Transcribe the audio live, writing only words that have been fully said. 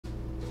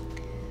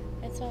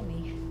it's on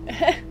me.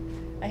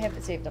 I have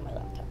it saved on my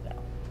laptop now.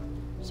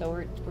 So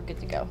we're good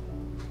to go.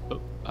 Oh,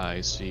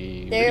 I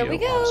see There we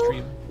video on go!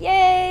 stream.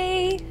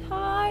 Yay!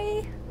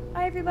 Hi!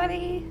 Hi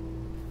everybody!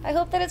 I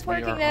hope that it's We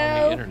working are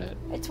now. on the internet.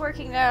 It's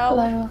working now.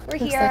 Hello. We're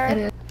Looks here. like it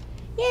is.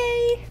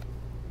 Yay!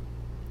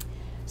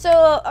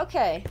 So,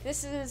 okay,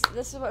 this is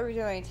what we're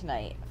doing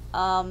tonight.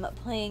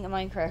 Playing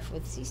Minecraft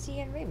with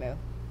CC and Reimu.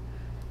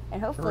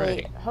 And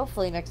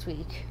hopefully next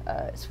week,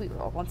 Sweet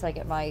Roll, once I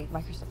get my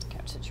Microsoft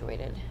account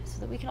situated, so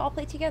that we can all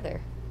play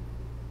together.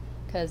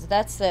 Because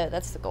that's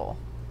the goal.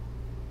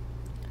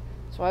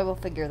 So I will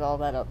figure all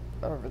that out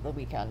over the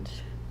weekend,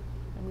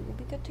 and we will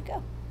be good to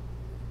go.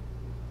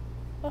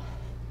 Oh,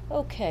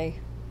 okay,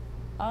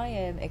 I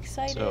am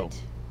excited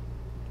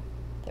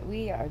that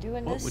we are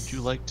doing this. What would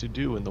you like to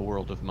do in the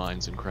world of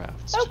mines and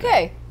crafts?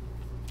 Okay.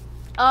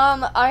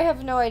 I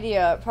have no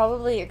idea.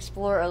 Probably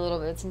explore a little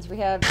bit since we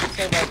have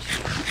so much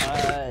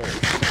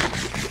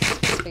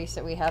space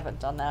that we haven't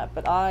done that.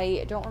 But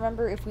I don't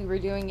remember if we were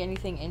doing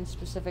anything in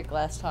specific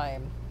last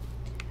time.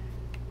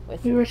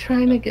 We were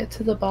trying to get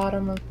to the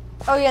bottom of.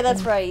 Oh yeah,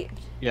 that's right.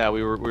 Yeah,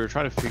 we were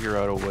trying to figure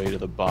out a way to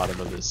the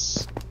bottom of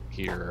this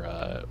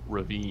here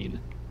ravine.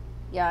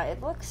 Yeah, it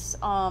looks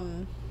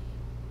I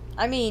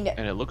mean.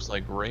 And it looks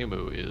like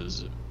Reimu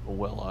is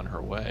well on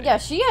her way. Yeah,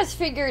 she has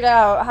figured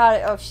out how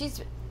to. Oh,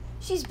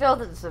 she's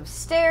building some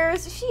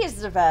stairs. She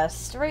is the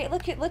best, right?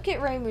 Look at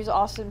Reimu's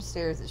awesome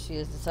stairs that she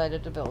has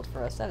decided to build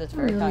for us. That is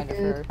very kind of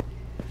her.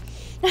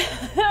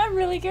 I'm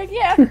really good.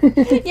 Yeah,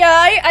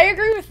 yeah. I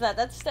agree with that.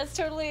 That's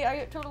totally.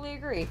 I totally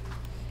agree.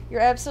 You're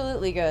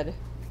absolutely good.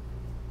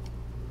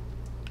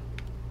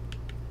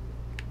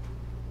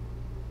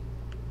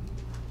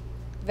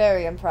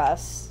 Very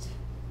impressed.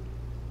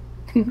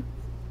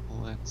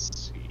 Let's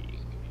see.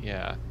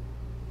 Yeah.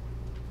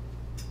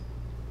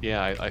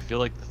 Yeah, I feel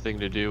like the thing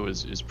to do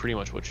is pretty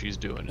much what she's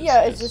doing.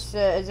 It's just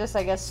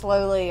I guess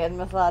slowly and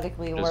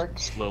methodically work.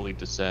 Slowly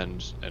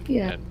descend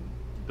and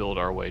build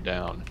our way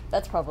down.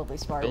 That's probably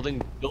smart.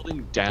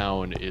 Building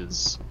down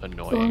is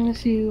annoying. As long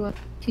as you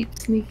keep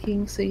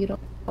sneaking so you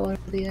don't fall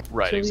over the edge.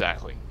 Right,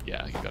 exactly.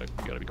 Yeah, you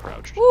gotta be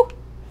crouched. Woo,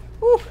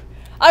 woo.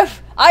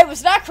 I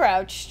was not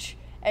crouched,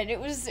 and it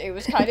was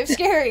kind of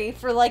scary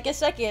for like a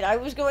second. I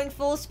was going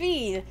full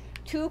speed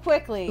too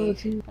quickly,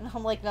 and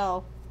I'm like,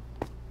 no.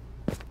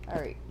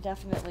 Alright,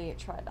 definitely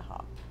try to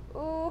hop.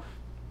 Ooh.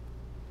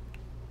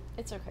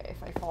 It's okay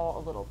if I fall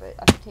a little bit.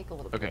 I can take a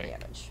little bit of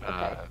damage.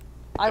 Okay.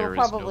 I will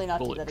probably not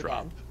do that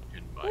again.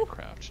 In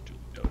Minecraft,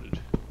 duly noted.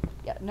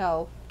 Yeah,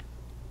 no.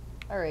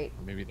 Alright.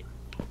 Or maybe a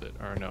little bit.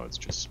 Or no, it's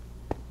just.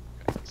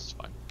 Okay, this is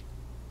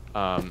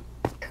fine.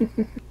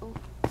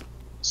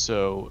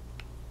 So,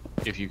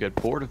 if you get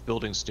bored of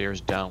building stairs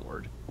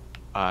downward,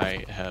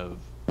 I have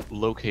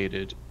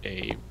located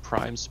a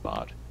prime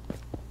spot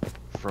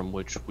from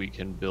which we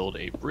can build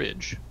a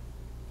bridge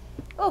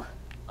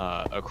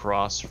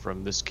across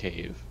from this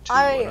cave to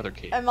another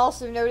cave. I'm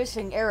also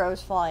noticing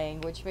arrows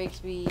flying, which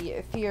makes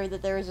me fear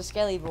that there is a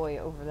skelly boy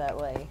over that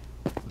way.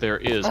 There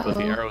is, but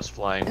the arrows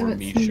flying were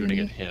me shooting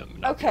at him,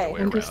 not the other way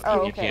around.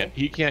 Oh, okay.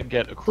 He can't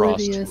get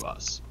across to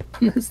us.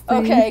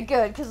 Okay,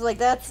 good, because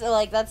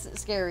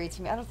that's scary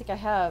to me. I don't think I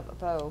have a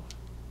bow.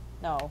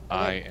 No.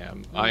 I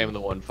am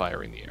the one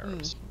firing the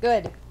arrows.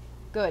 Good.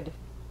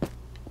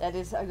 That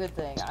is a good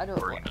thing. I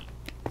don't.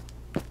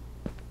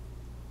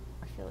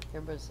 I feel like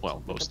there was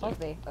something above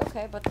me.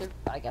 Okay, but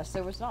I guess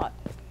there was not.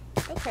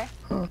 Okay.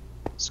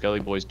 Skelly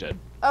boy's dead.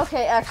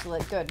 Okay,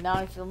 excellent. Good. Now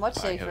I feel much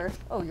safer.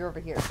 Oh, you're over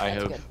here. I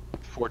have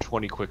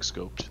 420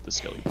 quickscoped the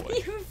Skelly boy.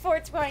 You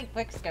 420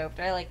 quickscoped.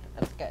 I like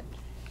that. That's good.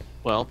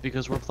 Well,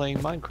 because we're playing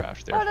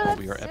Minecraft, therefore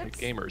we are epic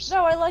gamers.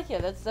 No, I like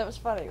it. That was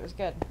funny. It was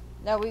good.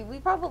 Now we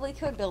probably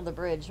could build a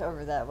bridge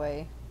over that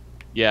way.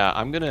 Yeah,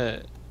 I'm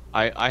gonna.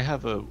 I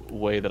have a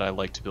way that I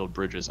like to build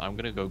bridges. I'm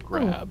gonna go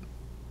grab.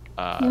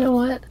 You know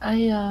what?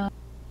 I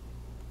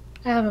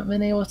haven't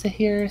been able to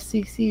hear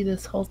CC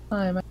this whole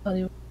time. I thought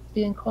he was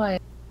being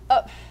quiet.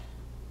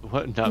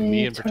 What? Not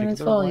me in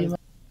particular?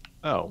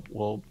 Oh,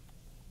 well,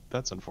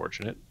 that's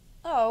unfortunate.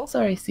 Oh.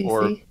 Sorry,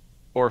 CC.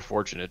 Or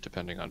fortunate,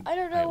 depending on I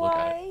don't know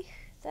why.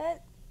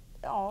 That.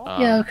 Oh.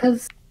 Yeah,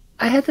 because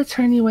I had to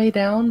turn you way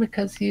down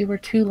because you were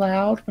too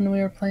loud when we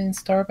were playing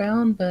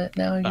Starbound, but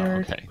now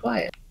you're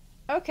quiet.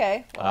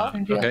 Okay. Well.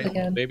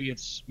 Maybe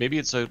it's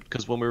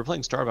because when we were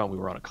playing Starbound, we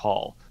were on a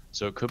call,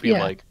 so it could be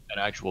like an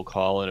actual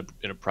call in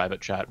a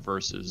private chat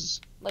versus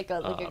like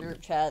a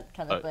group chat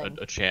kind of thing.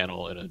 A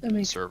channel in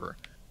a server.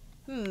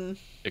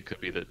 It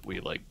could be that we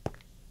I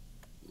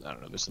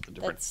don't know. There's something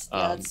different.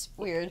 That's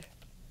weird.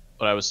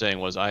 What I was saying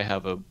was I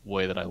have a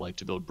way that I like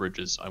to build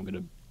bridges.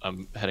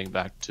 I'm heading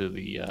back to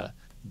the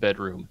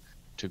bedroom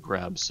to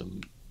grab some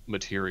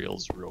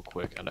materials real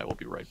quick, and I will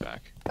be right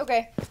back.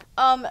 Okay.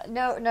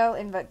 No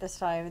invite this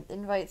time.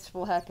 Invites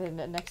will happen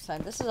next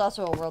time. This is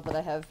also a world that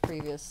I have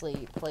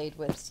previously played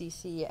with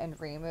CC and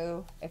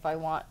Reimu. If I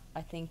want,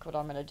 I think what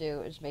I'm gonna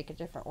do is make a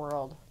different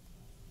world.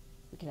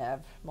 We can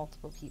have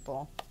multiple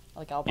people.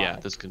 Like I'll buy. Yeah,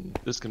 this can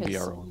be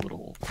our own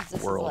little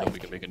world, and we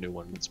can make a new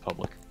one that's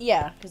public.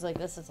 Yeah, because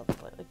this is something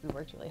like we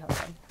worked really hard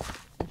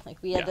on. Like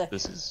we had Yeah,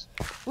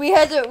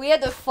 to, we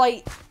had to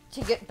fight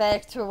to get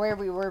back to where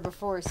we were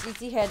before.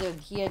 CC had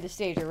to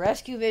stage a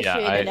rescue mission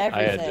and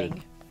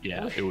everything.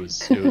 It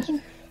was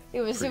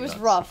it was nuts.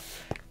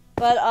 rough.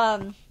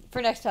 But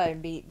for next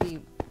time, be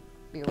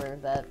aware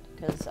of that,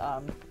 because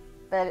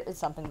that is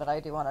something that I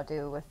do want to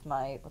do with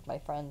my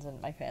friends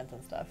and my fans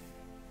and stuff.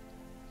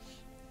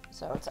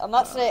 So it's, I'm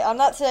not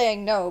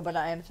saying no, but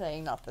I am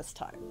saying not this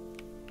time.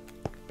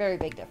 Very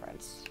big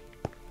difference.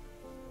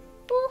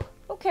 Ooh,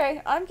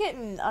 okay, I'm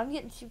getting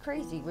too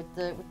crazy with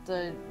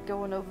the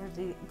going over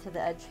to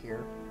the edge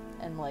here,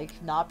 and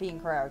like not being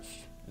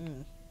crouched.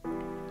 I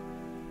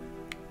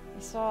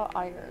saw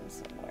iron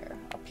somewhere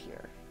up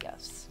here.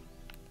 Yes,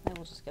 I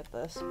will just get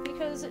this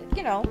because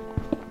you know,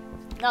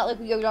 not like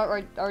we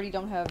already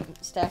don't have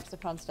stacks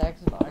upon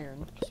stacks of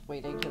iron just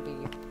waiting to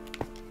be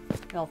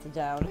melted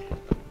down.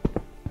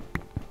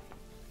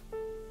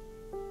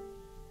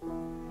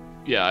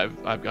 Yeah,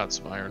 I've got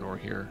some iron ore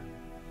here.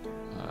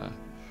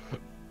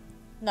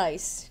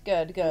 Nice.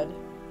 Good. I'm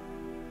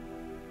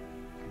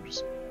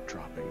just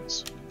dropping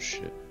some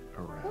shit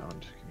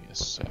around. Give me a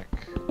sec.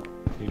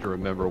 I need to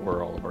remember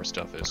where all of our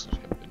stuff is. We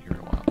haven't been here in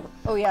a while.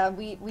 Oh yeah,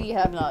 we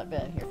have not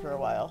been here for a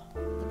while.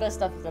 The best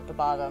stuff is at the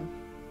bottom.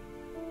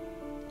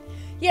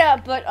 Yeah,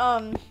 but I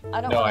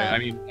don't. No, wanna... I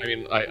mean,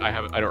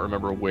 I don't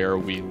remember where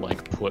we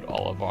like put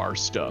all of our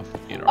stuff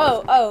in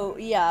our. Oh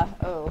yeah,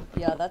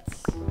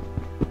 that's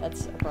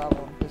a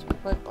problem because we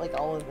put like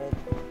all of it.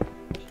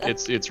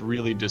 It's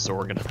really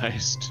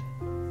disorganized.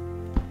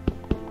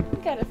 We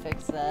gotta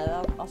fix that.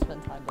 I'll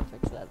spend time to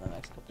fix that in the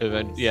next couple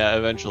of days. Yeah,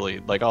 eventually.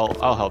 Like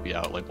I'll help you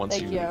out. Like once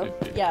Thank you.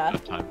 If you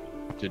have time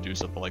to do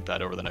something like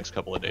that over the next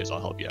couple of days,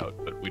 I'll help you out.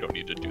 But we don't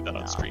need to do that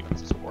on stream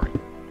because it's boring.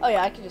 Oh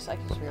yeah, I can just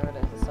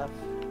reorganize the stuff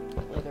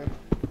later.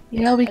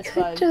 Yeah, we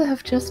could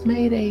have just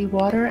made a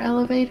water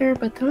elevator,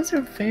 but those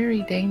are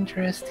very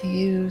dangerous to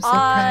use in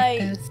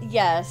practice.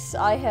 Yes,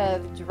 I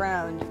have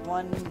drowned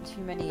one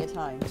too many a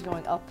times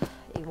going up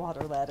a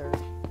water ladder.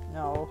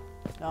 No.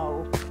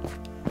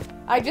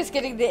 I'm just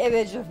getting the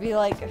image of me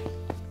like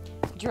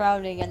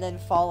drowning and then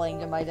falling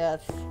to my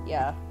death.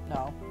 Yeah,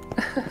 no.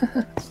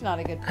 It's not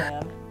a good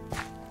plan.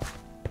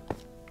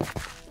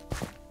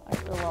 I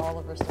feel all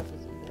of our stuff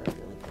is either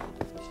really good.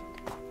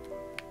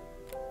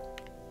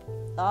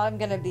 I'm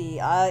gonna be,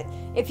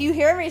 if you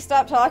hear me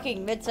stop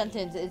talking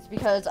mid-sentence, it's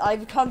because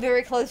I've come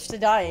very close to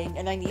dying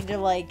and I need to,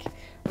 like,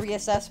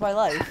 reassess my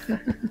life.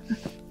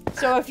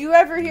 So if you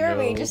ever hear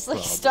me just,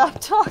 like, stop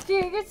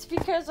talking, it's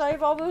because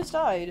I've almost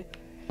died.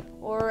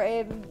 Or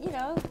am, you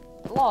know,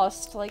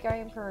 lost, like I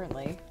am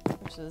currently,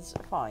 which is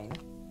fine.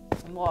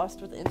 I'm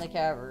lost within the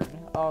cavern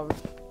of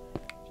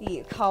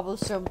the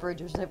cobblestone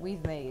bridges that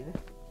we've made.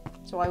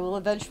 So I will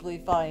eventually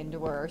find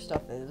where our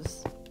stuff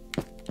is.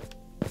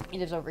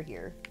 It is over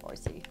here. Oh, I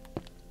see.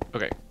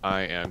 Okay,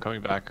 I am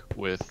coming back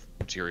with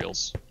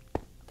materials.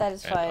 That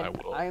is fine. I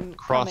will I'm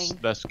cross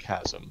coming. this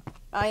chasm.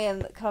 I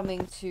am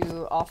coming to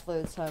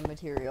offload some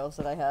materials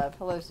that I have.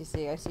 Hello,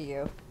 CC. I see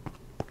you.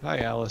 Hi,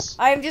 Alice.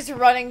 I'm just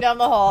running down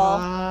the hall.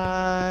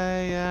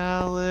 Hi,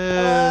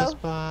 Alice. Hello.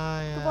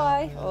 Bye.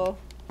 Goodbye. Oh,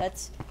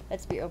 that's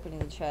me opening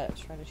the chat. I was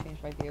trying to change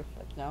my view,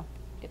 but no,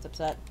 gets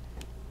upset.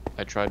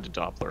 I tried to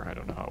Doppler. I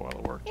don't know how well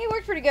it worked. It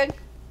worked pretty good.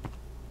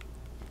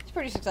 It's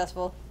pretty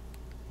successful.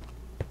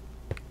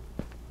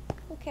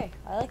 Okay,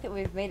 I like that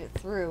we've made it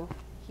through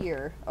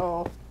here.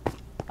 Oh,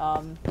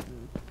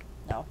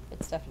 no,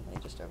 it's definitely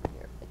just over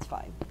here. It's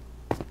fine.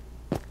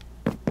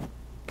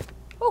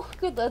 Oh,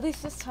 good. At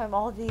least this time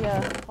all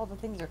the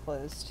things are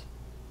closed.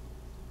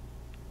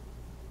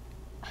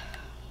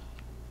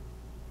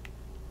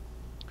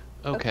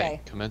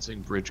 Okay,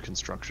 commencing bridge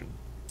construction.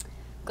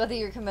 Glad that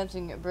you're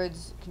commencing bridge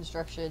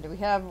construction. We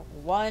have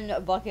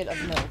 1 bucket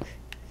of milk.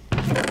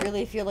 I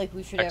really feel like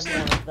we should have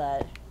more of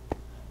that.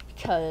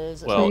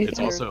 Because it's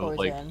also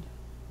like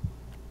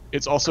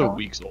it's also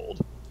weeks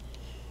old.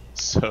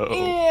 So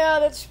yeah,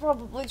 that's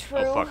probably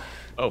true.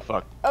 Oh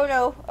fuck. Oh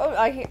no.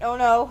 Oh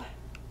no.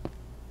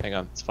 Hang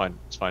on, it's fine.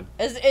 It's fine.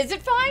 Is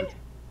it fine?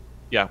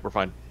 Yeah, we're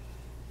fine.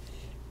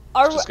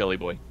 It's just Skelly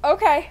boy.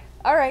 Okay.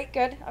 All right.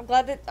 Good. I'm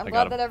glad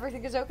that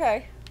everything is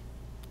okay.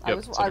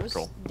 Yep, I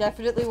was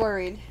definitely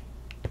worried.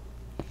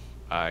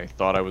 I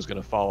thought I was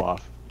gonna fall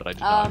off, but I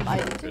did not. I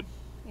did too.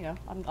 You know,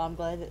 I'm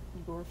glad that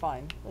you were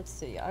fine. Let's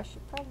see.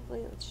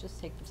 Let's just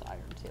take this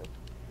iron too.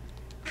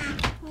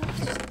 Let's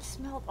just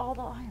smelt all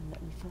the iron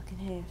that we fucking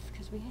have,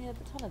 because we have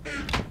a ton of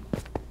it.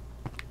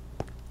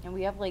 And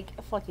we have like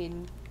a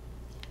fucking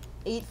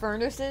 8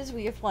 furnaces.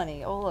 We have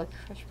plenty. Oh look,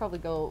 I should probably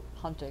go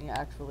hunting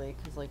actually,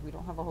 because like we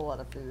don't have a whole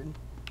lot of food.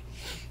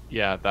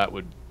 Yeah, that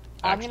would.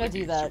 I'm gonna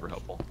do that. Super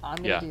helpful.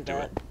 I'm gonna do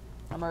that.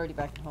 I'm already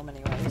back at home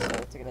anyway, so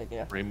it's a good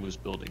idea. Reimu's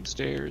building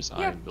stairs.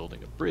 Yep. I'm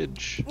building a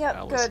bridge. Yep,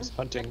 Alice good. is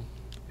hunting.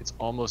 It's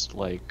almost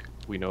like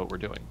we know what we're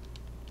doing.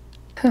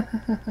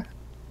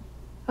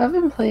 I've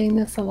been playing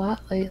this a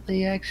lot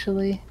lately,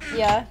 actually.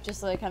 Yeah,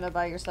 just like kind of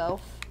by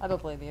yourself. I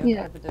don't blame you.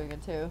 Yeah. I've been doing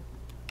it too.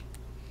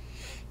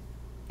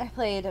 I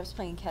was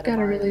playing Cat. Got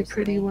a really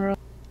pretty world.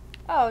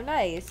 Oh,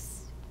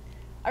 nice.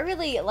 I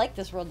really like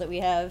this world that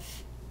we have.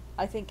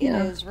 I think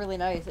Yeah. it is really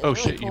nice. It's Oh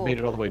really shit! cool. You made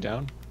it all the way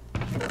down.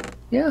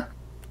 Yeah.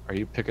 Are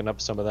you picking up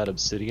some of that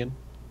obsidian?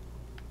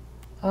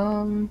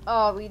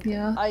 Oh, we.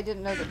 Yeah. I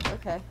didn't know that.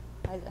 Okay.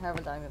 I didn't have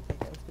a diamond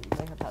pickaxe, but you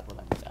may have had one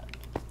on your dad.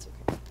 It's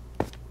okay.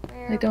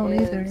 Where I don't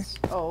either. is-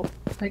 Oh.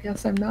 I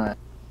guess I'm not.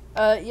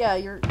 Yeah,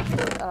 you're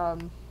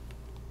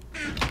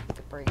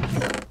it breaks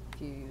if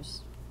you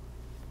use.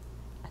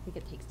 I think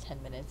it takes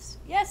 10 minutes.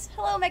 Yes,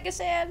 hello,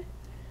 Megasan.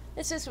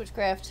 This is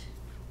Switchcraft.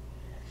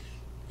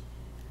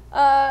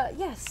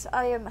 Yes,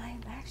 I am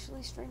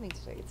actually streaming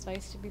today. It's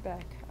nice to be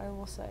back, I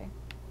will say.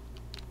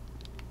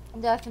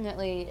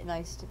 Definitely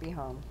nice to be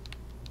home.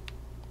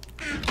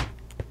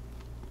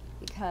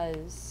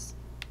 Because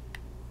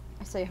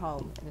I say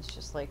home, and it's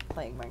just like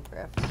playing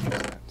Minecraft.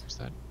 What's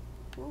that?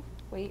 Ooh,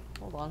 wait,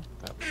 hold on.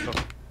 That oh.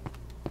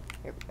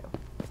 Here we go.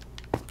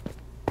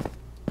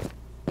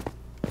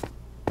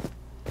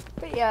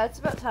 But yeah, it's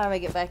about time I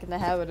get back in the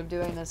habit of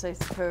doing this, I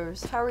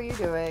suppose. How are you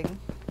doing?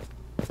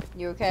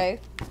 You okay?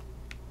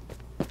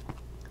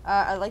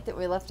 I like that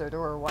we left our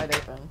door wide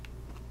open.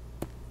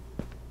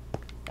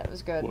 That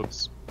was good.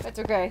 Whoops. That's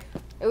okay.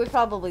 It was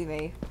probably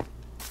me.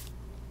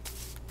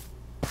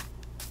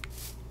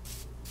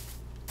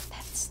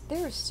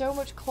 There is so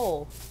much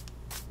coal.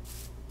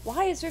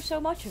 Why is there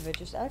so much of it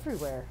just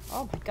everywhere?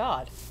 Oh my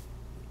god.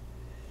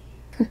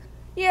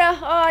 Yeah,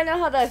 oh, I know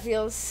how that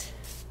feels.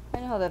 I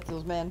know how that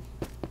feels, man.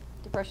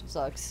 Depression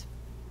sucks.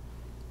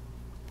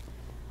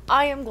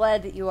 I am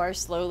glad that you are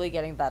slowly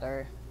getting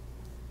better.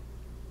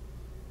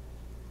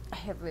 I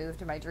have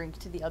moved my drink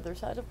to the other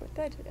side of my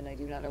bed, and I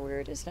do not know where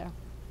it is now.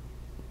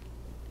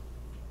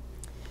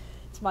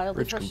 It's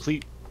mildly Bridge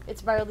complete.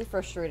 It's mildly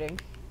frustrating.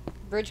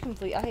 Bridge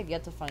complete. I have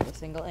yet to find a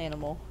single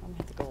animal. I'm gonna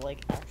have to go,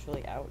 like,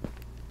 actually out,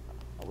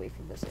 away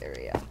from this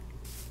area.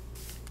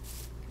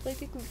 'Cause I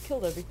think we've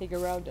killed everything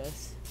around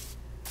us.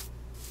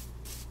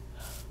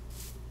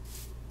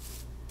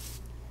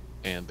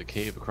 And the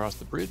cave across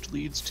the bridge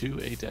leads to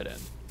a dead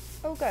end,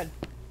 Oh, good.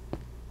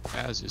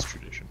 as is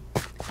tradition.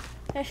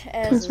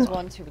 As is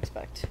one to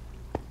expect.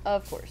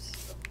 Of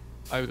course.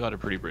 I got a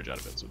pretty bridge out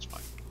of it, so it's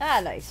fine. Ah,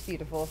 nice.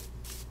 Beautiful.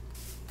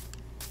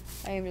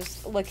 I am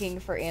just looking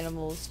for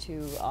animals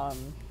to,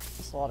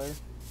 slaughter.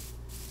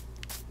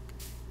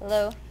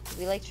 Hello? Do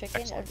we like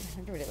chicken? Excellent.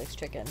 Everybody likes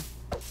chicken.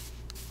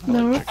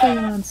 No, we're chicken. playing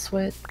on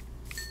Switch.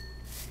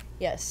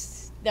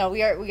 Yes. No,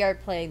 we are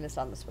playing this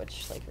on the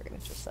Switch, like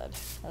Reimu just said.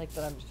 I like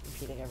that I'm just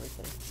repeating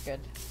everything. It's good.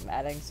 I'm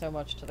adding so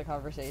much to the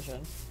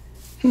conversation.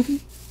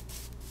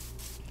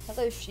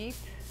 Hello, sheep.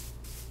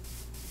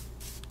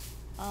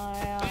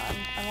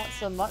 I want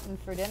some mutton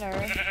for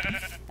dinner.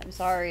 I'm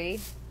sorry.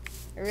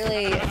 I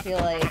really feel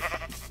like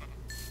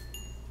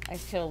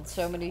I've killed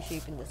so many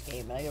sheep in this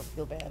game, and I don't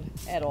feel bad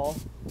at all.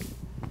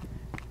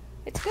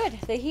 It's good.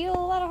 They heal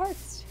a lot of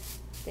hearts.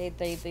 They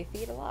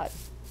feed a lot.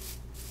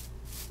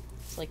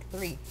 It's like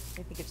 3.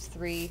 I think it's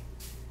 3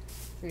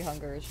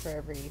 hungers for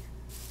every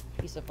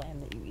piece of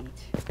lamb that you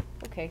eat.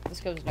 Okay, this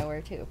goes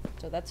nowhere too,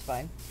 so that's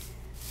fine.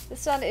 The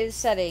sun is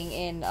setting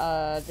in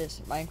this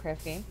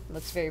Minecraft game. It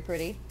looks very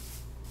pretty.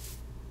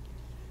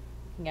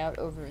 Looking out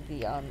over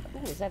the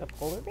ooh, is that a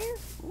polar bear?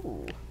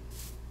 Ooh.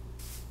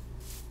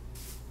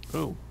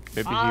 Oh,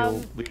 maybe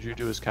he'll lead you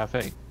to his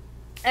cafe.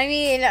 I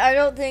mean, I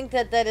don't think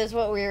that is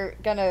what we're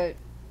gonna...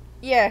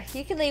 Yeah,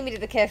 he can lead me to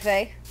the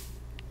cafe.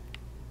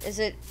 Is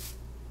it...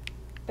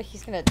 But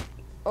he's gonna...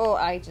 Oh,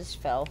 I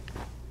just fell.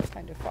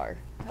 Kind of far.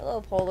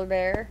 Hello, polar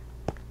bear.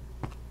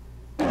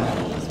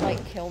 This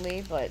might kill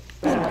me, but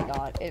this might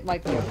not. It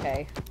might be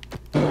okay.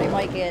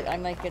 I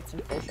might get some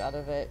fish out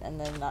of it, and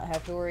then not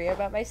have to worry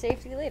about my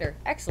safety later.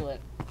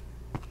 Excellent.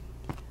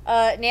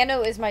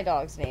 Nano is my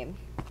dog's name.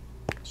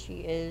 She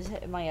is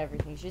my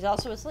everything. She's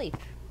also asleep.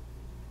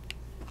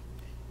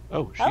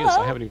 Oh, she Hello? is.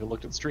 I haven't even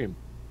looked at the stream.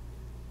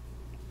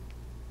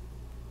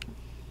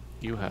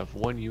 You have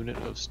 1 unit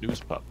of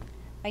snooze pup.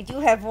 I do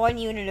have 1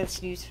 unit of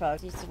snooze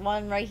pup. It's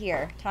one right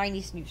here.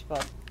 Tiny snooze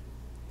pup.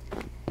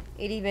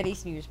 Itty bitty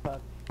snooze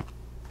pup.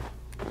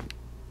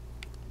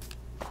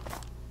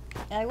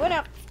 And I went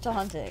out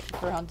to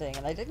for hunting,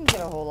 and I didn't get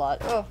a whole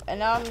lot. Oh, and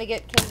now I'm gonna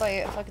get killed by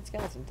a fucking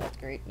skeleton. That's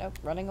great. Nope,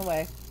 running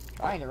away.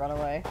 Trying to run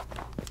away.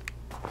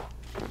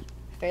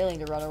 Failing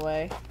to run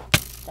away.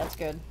 That's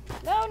good.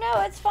 No,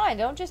 it's fine.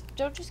 Don't just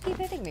keep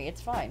hitting me.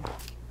 It's fine.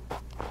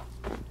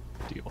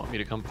 Do you want me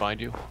to come find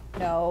you?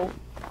 No.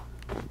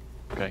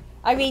 Okay.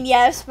 I mean,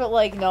 yes, but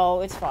like,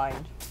 no, it's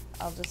fine.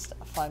 I'll just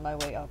find my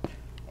way up.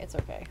 It's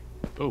okay.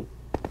 Oh,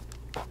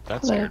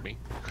 that Hello. scared me.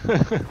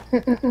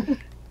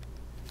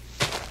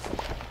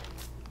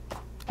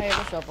 I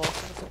have a shovel,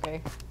 so it's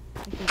okay.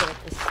 You can get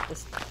up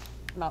this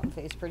mountain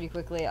face pretty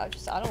quickly. I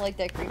don't like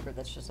that creeper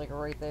that's just like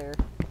right there.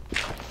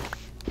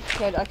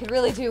 I could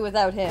really do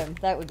without him.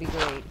 That would be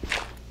great.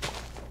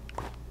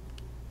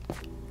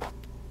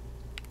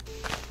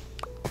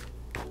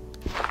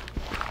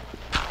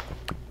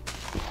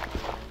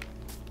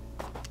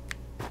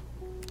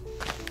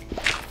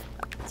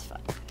 It's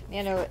fine.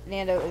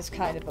 Nano is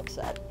kind of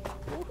upset.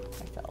 Ooh,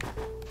 I fell.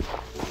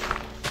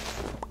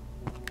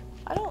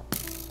 I don't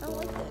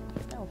like that.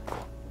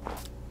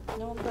 No.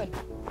 No, I'm good.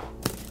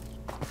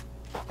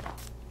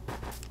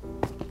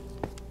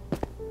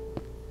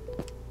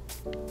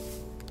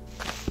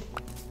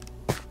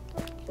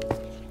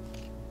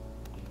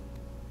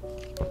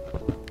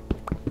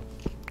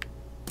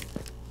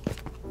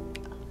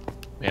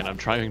 Man, I'm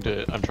trying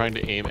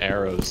to aim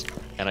arrows,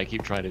 and I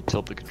keep trying to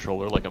tilt the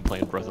controller like I'm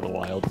playing Breath of the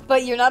Wild.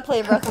 But you're not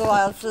playing Breath of the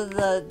Wild, so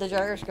the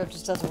gyroscope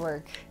just doesn't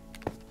work.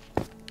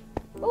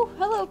 Oh,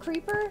 hello,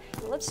 creeper.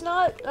 Let's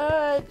not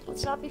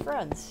be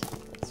friends.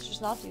 Let's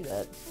just not do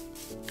that.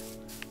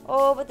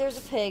 Oh, but there's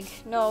a pig.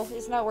 No,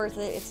 it's not worth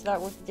it. It's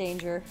not worth the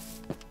danger.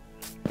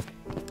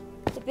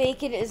 The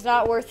bacon is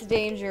not worth the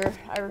danger.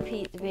 I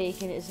repeat, the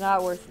bacon is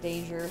not worth the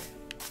danger.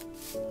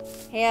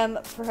 Ham,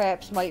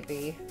 perhaps, might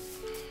be.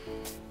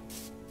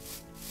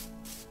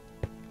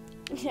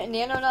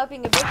 Nano not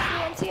being a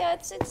bitchy, yeah,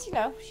 it's you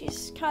know,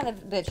 she's kind of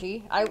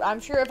bitchy.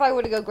 I'm sure if I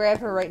were to go grab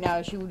her right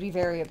now, she would be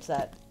very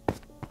upset.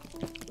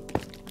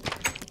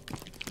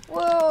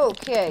 Whoa,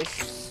 okay.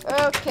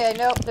 Okay,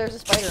 nope, there's a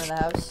spider in the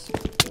house.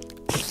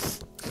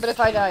 But if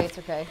I die, it's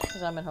okay,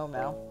 because I'm at home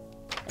now.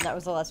 And that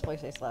was the last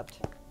place I slept.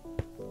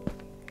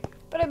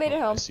 But I made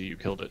it home. I see you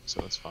killed it,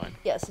 so it's fine.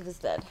 Yes, it is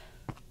dead.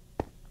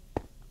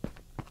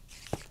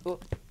 Ooh.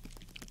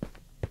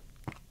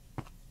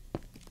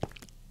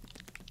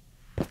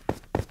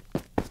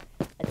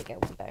 I think I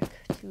went back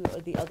to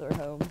the other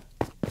home.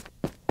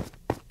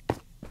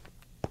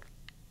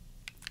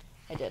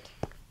 I did.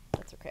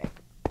 That's okay.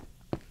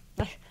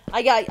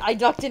 I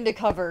ducked into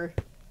cover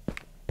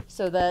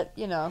so that,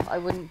 you know, I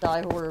wouldn't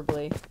die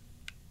horribly.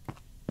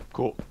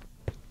 Cool.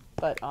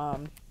 But,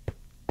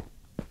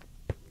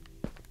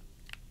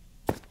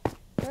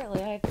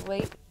 apparently I have to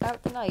wait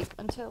out the night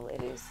until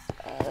it is,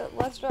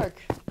 less dark.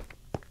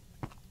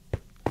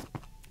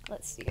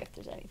 Let's see if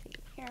there's anything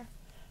in here.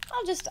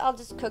 I'll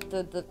just cook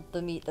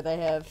the meat that I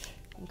have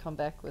and come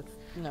back with,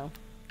 you know,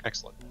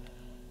 Excellent.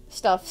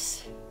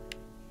 stuffs.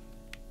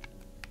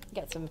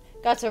 Got some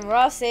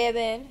raw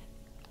salmon.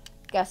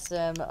 Got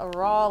some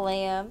raw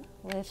lamb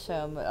with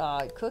some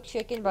cooked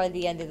chicken by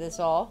the end of this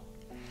all.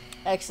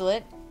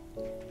 Excellent.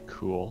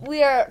 Cool.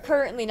 We are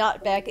currently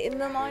not back in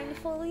the mine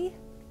fully.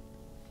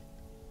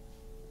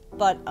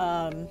 But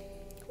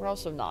we're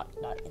also not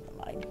in the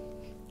mine.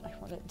 I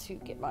wanted to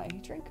get my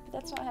drink, but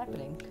that's not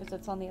happening because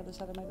it's on the other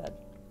side of my bed.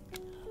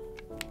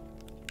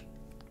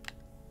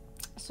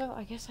 So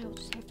I guess I will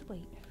just have to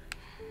wait.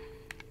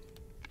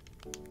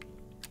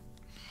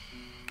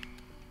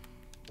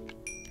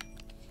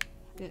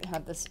 I didn't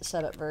have this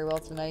set up very well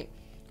tonight.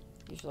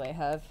 Usually I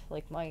have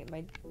like my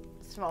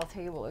small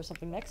table or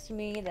something next to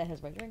me that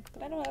has my drink,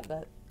 but I don't have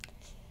that.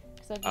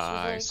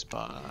 I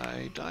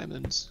spy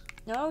diamonds.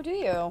 No, do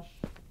you?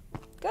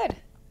 Good.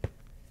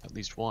 At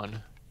least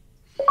one.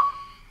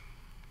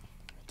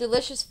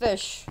 Delicious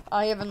fish.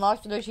 I have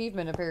unlocked an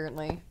achievement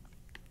apparently.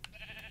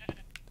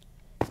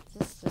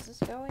 Does this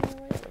go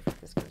anywhere? I think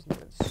this goes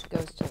nowhere. This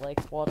goes to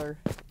like water.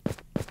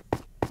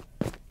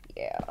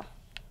 Yeah.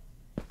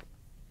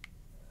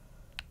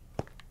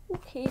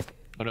 Okay.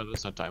 Oh no,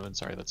 that's not diamond.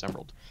 Sorry, that's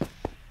emerald.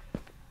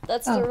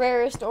 That's the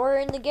rarest ore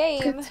in the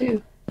game. Good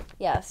too.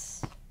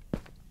 Yes.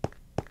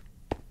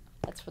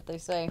 That's what they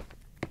say.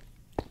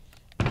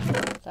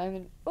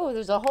 Diamond. Oh,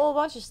 there's a whole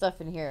bunch of stuff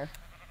in here.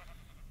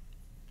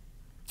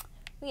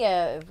 We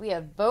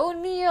have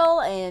bone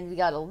meal, and we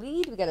got a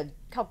lead. We got a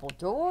couple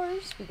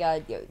doors. We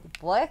got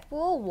black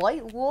wool,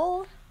 white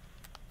wool.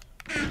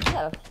 We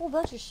got a whole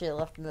bunch of shit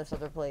left in this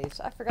other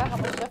place. I forgot how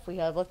much stuff we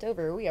had left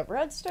over. We have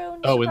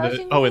redstone. Oh, in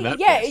that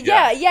place,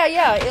 yeah.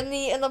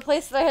 In the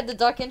place that I had to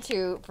duck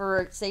into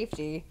for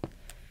safety.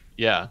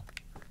 Yeah.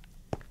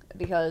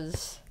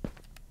 Because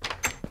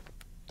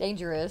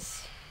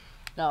dangerous.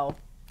 No,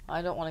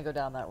 I don't want to go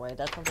down that way.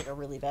 That sounds like a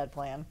really bad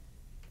plan.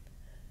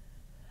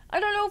 I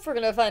don't know if we're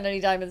gonna find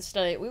any diamonds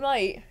tonight. We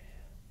might.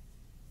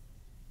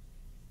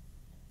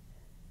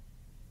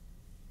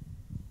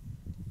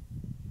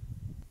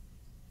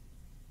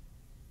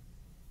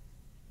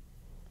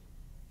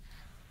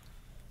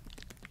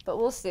 But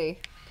we'll see.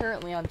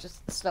 Currently, I'm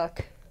just stuck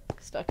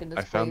in this place.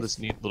 I found this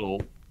neat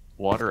little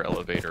water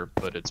elevator,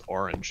 but it's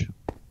orange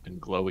and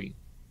glowy.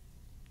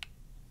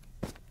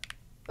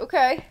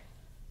 Okay.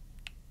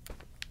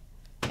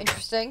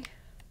 Interesting.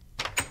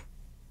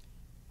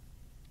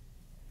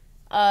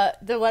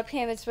 The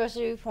webcam is supposed to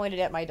be pointed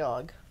at my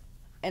dog.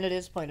 And it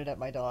is pointed at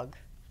my dog.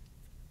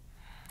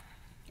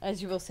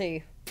 As you will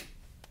see.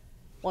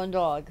 One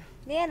dog.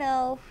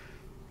 Nano!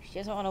 She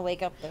doesn't want to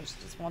wake up though, she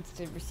just wants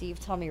to receive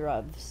tummy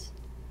rubs.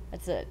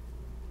 That's it.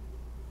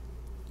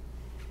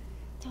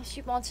 That's all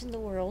she wants in the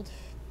world.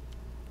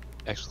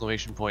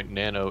 Exclamation point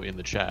nano in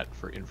the chat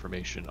for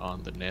information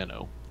on the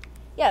nano.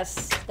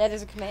 Yes, that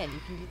is a command. You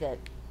can do that.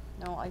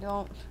 No, I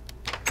don't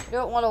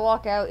want to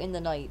walk out in the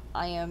night.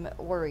 I am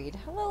worried.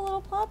 Hello,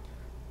 little pup.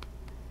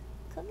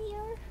 Come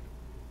here.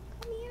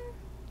 Come here.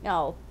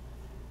 No.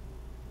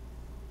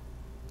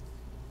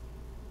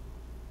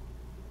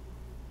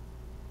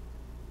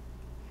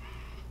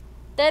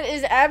 That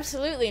is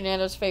absolutely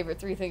Nano's favorite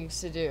 3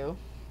 things to do.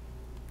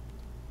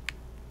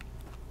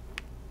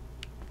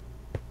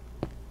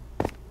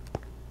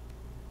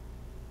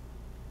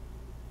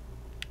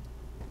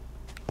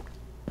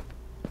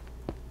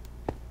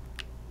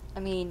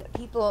 mean,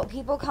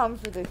 people come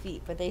for the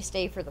feet, but they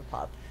stay for the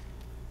pup.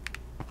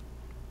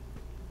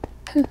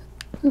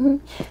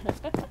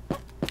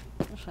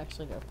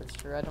 Actually, no, that's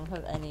true. I don't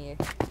have any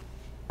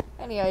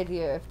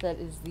idea if that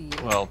is the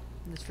Well,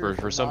 truth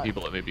for or some not.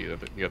 people it may be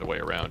the other way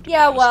around. to be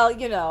Yeah, honest. well,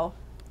 you know,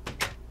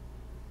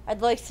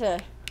 I'd like to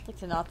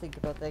not think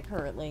about that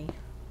currently.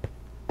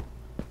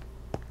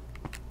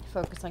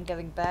 Focus on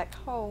getting back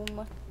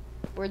home,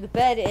 where the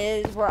bed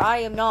is, where I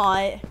am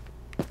not.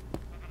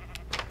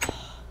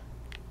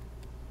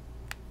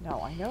 No,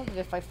 I know that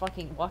if I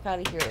fucking walk out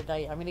of here at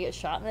night, I'm gonna get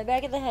shot in the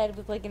back of the head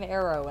with like an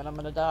arrow, and I'm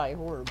gonna die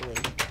horribly.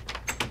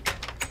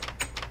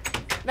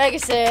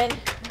 Megasin!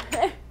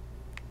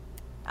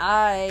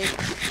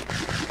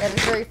 That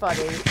is very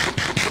funny,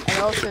 and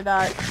also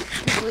not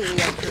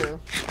completely untrue.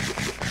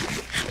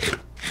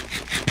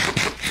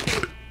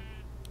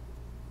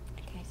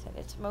 Like I said,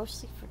 it's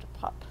mostly for the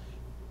pup.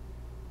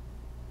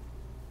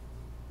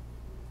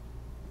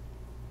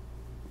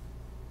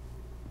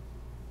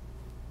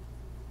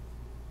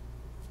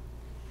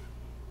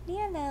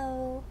 Yeah,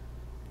 no.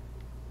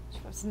 She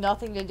wants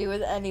nothing to do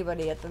with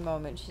anybody at the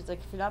moment. She's like,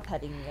 if you're not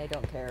petting me, I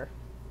don't care.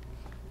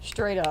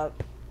 Straight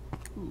up.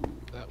 Ooh,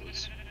 that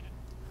was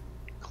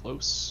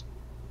close.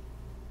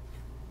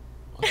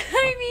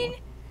 I mean,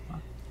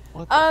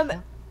 What the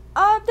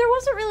fuck? there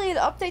wasn't really an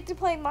update to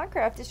playing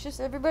Minecraft. It's just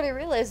everybody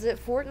realized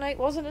that Fortnite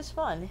wasn't as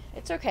fun.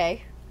 It's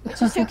okay.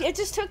 It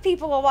just took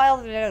people a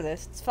while to know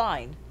this. It's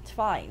fine. It's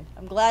fine.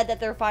 I'm glad that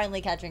they're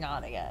finally catching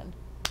on again.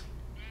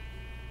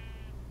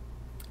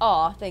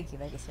 Aw, thank you,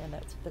 Megasan.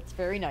 That's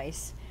very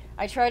nice.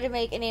 I tried to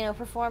make Nano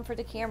perform for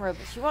the camera,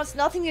 but she wants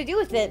nothing to do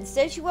with it.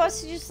 Instead, she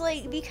wants to just,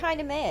 like, be kind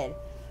of mad.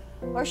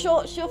 Or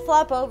she'll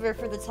flop over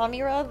for the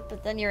tummy rub,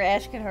 but then you're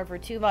asking her for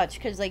too much,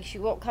 because, like, she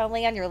won't come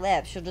lay on your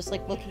lap. She'll just,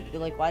 like, look at you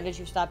like, why did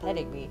you stop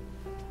petting me?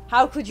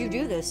 How could you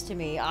do this to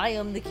me? I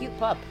am the cute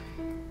pup.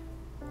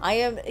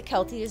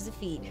 Celty is the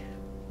feet.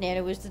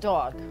 Nano is the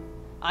dog.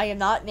 I am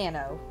not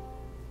Nano.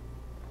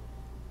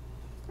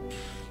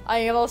 I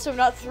am also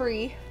not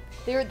 3.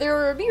 There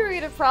are a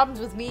myriad of problems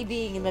with me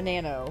being in the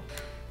Nano.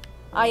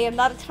 I am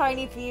not a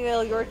tiny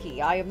female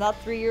Yorkie. I am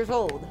not 3 years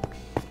old.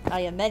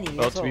 I am many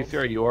years old. Well, to be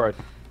fair, you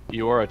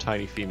are a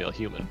tiny female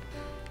human.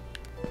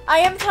 I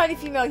am a tiny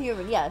female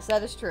human. Yes,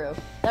 that is true.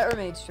 That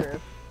remains true.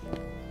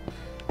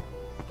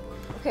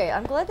 Okay,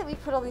 I'm glad that we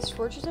put all these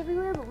torches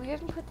everywhere, but we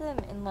didn't put them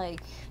in, like,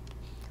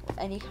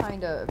 any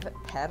kind of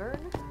pattern.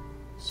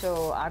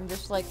 So I'm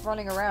just, like,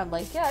 running around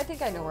like, yeah, I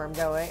think I know where I'm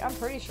going. I'm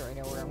pretty sure I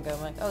know where I'm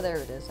going. Oh, there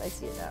it is. I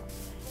see it now.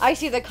 I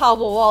see the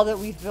cobble wall that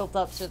we've built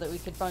up so that we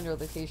could find our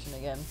location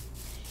again.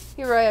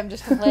 Here I am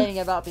just complaining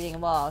about being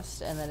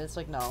lost, and then it's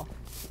like, no.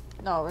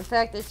 No, in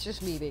fact, it's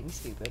just me being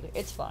stupid.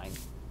 It's fine.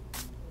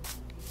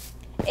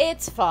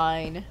 It's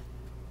fine.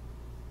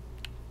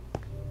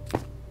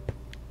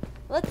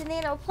 Let the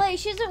Nano play.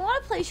 She doesn't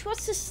want to play. She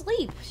wants to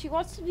sleep. She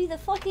wants to be the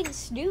fucking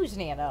snooze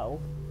Nano.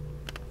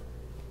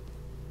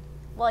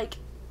 Like,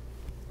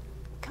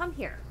 come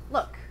here.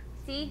 Look.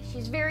 See?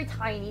 She's very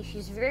tiny.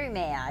 She's very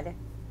mad.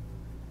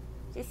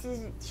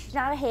 She's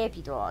not a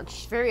happy dog.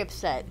 She's very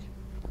upset.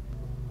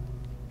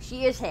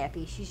 She is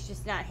happy. She's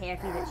just not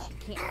happy that she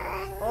can't.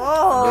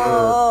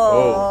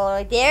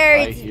 Oh, there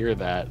I it's. hear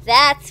that.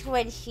 That's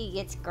when she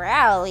gets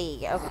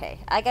growly. Okay,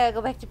 I gotta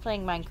go back to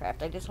playing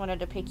Minecraft. I just wanted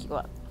to pick you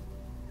up.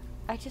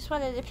 I just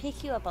wanted to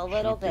pick you up a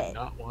little She bit. did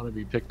not want to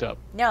be picked up.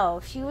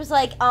 No, she was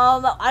like,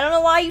 I don't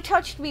know why you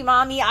touched me,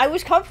 Mommy. I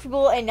was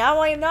comfortable, and now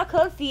I am not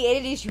comfy, and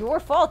it is your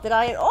fault that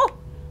I. Oh.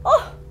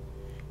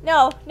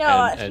 No.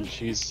 And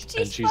she's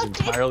fucking-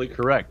 entirely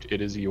correct.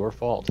 It is your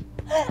fault.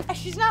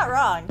 She's not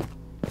wrong.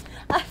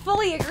 I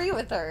fully agree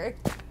with her.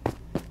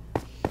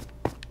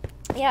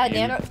 Yeah,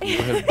 Nano. You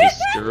have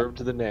disturbed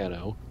the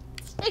Nano.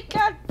 She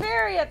got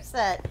very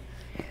upset.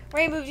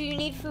 Reimu, do you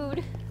need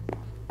food?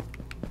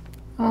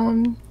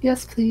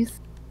 Yes, please.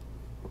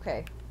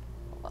 Okay.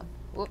 Hold on.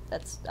 Whoop,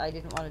 I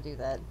didn't want to do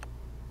that.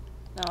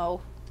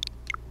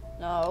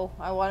 No,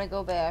 I want to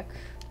go back.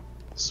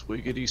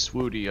 Swiggity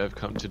swooty, I've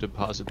come to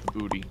deposit the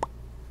booty.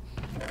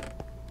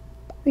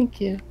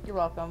 Thank you. You're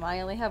welcome. I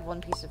only have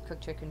one piece of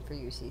cooked chicken for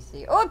you,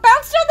 CC. Oh, it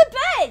bounced on the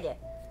bed!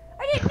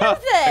 I didn't know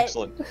that!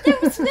 Excellent.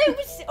 That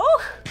was,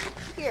 oh!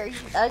 Here,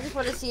 I just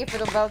want to see if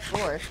it'll bounce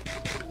more.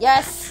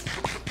 Yes!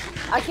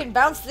 I can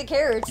bounce the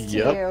carrots to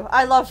Yep. you.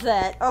 I love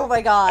that. Oh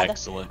my god.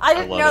 Excellent. I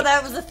didn't love know it.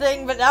 that was a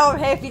thing, but now I'm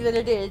happy that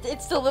it is.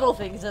 It's the little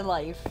things in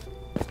life.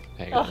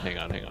 Hang on.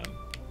 It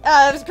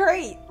was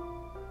great.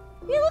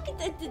 Yeah, look at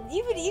that.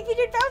 Even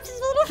it bounces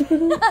a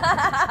little.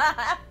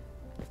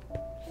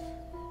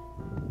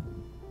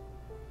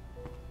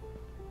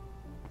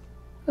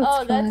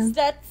 Oh, fun.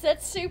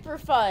 that's super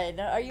fun.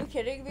 Are you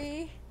kidding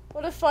me?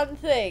 What a fun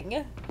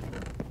thing.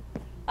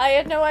 I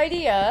had no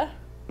idea.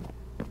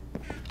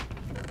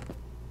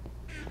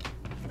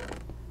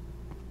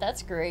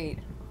 That's great.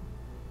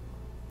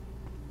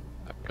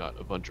 I've got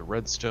a bunch of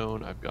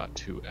redstone. I've got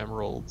 2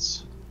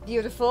 emeralds.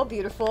 Beautiful,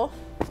 beautiful.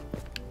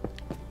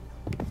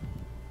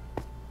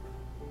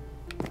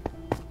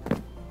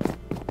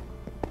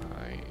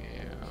 I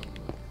am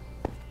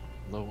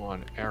low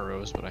on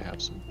arrows, but I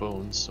have some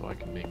bones, so I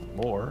can make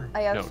more.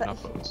 I have no,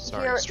 not bones.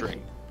 Sorry, here,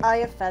 string. I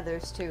have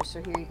feathers too,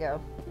 so here you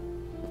go.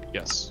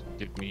 Yes,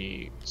 give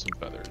me some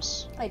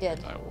feathers. I did.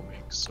 And I will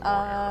make some more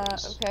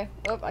arrows. Okay.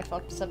 Oh, I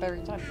fucked this up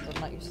every time because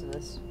I'm not used to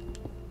this.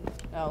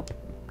 Oh,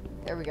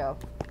 there we go.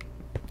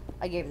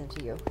 I gave them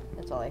to you.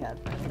 That's all I had.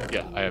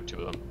 Yeah, I have 2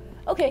 of them.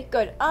 Okay,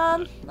 good. Let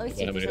me see How if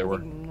many there's there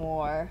were? anything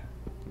more.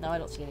 No, I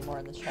don't see any more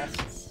in the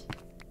chests.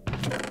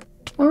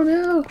 Oh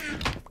no!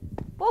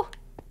 Oh,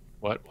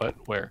 What?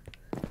 Where?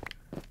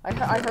 I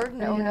heard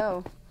an oh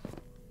no.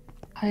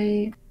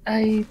 I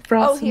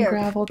brought Oh, some here.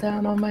 gravel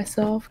down on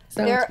myself because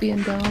I There- was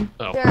being dumb.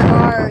 Oh.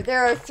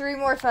 There are 3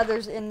 more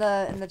feathers in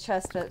the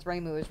chest that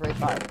Reimu is right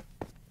by.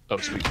 Oh,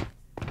 sweet.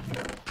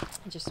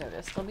 I just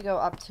noticed. Let me go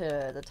up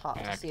to the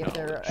top to see if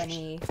there are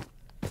Acknowledged.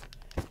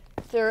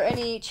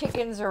 any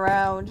chickens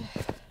around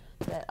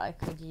that I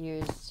could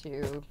use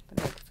to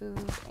make food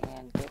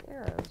and get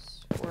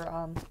arrows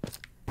or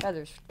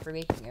feathers for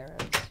making arrows.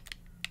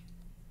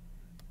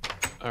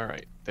 All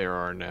right, there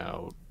are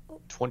now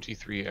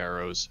 23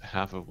 arrows,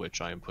 half of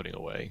which I am putting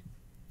away.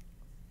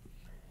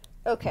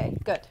 Okay,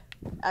 good.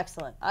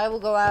 Excellent. I will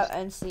go out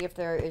and see if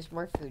there is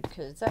more food,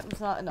 because that was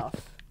not enough.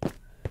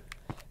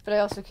 But I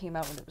also came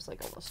out when it was,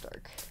 like, almost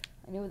dark.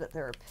 I knew that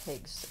there are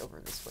pigs over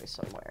this way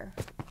somewhere.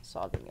 I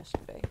saw them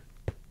yesterday.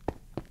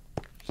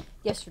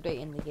 Yesterday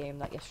in the game,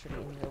 not yesterday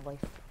in real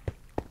life.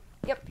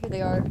 Yep, here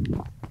they are.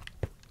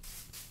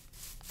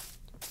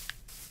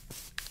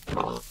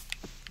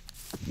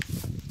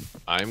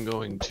 I'm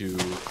going to,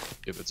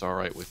 if it's all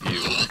right with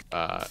you,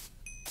 I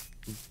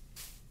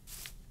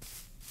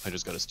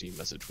just got a Steam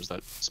message. Was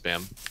that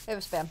spam? It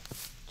was spam.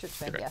 Church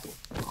spam, Okay, yeah.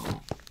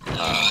 cool.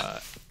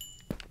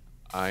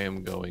 I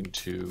am going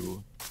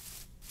to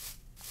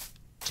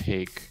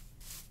take.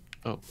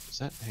 Oh, is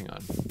that? Hang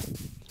on.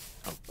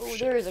 Oh, shit.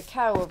 there is a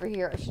cow over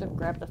here. I should have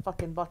grabbed the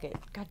fucking bucket.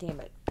 God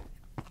damn it.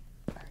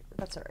 Alright,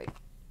 that's alright.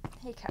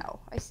 Hey, cow.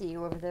 I see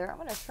you over there. I'm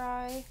gonna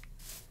try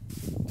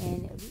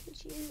and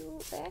lead you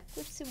back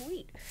with some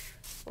wheat.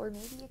 Or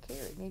maybe a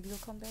carrot. Maybe you'll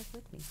come back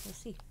with me. We'll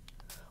see.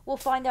 We'll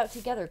find out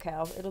together,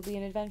 cow. It'll be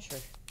an adventure.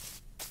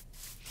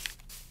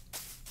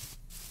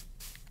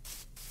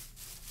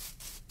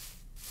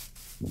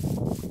 To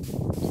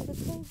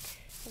the pink.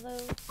 Hello.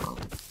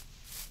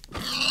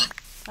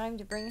 Time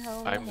to bring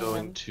home I'm the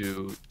going ham.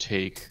 to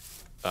take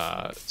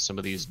some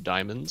of these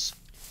diamonds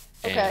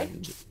Okay.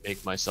 and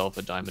make myself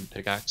a diamond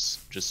pickaxe,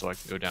 just so I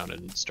can go down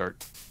and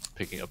start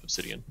picking up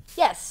obsidian.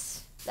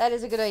 Yes, that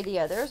is a good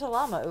idea. There's a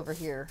llama over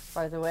here,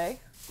 by the way.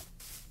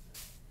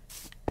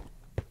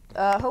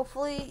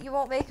 Hopefully you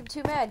won't make them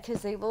too mad,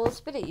 because they will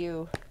spit at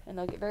you, and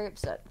they'll get very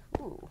upset.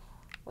 Ooh,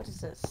 what is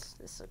this?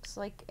 This looks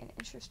like an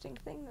interesting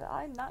thing that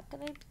I'm not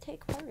gonna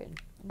take part in.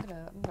 I'm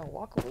gonna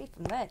walk away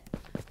from that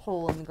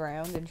hole in the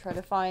ground and try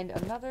to find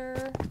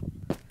another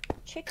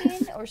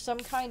chicken or some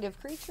kind of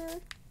creature.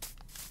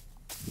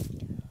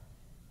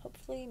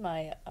 Hopefully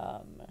my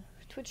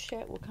Twitch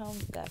chat will come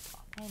back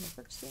online and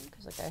work soon,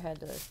 because like I had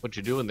to. What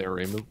you doing there,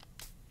 Reimu?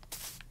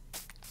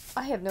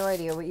 I have no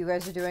idea what you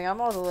guys are doing.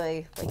 I'm all the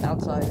way like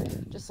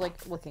outside, just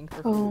like looking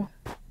for food.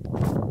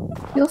 Oh,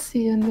 you'll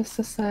see in just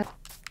a sec.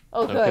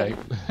 Oh, good. Okay.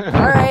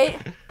 All right,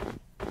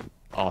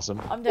 Awesome.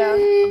 I'm down.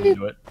 I'm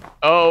into it.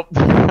 Oh!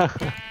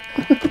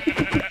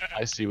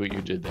 I see what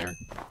you did there.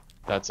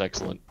 That's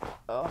excellent.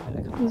 Oh, I'm gonna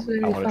It come was home.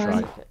 very I wanna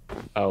fun.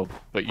 try. Oh,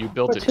 but you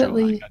built it too high,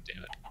 Fortunately- God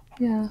damn it.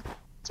 Yeah,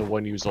 It's a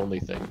one-use only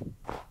thing.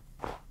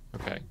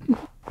 Okay.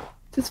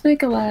 just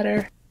make a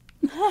ladder.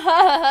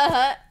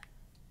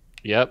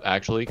 Yep,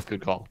 actually,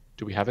 good call.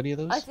 Do we have any of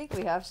those? I think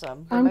we have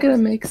some. I'm gonna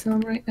make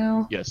some right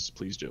now. Yes,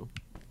 please do.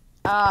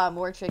 Ah,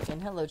 more chicken.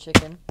 Hello,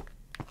 chicken.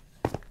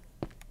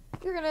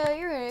 You're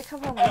gonna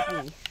come home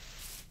with me.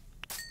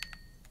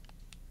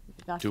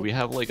 Not Do to- we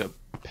have like a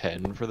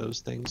pen for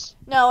those things?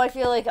 No, I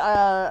feel like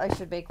I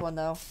should make one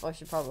though. I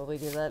should probably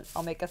do that.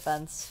 I'll make a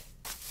fence.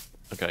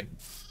 Okay.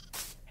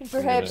 And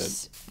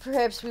perhaps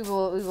we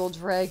will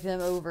drag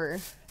them over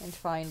and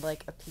find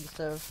like a piece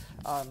of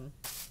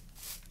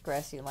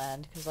grassy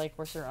land, because like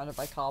we're surrounded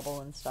by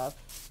cobble and stuff.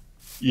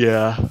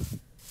 Yeah.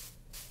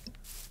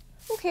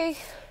 Okay,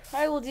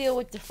 I will deal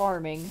with the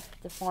farming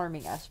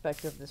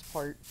aspect of this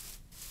part.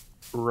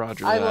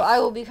 Roger I that.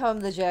 will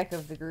become the jack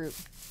of the group.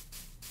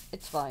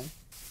 It's fine.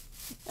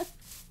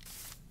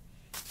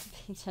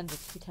 he tends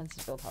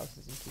to build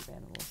houses and keep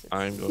animals.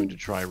 I'm going to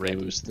try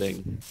Reimu's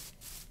thing.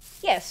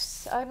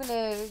 Yes, I'm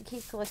gonna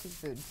keep collecting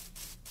food.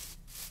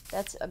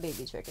 That's a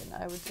baby chicken.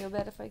 I would feel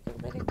bad if I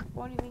killed it. It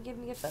won't even give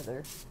me a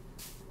feather.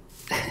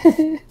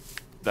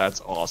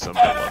 That's awesome.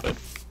 I love it.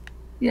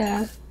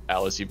 Yeah,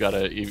 Alice, you've got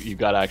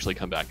to actually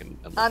come back and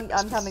look at this, I'm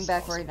 'cause coming this is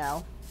back awesome. right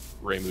now.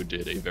 Reimu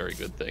did a very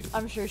good thing.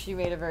 I'm sure she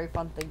made a very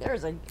fun thing.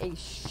 There's a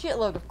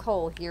shitload of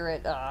coal here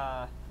at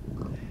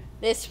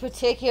this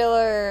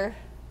particular.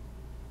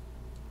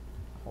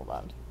 Hold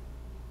on.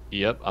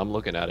 Yep, I'm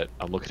looking at it.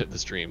 I'm looking at the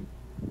stream.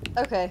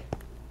 Okay,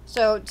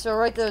 so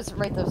write those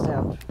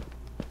down.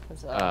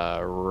 'Cause,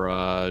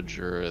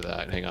 Roger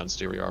that. Hang on,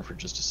 stay where you are for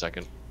just a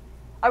second.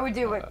 I would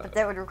do it, but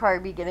that would require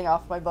me getting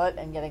off my butt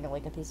and getting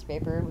like a piece of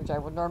paper, which I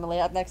would normally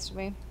have next to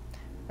me.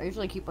 I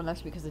usually keep one next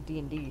to me because of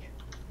D&D.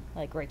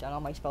 Like, write down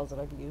all my spells that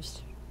I've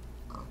used.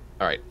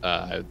 Alright,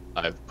 I've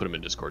put them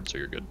in Discord, so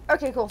you're good.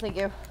 Okay, cool, thank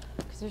you.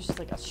 Because there's just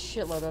like a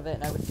shitload of it,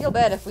 and I would feel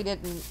bad if we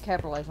didn't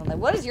capitalize on that.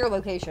 What is your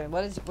location?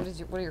 What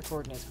are your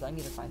coordinates? Because I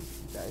need to find you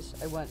guys.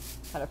 I went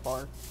kind of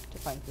far to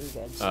find food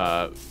beds.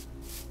 So.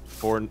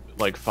 For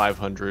like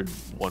 500,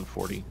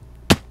 140.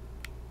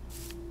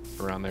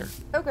 Around there.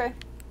 Okay.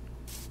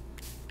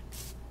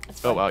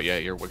 Oh wow, yeah,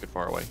 you're wicked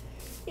far away.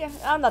 Yeah,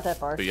 I'm not that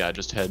far. But yeah,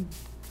 just head.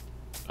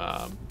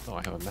 Oh,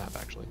 I have a map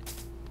actually.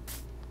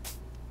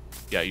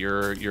 Yeah,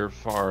 you're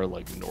far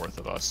like north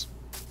of us.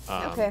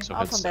 Okay, so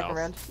I'll head come south. back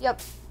around.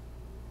 Yep.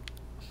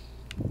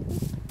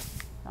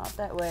 Not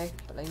that way,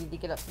 but I need to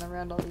get up and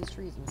around all these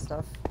trees and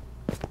stuff.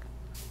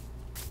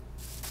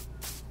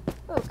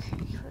 Okay,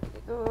 where did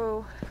it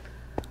go?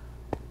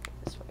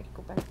 This way.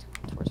 Go back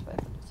towards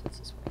 500. So it's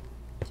this way.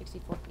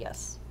 64.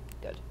 Yes.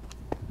 Good.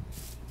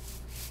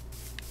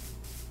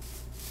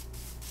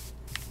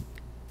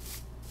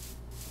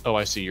 Oh,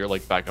 I see. You're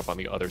like back up on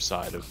the other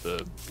side of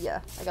the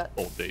Yeah, I got.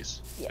 old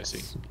base. Yes. I see.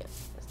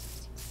 Yes.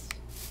 Yes.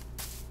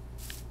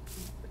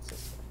 What's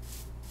this way?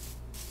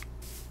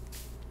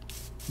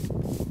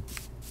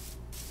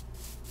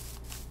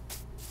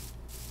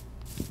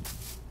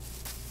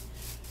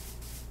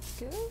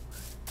 Go.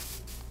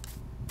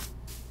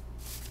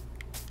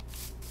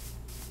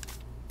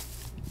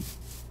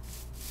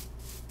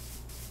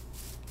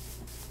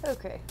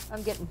 Okay,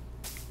 I'm getting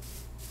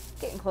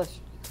closer to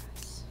you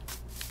guys.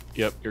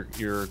 Yep,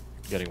 you're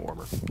getting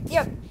warmer.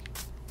 Yep.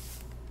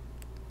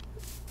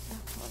 Oh,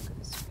 I'll go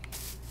this way.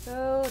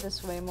 Go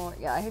this way more.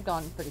 Yeah, I had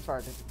gone pretty far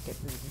to get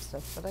food and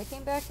stuff, but I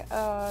came back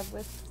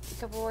with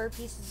a couple more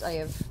pieces. I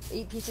have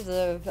 8 pieces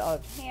of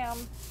ham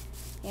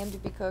to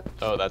be cooked.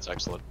 Oh, that's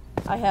excellent.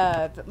 I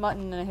have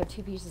mutton and I have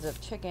 2 pieces of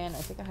chicken.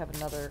 I think I have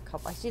another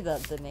couple. I see the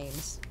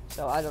names,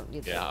 so I don't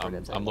need the Yeah,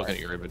 coordinates I'm anymore. looking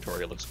at your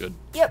inventory. It looks good.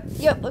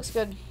 Yep, looks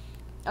good.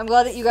 I'm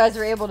glad that you guys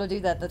are able to do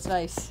that. That's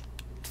nice.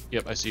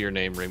 Yep, I see your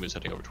name. Reimu's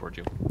heading over towards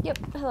you. Yep,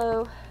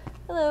 hello.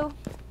 Hello.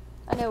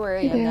 I know where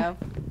I am now.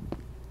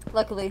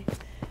 Luckily.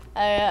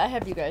 I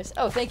have you guys.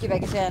 Oh, thank you,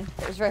 Megan.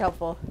 That was very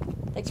helpful.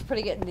 Thanks for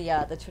putting it in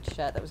the Twitch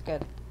chat. That was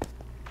good.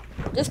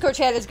 Discord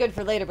chat is good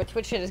for later, but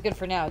Twitch chat is good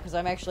for now, because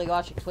I'm actually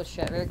watching Twitch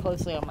chat very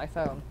closely on my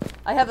phone.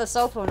 I have a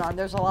cell phone on.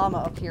 There's a llama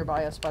up here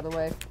by us, by the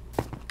way.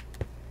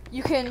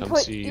 You can Come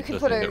put see you can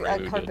the put thing a that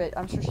Reimu carpet. did.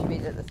 I'm sure she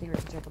made it the thing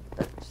example, but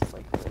that's just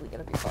like really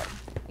gonna be fun.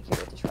 I can't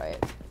wait to try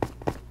it.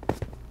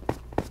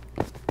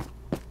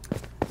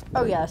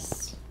 Oh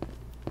yes.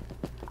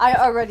 I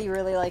already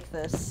really like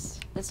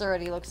this. This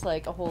already looks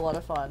like a whole lot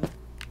of fun.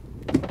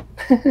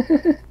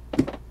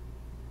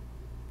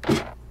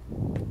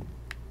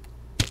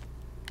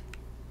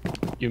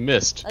 You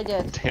missed. I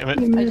did. Damn it.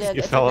 You I missed. did. You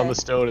It's fell on okay. the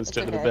stone It's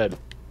instead of okay. the bed.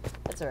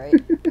 That's alright.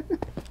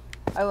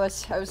 I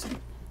was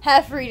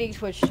half reading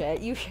Twitch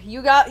chat. You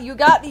got me,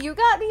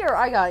 or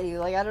I got you.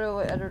 Like I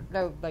don't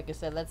know. Like I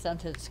said, that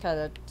sentence kind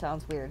of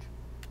sounds weird.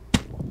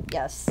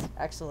 Yes,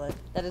 excellent.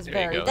 That is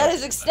There you go. that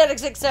is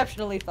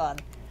exceptionally fun.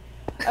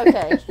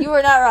 Okay, you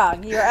were not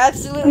wrong. You are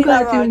absolutely I'm glad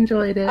not wrong. you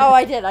enjoyed it. Oh,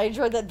 I did. I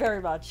enjoyed that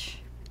very much.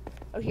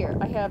 Oh, here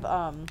I have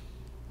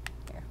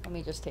Here, let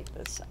me just take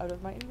this out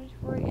of my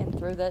inventory and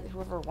throw that.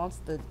 Whoever wants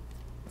the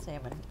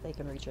salmon, they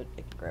can reach it.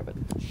 They can grab it.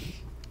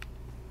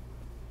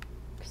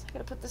 Cause I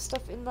gotta put this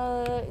stuff in the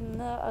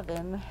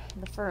oven,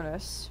 in the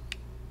furnace.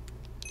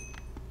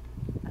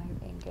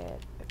 And get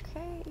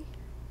okay.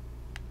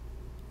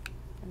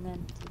 And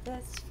then do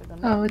this for the.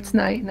 Oh, it's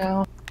night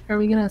now. Are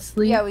we gonna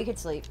sleep? Yeah, we could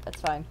sleep.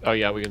 That's fine. Oh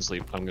yeah, we can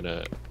sleep. I'm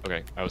gonna.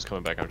 Okay, I was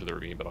coming back out to the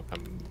ravine, but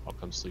I'll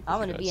come sleep. I'm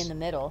with you gonna be guys. in the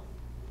middle.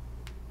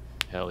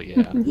 Hell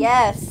yeah.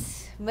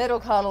 Yes, middle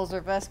cuddles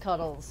are best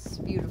cuddles.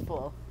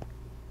 Beautiful.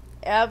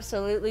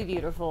 Absolutely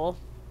beautiful.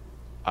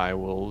 I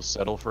will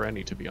settle for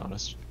any, to be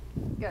honest.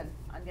 Good.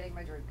 I'm getting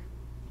my drink.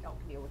 I'll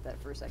deal with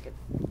that for a second.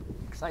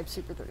 Because I'm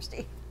super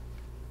thirsty.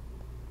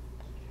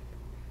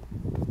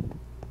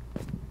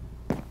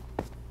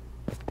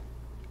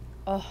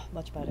 Oh,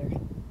 much better.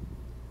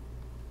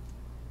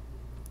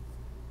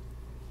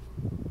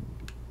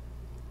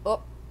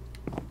 Oh.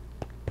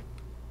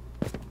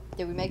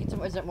 Did we make it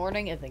to... Is it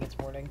morning? I think it's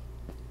morning.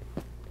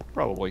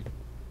 Probably.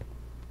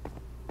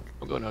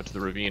 I'm going out to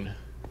the ravine.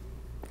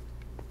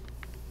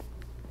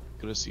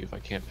 Gonna see if I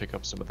can't pick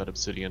up some of that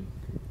obsidian.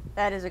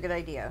 That is a good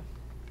idea.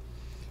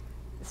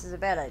 This is a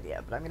bad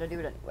idea, but I'm gonna do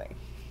it anyway.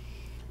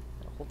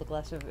 I'll hold the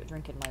glass of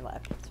drink in my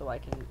lap so I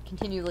can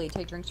continually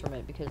take drinks from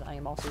it because I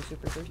am also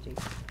super thirsty.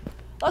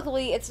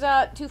 Luckily, it's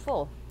not too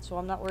full, so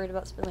I'm not worried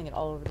about spilling it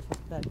all over the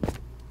fucking bed.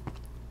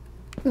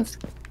 That's-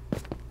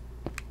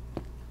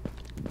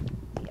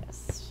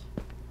 Yes.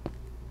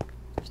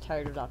 I was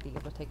tired of not being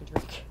able to take a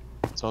drink.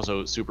 It's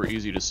also super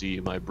easy to see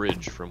my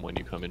bridge from when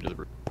you come into the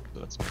ravine, so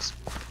that's nice.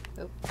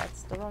 Oh,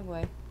 that's the wrong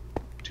way.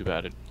 Too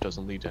bad it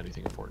doesn't lead to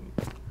anything important.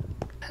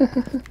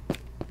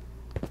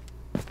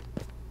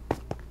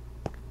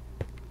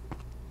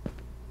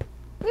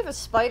 We have a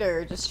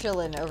spider just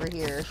chilling over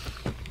here.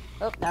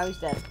 Oh, now he's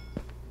dead.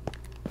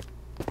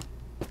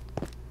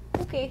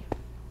 Okay.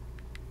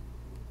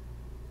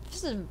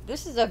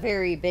 This is a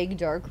very big,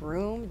 dark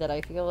room that I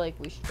feel like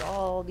we should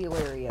all be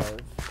wary of.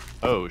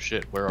 Oh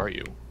shit, where are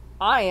you?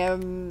 I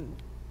am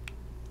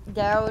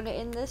down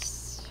in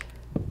this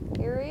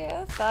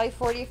area.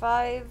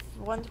 545,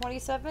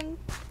 127,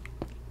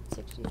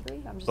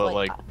 63. I'm just But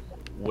like...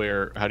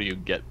 where? How do you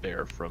get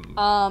there from?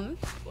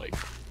 Like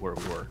where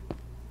we were.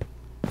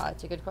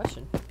 It's a good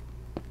question.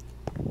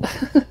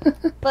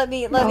 Let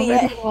me.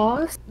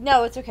 Lost?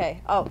 No, it's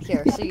okay. Oh,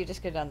 here. So you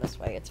just go down this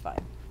way. It's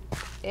fine.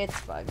 It's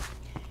fine.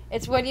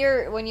 It's when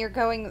you're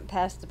going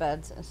past the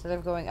beds, instead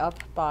of going up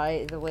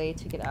by the way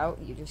to get out,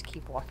 you just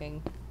keep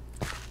walking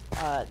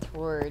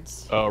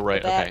towards. Oh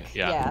right. the back. Okay.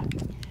 Yeah.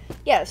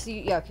 Yeah. So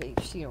okay.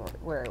 You see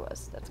where I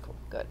was. That's cool.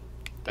 Good.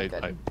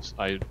 Good.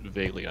 I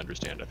vaguely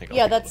understand. I think.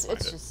 Yeah. It's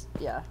just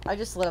yeah. I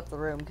just lit up the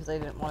room because I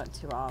didn't want it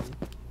to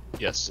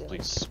Yes,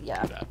 please.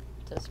 Yeah. Do that.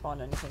 To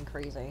spawn anything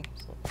crazy.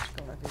 So I'm just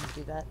going over here to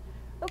do that.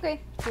 Okay.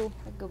 Cool.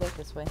 I can go back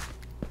this way.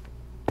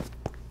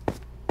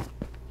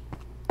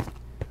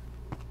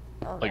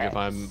 Like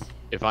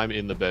if I'm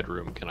in the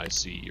bedroom, can I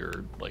see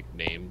your like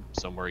name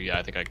somewhere? Yeah,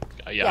 I think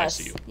yes, I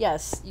see you.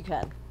 Yes, you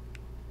can.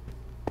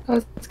 I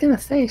was gonna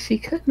say she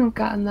couldn't have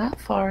gotten that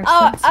far.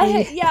 Since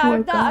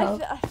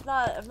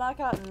I've not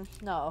gotten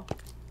no.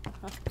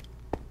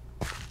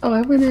 Oh,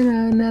 I went in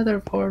another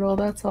portal.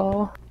 That's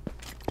all.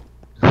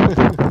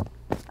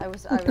 I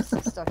was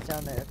stuck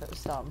down there. That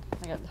was dumb.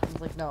 I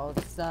was like, no,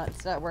 it's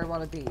not where I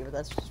want to be. But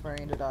that's just where I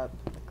ended up.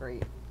 Like,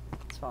 great,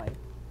 it's fine.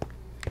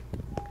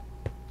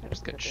 I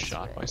just got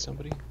shot by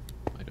somebody.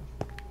 Might have.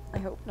 I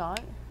hope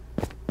not.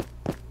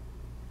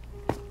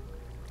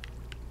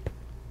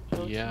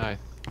 Yeah, I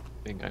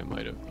think I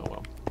might have. Oh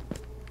well.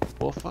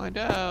 We'll find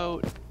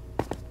out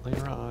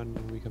later on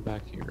when we come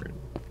back here.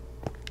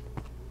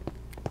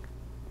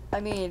 I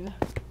mean,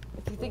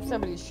 if you think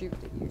somebody's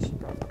shooting, you should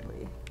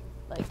probably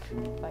like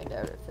find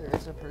out if there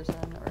is a person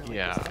or like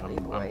Yeah, a skelly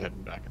boy. I'm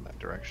heading back in that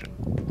direction.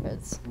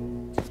 Because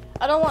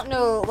I don't want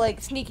no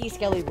like sneaky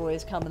skelly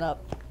boys coming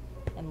up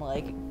and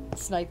like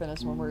sniping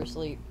us when we're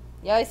asleep.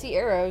 Yeah, I see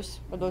arrows.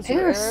 Are those They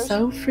are arrows?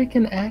 so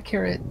freaking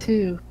accurate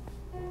too.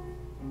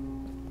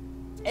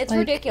 It's like,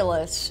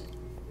 ridiculous.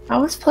 I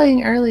was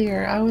playing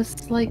earlier. I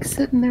was like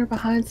sitting there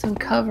behind some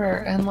cover,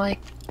 and like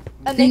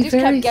And they just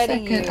very kept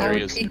getting second you. I There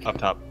he would is, think up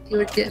top. you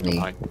would get me.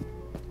 Behind.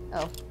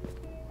 Oh,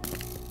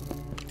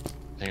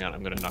 Hang on,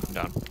 I'm gonna knock him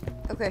down.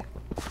 okay.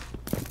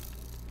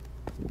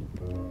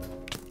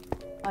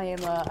 I am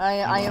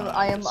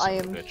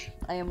Bitch.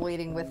 I am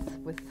waiting with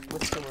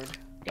sword.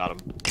 Got him.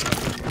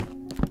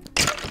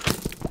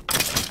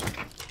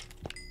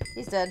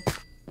 He's dead.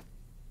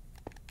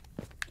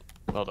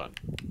 Well done.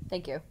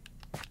 Thank you.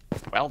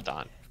 Well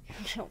done.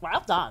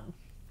 Well done.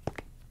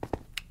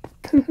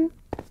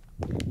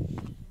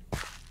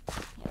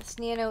 Yes,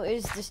 Nano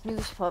is the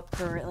snooze pup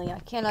currently. I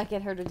cannot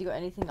get her to do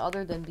anything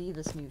other than be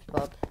the snooze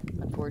pup,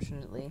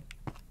 unfortunately.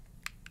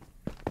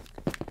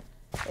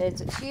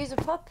 She is a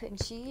pup,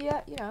 and she,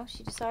 you know,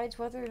 she decides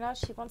whether or not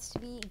she wants to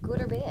be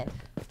good or bad.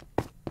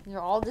 These are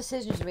all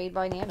decisions made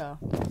by Nano.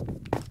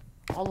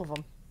 All of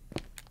them.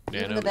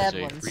 Even Nano the bad is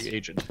a ones. free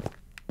agent.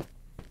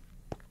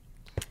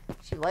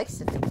 She likes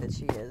to think that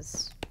she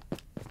is.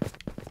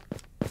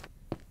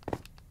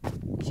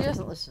 She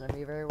doesn't listen to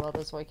me very well,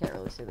 though, so I can't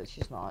really say that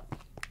she's not.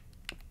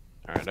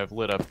 Alright, I've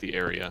lit up the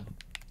area,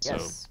 so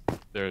Yes.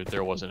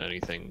 there wasn't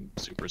anything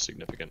super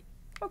significant.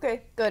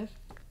 Okay, good.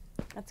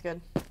 That's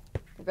good.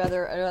 I'd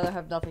rather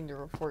have nothing to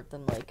report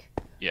than like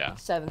Yeah,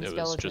 7 it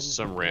skeletons. was just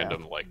some you know.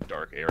 random like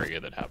dark area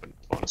that happened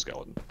to spawn a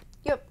skeleton.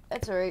 Yep,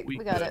 that's alright. We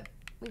got good. it.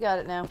 We got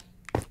it now.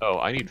 Oh,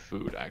 I need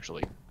food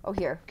actually. Oh,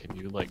 here. Can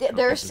you like? Th- cook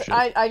me There's some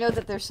shit? I know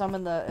that there's some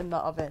in the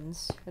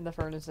ovens, in the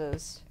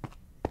furnaces.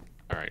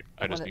 All right,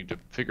 I just One need to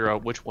figure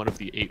out which one of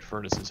the 8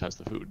 furnaces has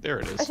the food. There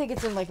it I is. think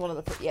it's in like one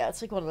of the yeah,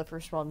 it's like one of the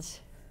first ones.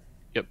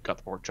 Yep, got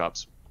the pork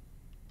chops.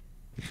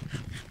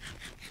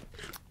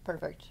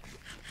 Perfect.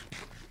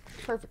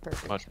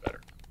 Perfect. Much better.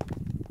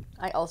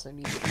 I also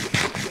need to eat.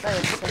 Because I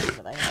had the same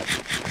that I had.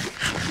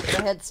 That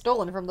I had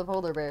stolen from the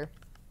polar bear.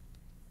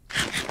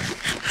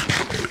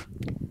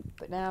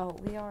 But now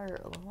we are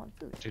low on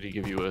food. Did he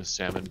give you a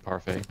salmon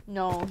parfait?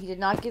 No, he did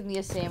not give me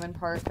a salmon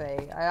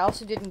parfait. I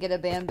also didn't get a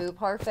bamboo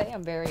parfait.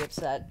 I'm very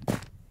upset.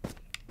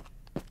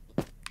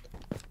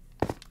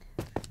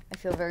 I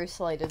feel very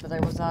slighted that I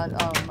was not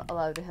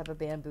allowed to have a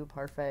bamboo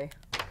parfait.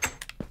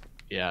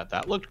 Yeah,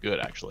 that looked good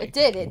actually. It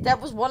did. That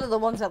was one of the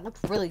ones that looked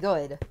really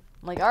good.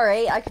 I'm like, all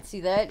right, I could see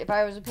that. If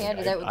I was a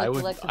panda, that would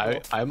look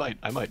delectable.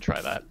 I might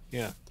try that.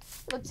 Yeah.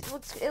 It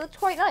looked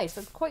quite nice.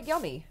 It looked quite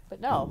yummy. But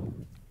no.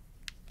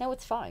 No,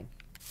 it's fine.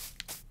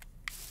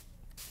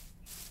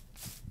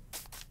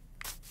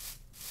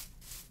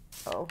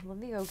 Oh, let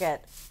me go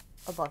get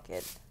a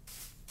bucket.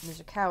 There's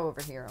a cow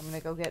over here. I'm gonna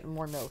go get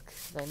more milk.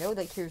 'Cause I know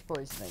that cures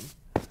poisoning.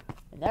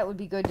 And that would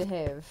be good to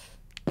have.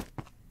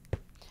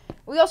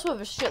 We also have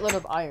a shitload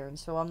of iron,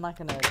 so I'm not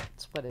gonna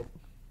split it.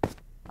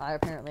 I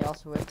apparently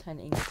also have 10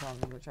 ingots on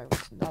me, which I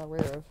was not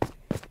aware of.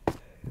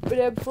 But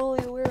I'm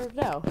fully aware of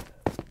now.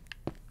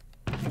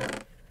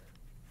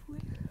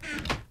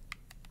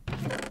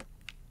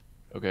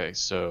 Okay,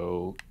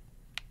 so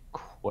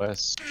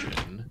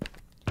question.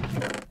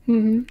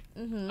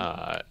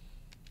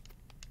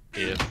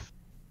 If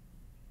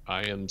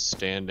I am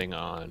standing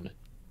on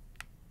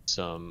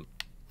some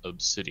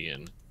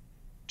obsidian,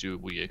 do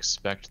we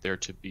expect there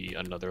to be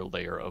another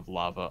layer of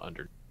lava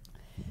under?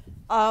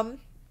 I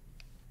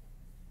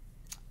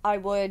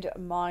would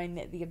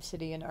mine the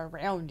obsidian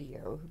around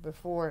you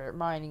before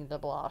mining the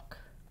block.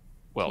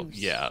 Well,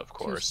 yeah, of To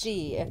course.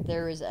 see if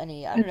there is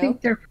any, I I don't know.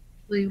 think there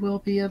probably will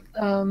be a,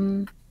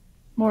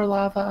 more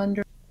lava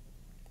under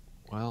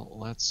Well,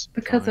 let's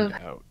because find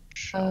of out,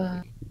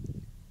 shall we?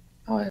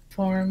 how it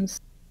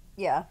forms.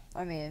 Yeah,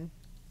 I mean,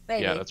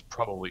 maybe. Yeah, that's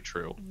probably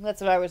true.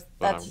 That's what I was.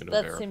 But I'm gonna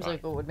That seems verify.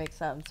 like what would make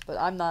sense, but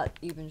I'm not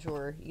even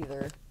sure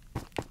either.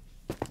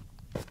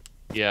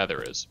 Yeah,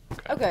 there is.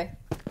 Okay. Okay.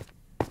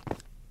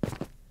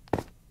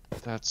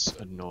 That's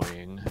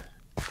annoying.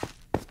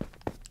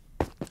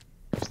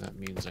 Because that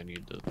means I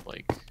need to,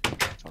 like,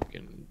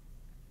 fucking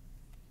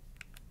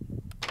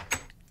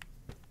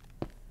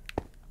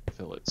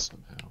fill it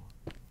somehow.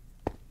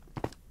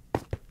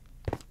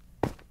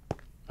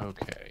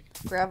 Okay.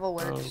 Gravel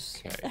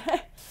works.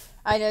 Okay.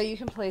 I know you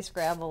can place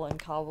gravel and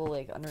cobble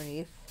like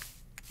underneath.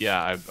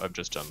 Yeah, I've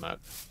just done that.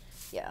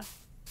 Yeah.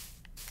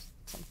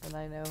 Something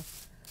I know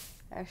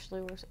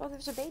actually works. Oh,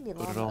 there's a baby But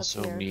llama it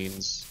also up here.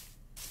 means...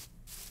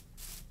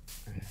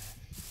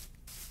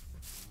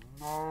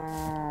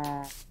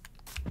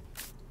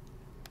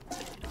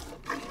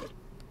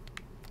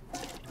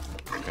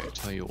 Okay,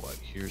 tell you what,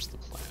 here's the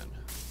plan.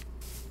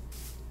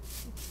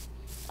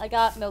 I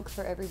got milk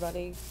for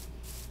everybody.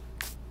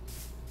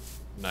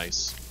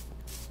 Nice.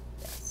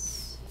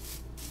 Yes.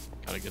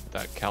 Gotta get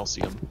that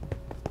calcium.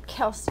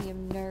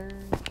 Calcium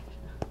nerd.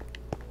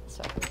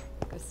 Sorry,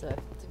 it's a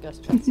Gus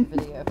Johnson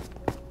video.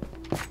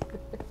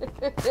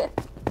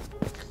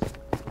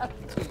 Oh,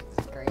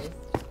 Jesus Christ.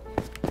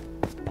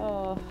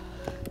 Oh.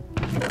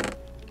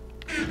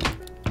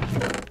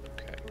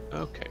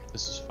 Okay,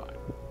 this is fine.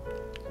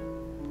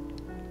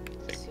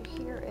 So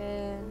here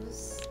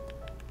is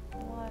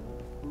 1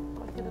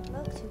 bucket of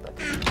milk, 2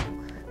 buckets of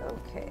milk.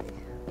 Okay.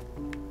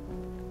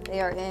 They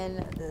are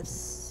in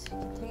this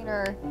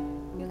container.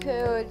 You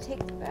could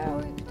take them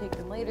out, you could take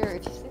them later.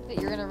 If you think that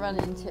you're gonna run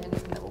into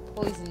anything that will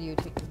poison you,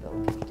 take the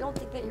milk. If you don't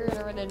think that you're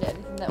gonna run into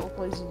anything that will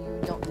poison you,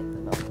 don't take the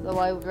milk. Though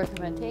I would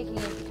recommend taking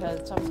it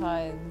because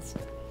sometimes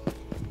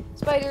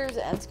spiders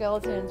and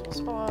skeletons will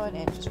spawn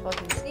and just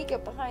fucking sneak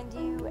up behind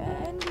you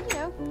and, you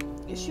know,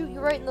 shoot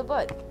you right in the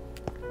butt.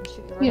 And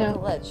shoot you right on the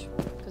ledge.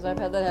 Because I've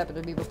had that happen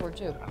to me before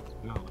too. That's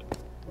valid.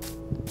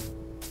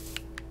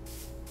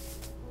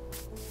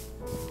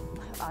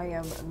 I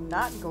am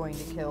not going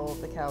to kill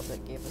the cow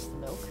that gave us the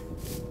milk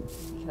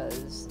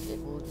because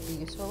it will be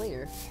useful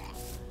later.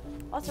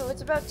 Also,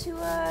 it's about to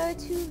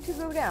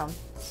go down.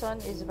 The sun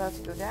is about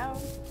to go down.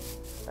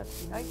 It's about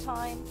to be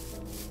nighttime.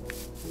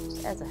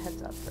 Just as a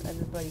heads up for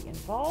everybody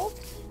involved,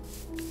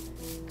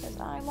 because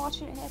I'm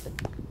watching it happen.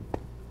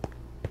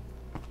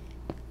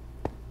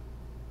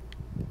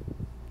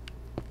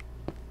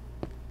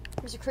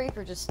 There's a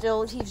creeper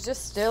he's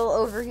just still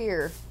over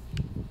here.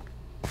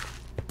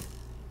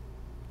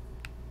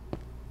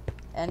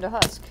 And a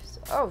husk.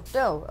 Oh,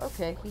 no,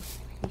 okay, he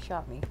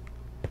shot me.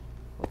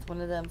 With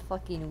one of them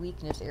fucking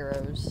weakness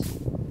arrows.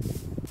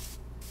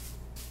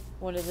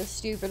 One of the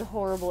stupid,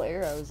 horrible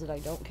arrows that I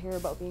don't care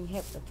about being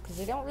hit with, because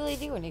they don't really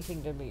do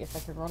anything to me if I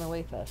can run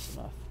away fast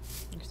enough.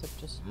 Except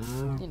just,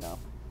 you know,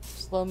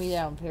 slow me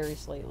down very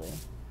slightly.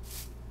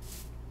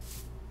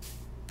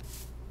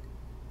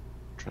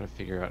 I'm trying to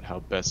figure out how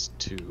best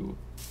to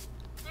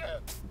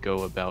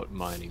go about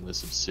mining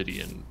this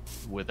obsidian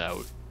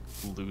without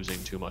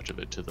losing too much of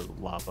it to the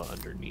lava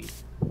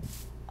underneath.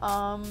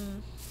 I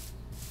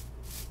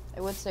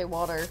would say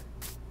water.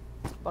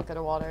 Bucket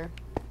of water.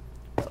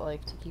 But,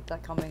 like, to keep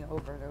that coming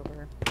over and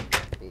over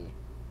would be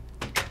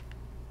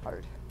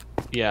hard.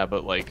 Yeah,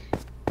 but, like,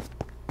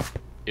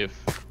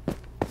 if...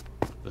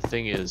 The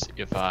thing is,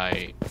 if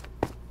I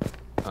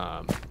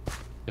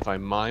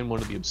mine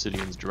one of the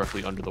obsidians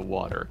directly under the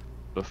water,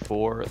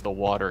 before the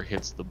water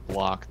hits the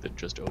block that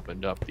just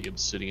opened up, the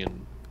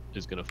obsidian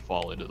is going to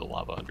fall into the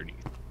lava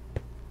underneath.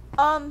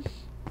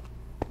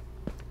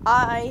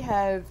 I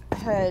have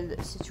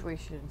had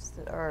situations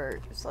that are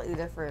slightly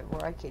different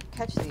where I could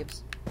catch the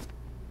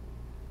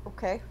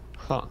Okay.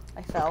 Huh.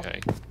 I fell. Okay.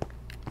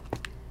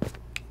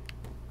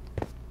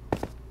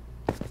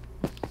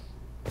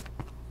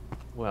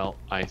 Well,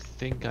 I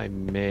think I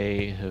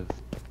may have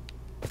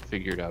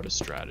figured out a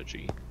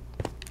strategy.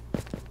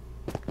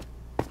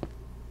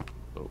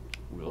 But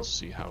we'll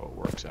see how it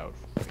works out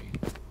for me.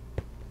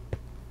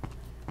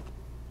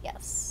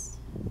 Yes.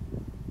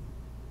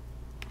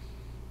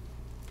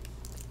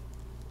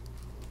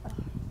 Am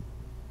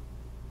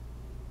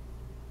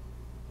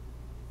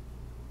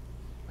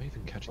I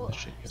even catching this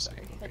shit? Yes, I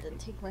Sorry, am. I had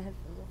to take my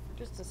headphones off for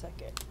just a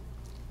second.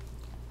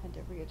 Had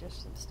to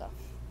readjust some stuff.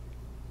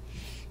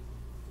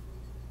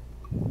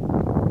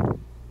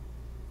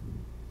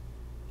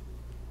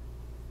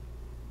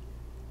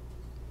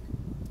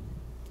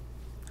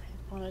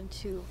 I wanted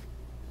to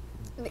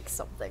mix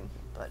something,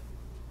 but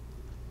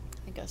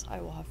I guess I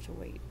will have to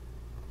wait.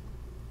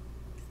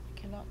 I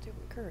cannot do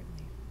it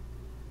currently.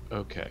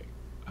 Okay,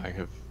 I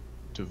have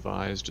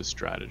devised a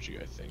strategy,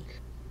 I think.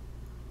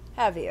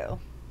 Have you?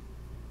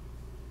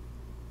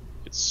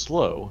 It's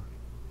slow,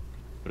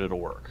 but it'll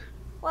work.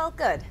 Well,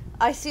 good.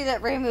 I see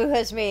that Reimu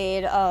has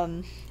made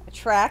a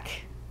track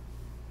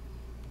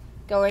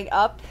going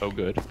up. Oh,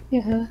 good.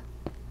 Yeah.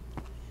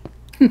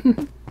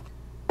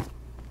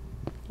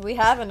 We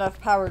have enough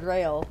powered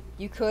rail.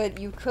 You could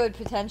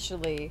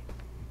potentially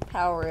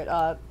power it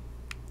up.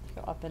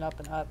 Go up and up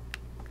and up.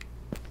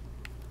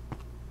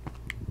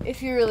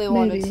 If you really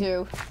wanted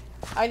to.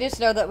 I just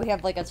know that we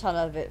have like a ton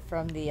of it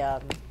from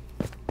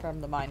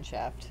the mine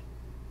shaft.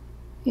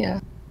 Yeah.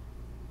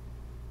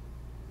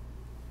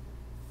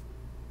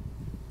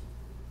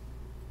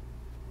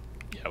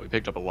 Yeah, we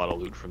picked up a lot of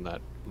loot from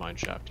that mine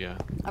shaft, yeah.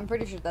 I'm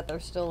pretty sure that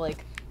there's still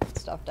like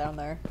stuff down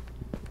there.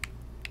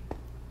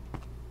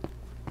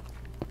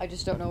 I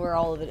just don't know where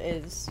all of it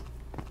is.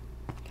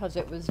 Because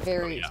it was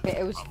very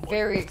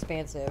very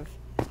expansive.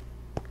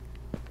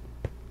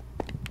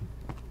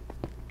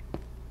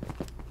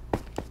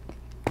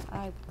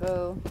 I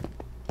go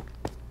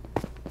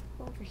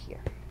over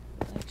here.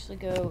 I actually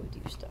go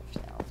do stuff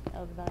now.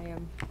 Now that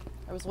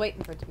I was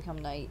waiting for it to become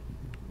night,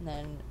 and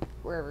then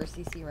wherever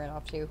CC ran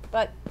off to,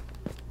 but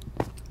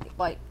it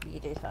might be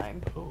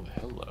daytime. Oh,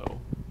 hello.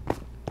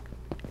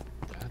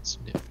 That's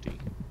nifty.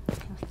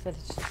 That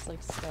it's just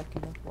like stuck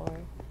in the floor.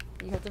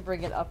 You have to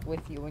bring it up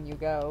with you when you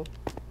go.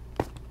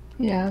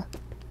 Yeah.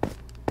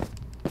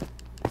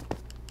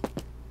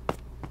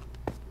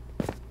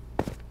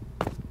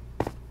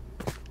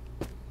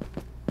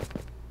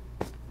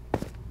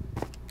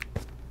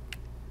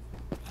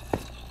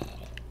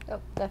 Oh,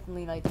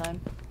 definitely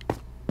nighttime.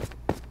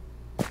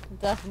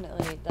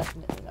 Definitely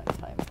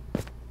nighttime.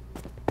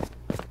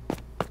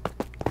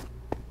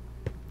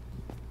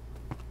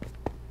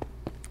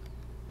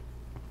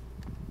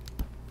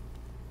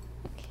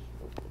 Okay,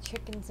 the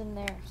chicken's in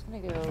there. I'm just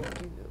gonna go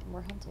do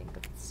more hunting,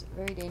 but it's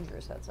very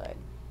dangerous outside.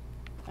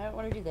 I don't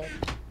want to do that.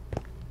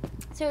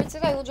 So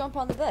instead I will jump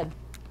on the bed.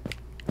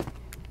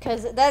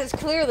 Because that is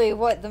clearly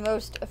what the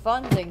most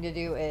fun thing to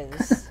do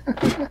is.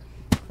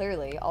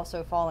 Clearly,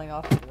 also falling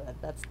off of the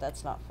bed.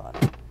 That's not fun.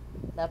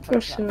 That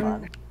part's not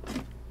fun.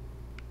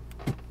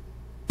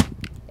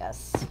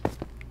 Yes.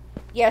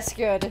 Yes,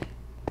 good.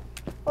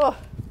 Oh.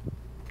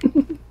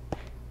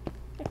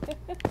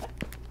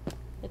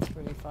 It's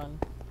pretty fun.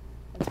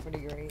 It's pretty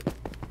great.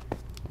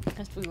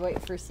 As we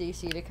wait for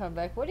CC to come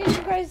back. What did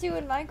you guys do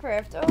in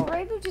Minecraft? Oh,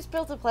 Reimu just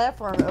built a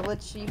platform of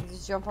which you can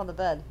just jump on the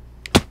bed.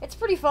 It's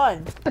pretty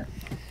fun.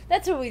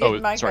 That's what we did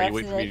in Minecraft. Sorry, you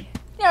wait for me.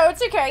 No,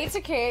 it's okay. It's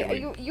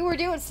okay. You were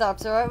doing stuff,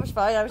 so it was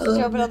fine. I was just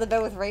jumping on the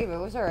bed with Reimu.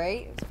 It was all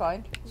right. It was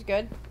fine. It was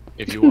good.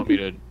 If you want me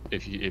to,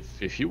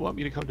 if you want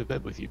me to come to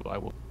bed with you, I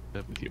will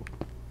bed with you.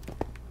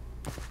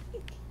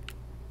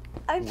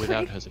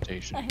 Without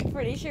hesitation. I'm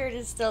pretty sure it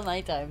is still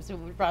nighttime, so it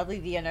would probably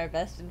be in our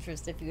best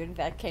interest if you in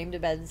fact came to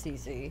bed in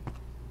CC.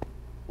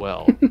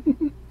 Well,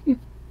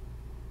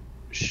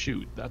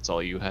 shoot, that's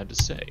all you had to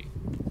say.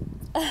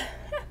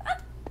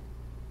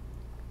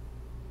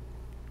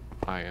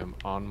 I am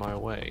on my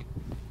way.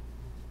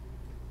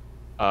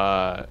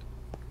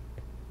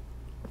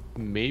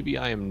 Maybe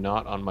I am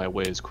not on my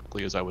way as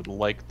quickly as I would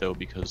like, though,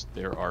 because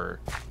there are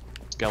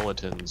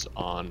skeletons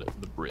on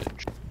the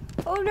bridge.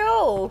 Oh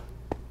no!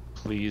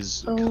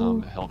 Please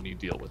come help me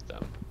deal with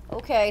them.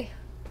 Okay.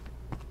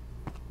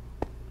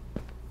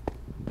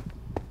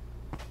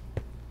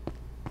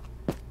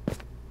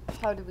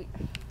 How do we...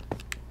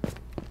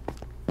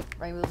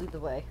 Reimu, lead the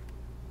way.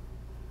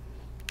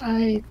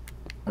 I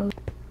don't.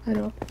 I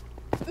don't...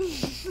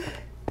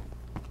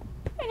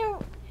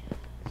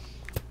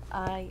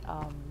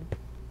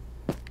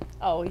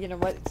 Oh, you know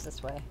what? It's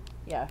this way.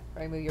 Yeah,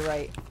 Reimu, you're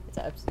right.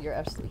 You're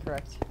absolutely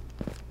correct.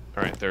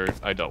 Alright,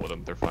 I dealt with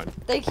them. They're fine.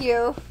 Thank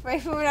you.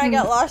 Reimu and I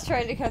got lost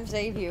trying to come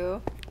save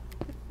you.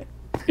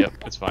 Yep,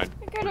 it's fine.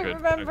 I couldn't We're good.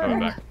 remember. I'm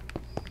coming back.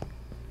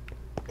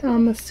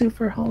 Down the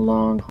super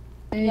long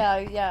hallway.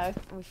 Yeah,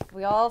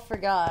 we all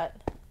forgot.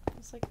 I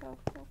was like, oh,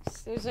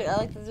 there's a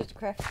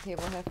crafting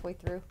table halfway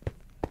through.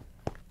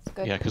 It's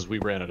good. Yeah, because we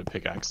ran out of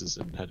pickaxes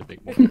and had to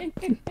make more.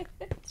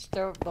 Just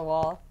throw up the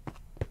wall.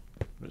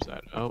 What is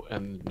that? Oh,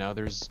 and now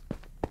there's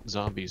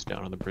zombies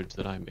down on the bridge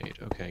that I made.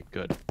 Okay,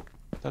 good.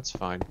 That's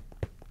fine.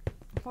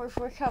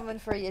 We're coming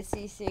for you,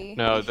 CC.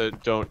 No,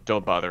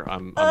 don't bother.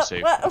 I'm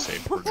safe. I'm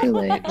safe. Too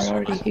late. We're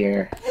already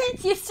here.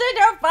 You said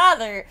don't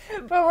bother,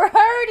 but we're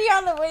already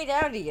on the way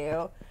down to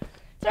you.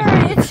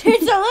 Sorry, it's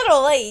a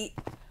little late.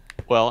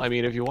 Well, I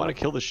mean, if you want to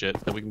kill the shit,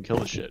 then we can kill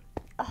the shit.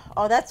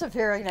 Oh, that's a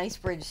very nice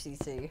bridge,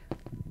 CC.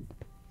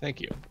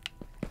 Thank you.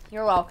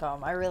 You're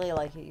welcome. I really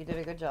like it. You did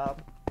a good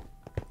job.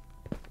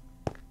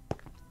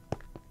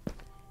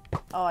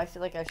 Oh, I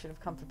feel like I should have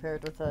come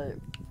prepared with a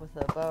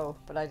bow,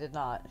 but I did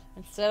not.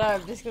 Instead,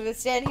 I'm just gonna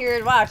stand here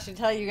and watch and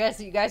tell you guys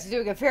that you guys are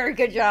doing a very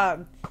good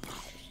job,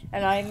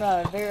 and I'm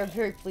very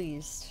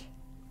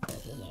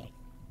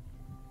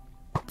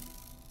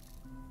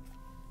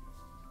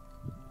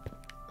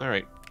All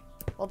right.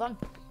 Well done.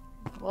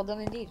 Well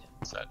done indeed.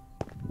 Set.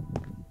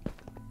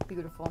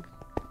 Beautiful.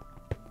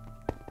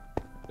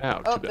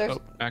 Now,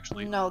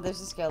 actually, no.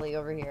 There's a skelly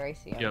over here. I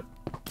see him. Yep.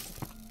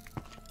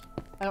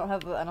 I don't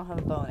have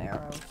a bow and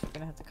arrow. So you're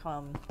gonna have to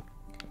come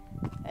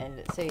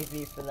and save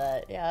me for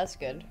that. Yeah, that's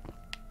good.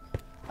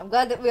 I'm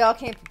glad that we all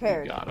came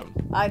prepared. Got him.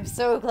 I'm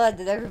so glad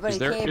that everybody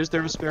came. Is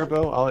there a spare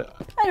bow? I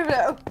don't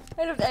know.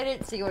 I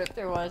didn't see what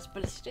there was,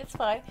 but it's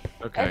fine.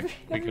 Okay.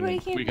 Everybody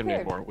came we can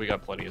prepared. make more. We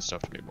got plenty of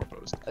stuff to make more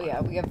bows. Oh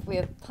yeah, we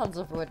have tons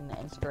of wood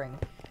and string.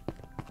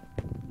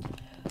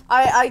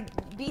 I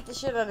beat the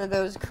shit out of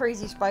those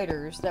crazy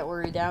spiders that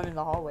were down in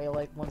the hallway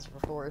like once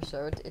before,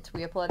 so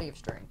we have plenty of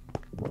string.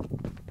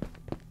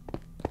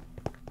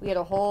 We had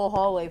a whole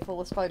hallway full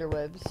of spider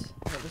webs.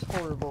 And it was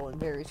horrible and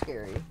very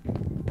scary.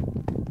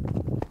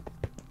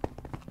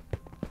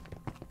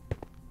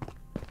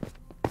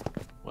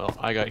 Well,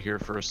 I got here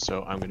first,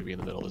 so I'm going to be in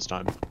the middle this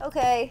time.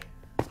 Okay.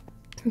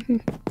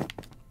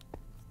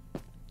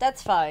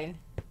 That's fine.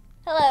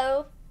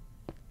 Hello.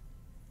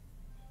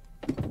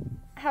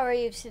 How are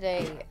you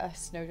today,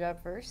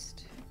 Snowdrop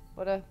first?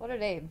 What a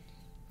name.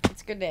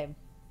 It's a good name.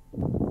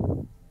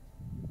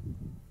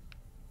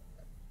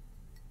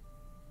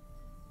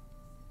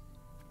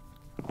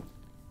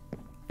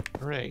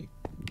 Hooray.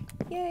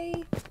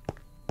 Yay.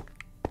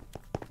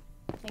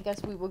 I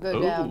guess we will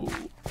go down.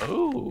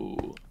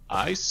 Oh,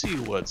 I see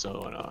what's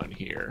going on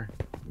here.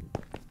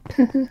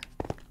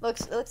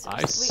 Looks.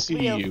 I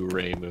see you,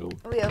 Reimu.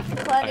 We have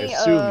I plenty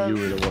assume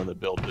you were the one that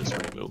built this,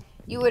 Reimu.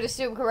 You would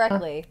assume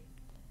correctly.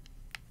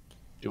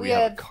 Do we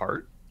have a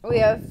cart? We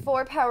have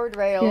 4 powered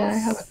rails. Yeah, I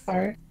have a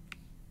cart.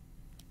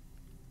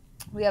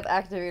 We have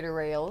activator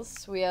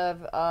rails. We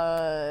have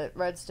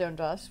redstone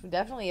dust. We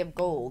definitely have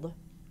gold.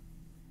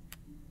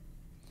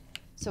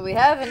 So we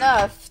have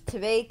enough to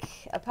make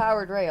a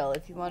powered rail.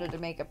 If you wanted to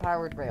make a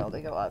powered rail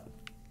to go up,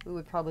 we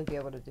would probably be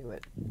able to do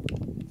it.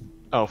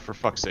 Oh, for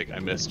fuck's sake, I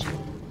missed.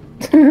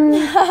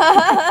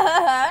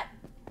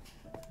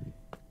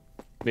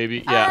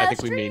 Maybe, yeah, I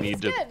think we may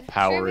need to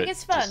power it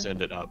to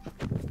send it up.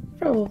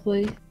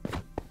 Probably.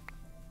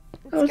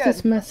 I was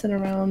just messing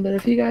around, but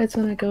if you guys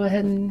want to go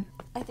ahead and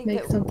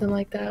make something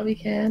like that, we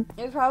can.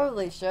 We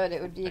probably should.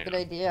 It would be a good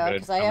idea,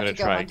 because I have to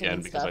go hunting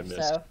and stuff,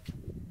 so...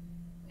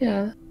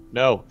 Yeah.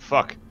 No,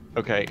 fuck.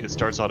 Okay, it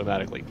starts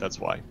automatically, that's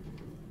why.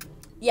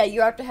 Yeah, you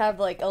have to have,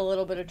 like, a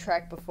little bit of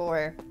trek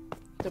before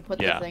to put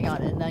the thing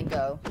on and then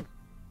go.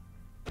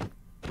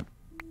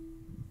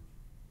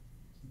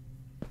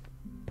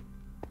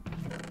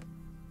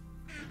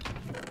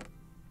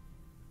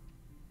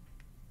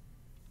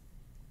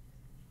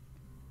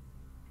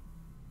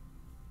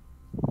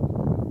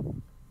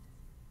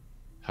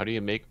 How do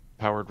you make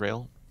powered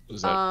rail?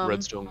 Is that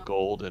redstone,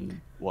 gold, and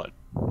what?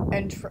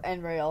 And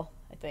rail,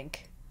 I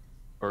think.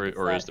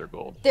 Or is there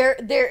gold?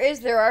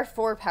 There are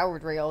 4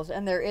 powered rails,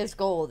 and there is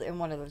gold in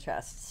one of the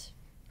chests.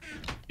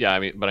 Yeah,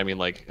 I mean,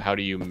 like, how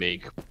do you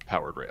make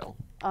powered rail?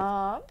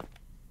 Hold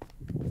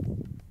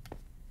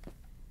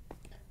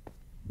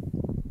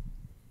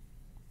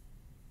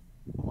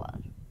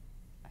on.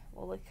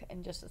 We'll look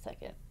in just a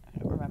second. I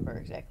don't remember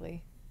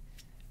exactly.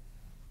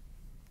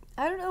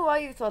 I don't know why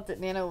you thought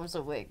that Nano was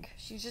a wig.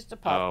 She's just a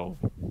pup. Oh.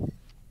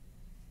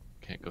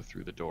 Can't go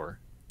through the door.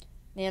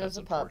 Nano's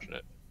a pup.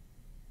 Unfortunate.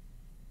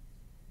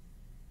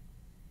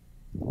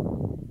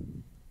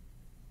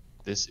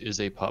 This is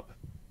a pup.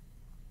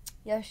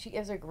 Yeah, she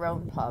is a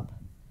grown pup.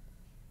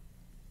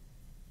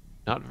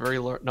 Not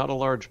a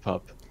large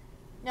pup.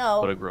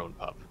 No. But a grown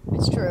pup.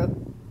 It's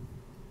true.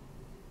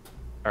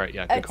 All right,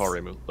 yeah, good call,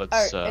 Reimu.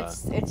 Let's.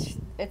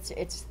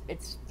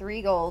 It's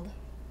 3 gold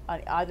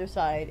on either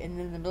side, and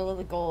in the middle of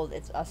the gold,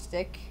 it's a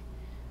stick,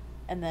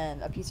 and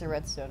then a piece of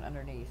redstone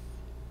underneath,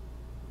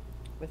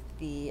 with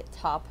the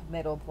top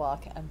middle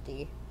block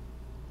empty.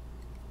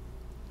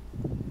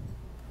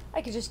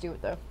 I could just do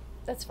it though.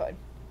 That's fine.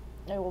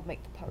 I will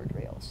make the powered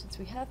rail since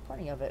we have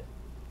plenty of it.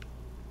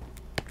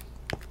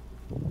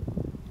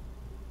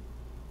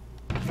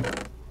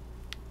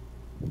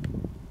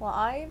 Well,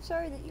 I am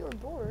sorry that you were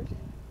bored,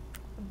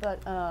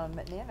 but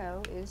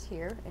Nano is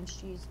here, and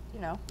she's, you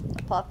know,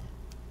 a pup,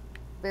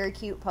 very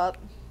cute pup.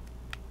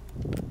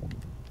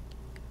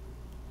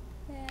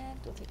 And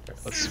we'll take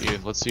this.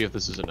 Let's see if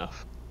this is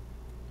enough.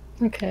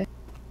 Okay.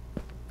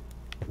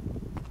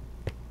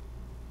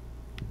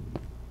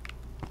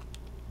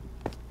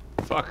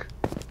 Fuck.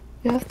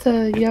 You have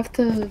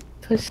to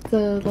push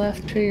the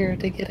left trigger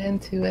to get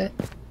into it.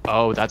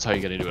 Oh, that's how you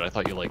get into it. I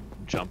thought you like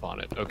jump on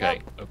it.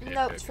 Okay. Nope. Okay.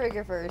 Nope. Okay.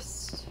 Trigger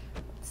first.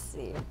 Let's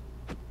see.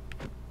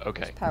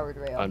 Okay. There's powered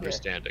rail.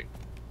 Understanding.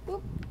 Here.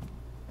 Boop.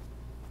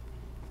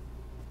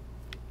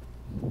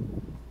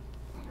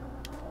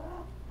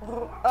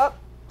 Oh.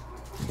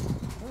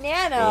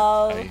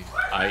 Nano.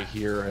 I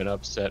hear an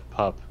upset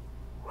pup.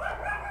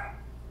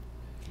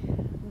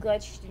 I'm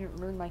glad she didn't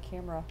ruin my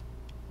camera.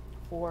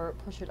 Or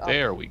push it up.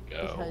 There we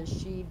go. Because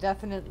she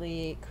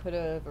definitely could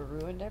have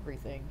ruined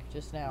everything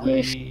just now.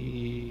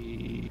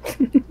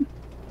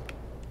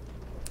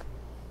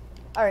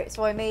 Alright,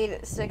 so I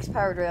made 6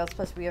 powered rails,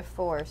 plus we have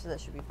 4, so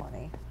that should be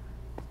plenty.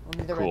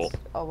 We'll need a Cool.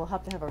 Oh, we'll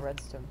have to have a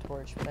redstone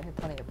torch, but I have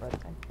plenty of I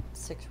have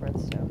 6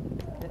 redstone.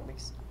 That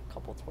makes a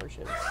couple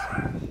torches.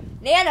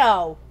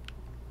 Nano!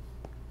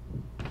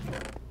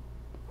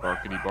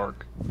 Barkity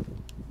bark.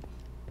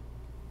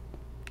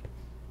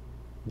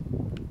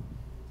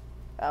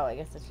 Oh, I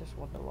guess it's just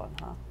 1 to 1,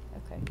 huh?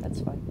 Okay,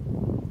 that's fine.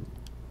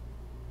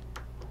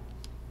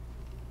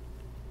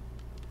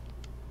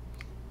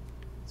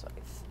 So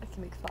I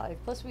can make 5.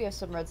 Plus we have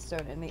some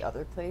redstone in the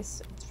other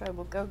place, which I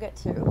will go get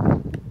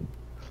to.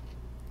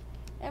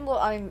 And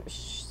I'm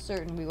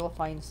certain we will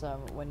find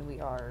some when we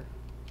are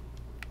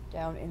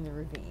down in the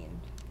ravine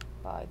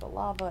by the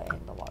lava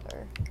and the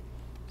water.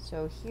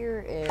 So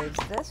here is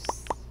this.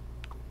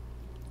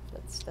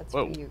 That's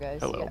Whoa. for you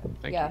guys. Hello. Yeah.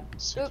 Thank Yeah. you.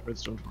 6 Oop.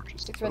 redstone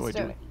torches. 6 What do I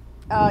redstone.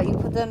 do? You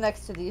put them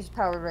next to these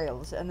powered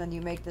rails, and then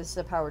you make this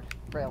a powered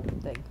rail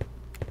thing.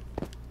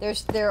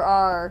 There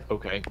are.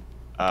 Okay.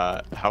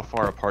 How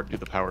far apart do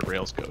the powered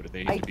rails go? Do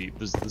they need to be?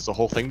 Does the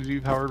whole thing need to be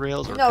powered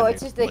rails? Or No, can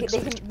it's just they like,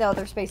 can. No,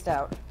 they're spaced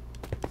out.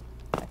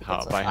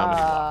 By how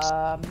many blocks?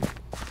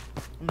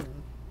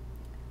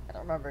 I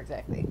don't remember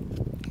exactly.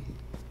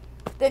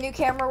 The new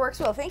camera works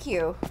well. Thank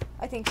you.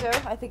 I think so.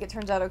 I think it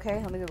turns out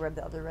okay. Let me go grab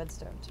the other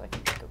redstone so I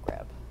can go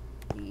grab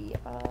the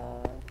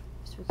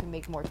so we can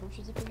make more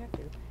torches if we have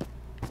to.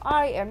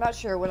 I am not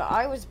sure. When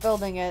I was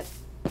building it,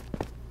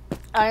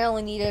 I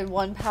only needed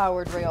 1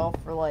 powered rail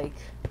for like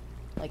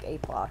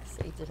 8 blocks,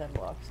 8 to 10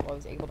 blocks, so I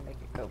was able to make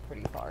it go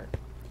pretty far.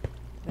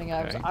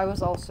 Okay. I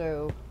was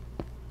also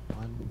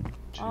 1,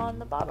 2, on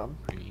the bottom.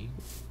 3,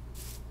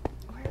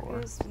 Where 4,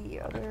 is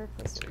the other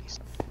place that we 6,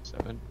 have?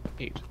 7,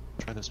 8.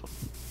 Try this one.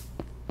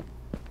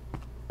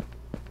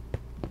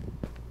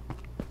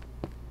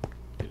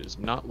 It is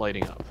not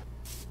lighting up.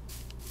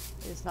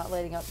 It's not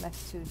lighting up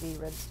next to the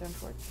redstone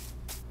torch.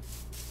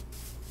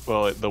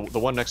 Well, the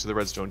one next to the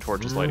redstone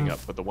torch is lighting up,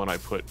 but the one I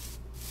put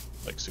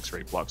like 6 or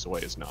 8 blocks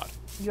away is not.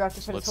 You have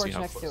to So put a let's see torch how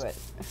next close. to it.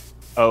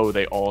 Oh,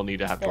 they all need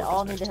to have They torches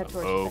all next need to to have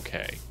them. torches.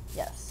 Okay.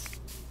 Yes.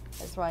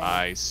 That's why.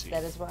 I see.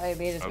 That is why I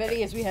made as Okay.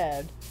 many as we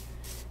had.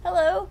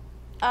 Hello.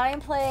 I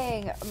am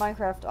playing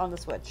Minecraft on the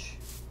Switch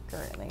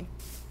currently.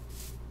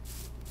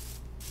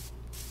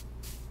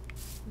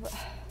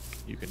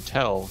 You can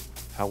tell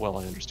how well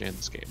I understand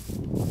this game.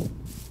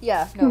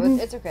 Yeah. No,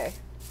 it's okay.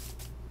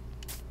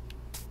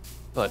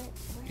 But,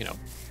 you know,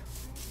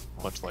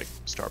 much like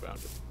Starbound.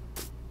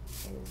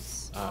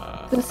 Is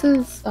This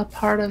is a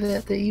part of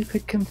it that you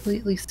could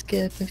completely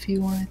skip if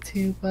you wanted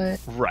to, but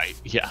Right,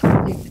 yeah.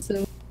 like,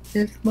 so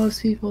if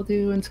most people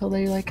do until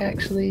they like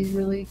actually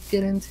really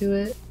get into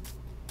it.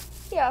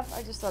 yeah.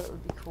 I just thought it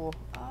would be cool.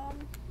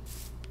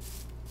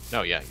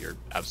 No, yeah, you're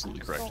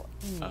absolutely correct.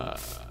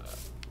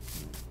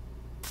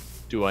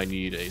 Do I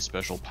need a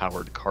special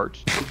powered cart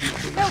to do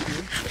things Nope.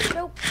 here?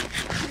 Nope.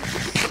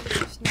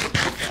 Just need a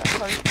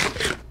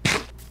cart.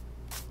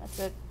 That's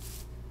it.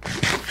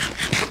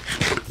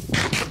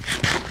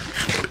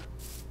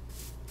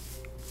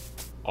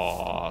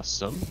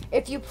 Awesome.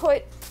 If you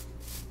put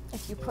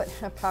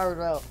a powered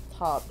rail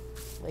top,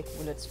 like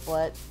when it's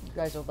flat, you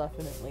guys will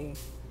definitely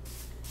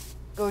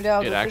go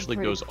down. It actually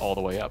pretty- goes all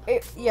the way up.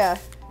 Yeah.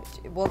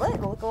 Will it?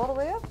 Will it go all the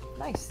way up?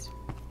 Nice.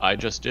 I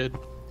just did,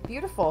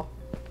 Beautiful.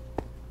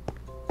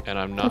 and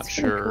I'm not That's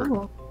pretty sure.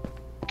 cool.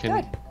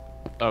 Good.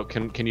 Oh,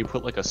 can you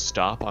put like a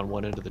stop on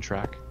one end of the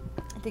track?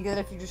 I think that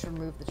if you just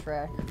remove the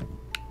track,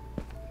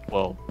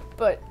 Well,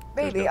 but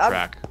there's maybe no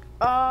track,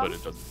 but um.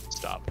 it doesn't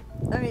stop.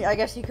 I mean, I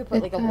guess you could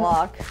put like a It,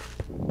 block.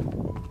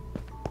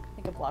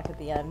 Like a block at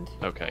the end.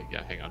 Okay,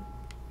 yeah, hang on.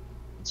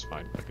 That's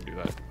fine. I can do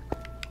that.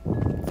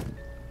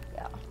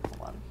 Yeah.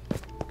 Hold on.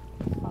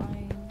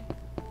 Find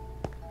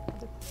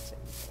other place I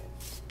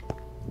can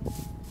put.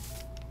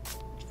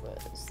 Which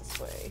was this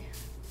way.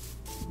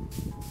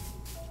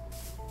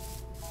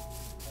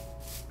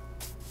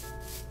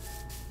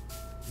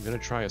 I'm gonna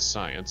try a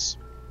science,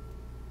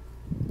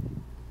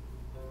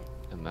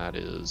 and that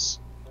is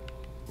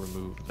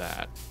remove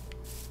that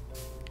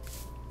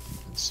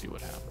and see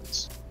what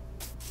happens.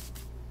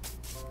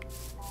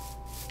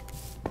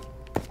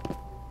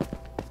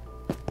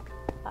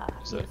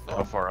 Is that Beautiful.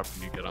 how far up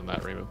can you get on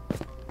that, Reimu?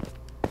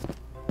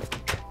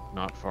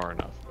 Not far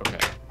enough. Okay.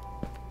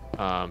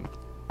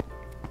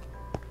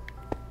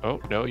 Oh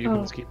no, you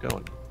can just keep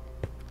going.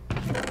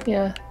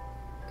 Yeah.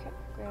 Okay,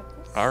 grab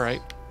this. All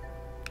right.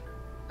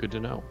 Good to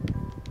know.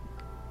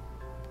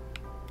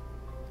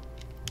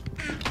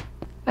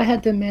 I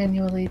had to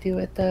manually do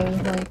it though,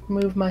 like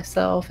move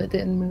myself. It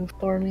didn't move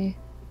for me.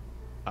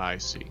 I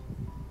see.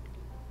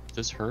 Does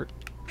this hurt?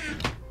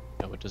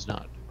 No, it does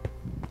not.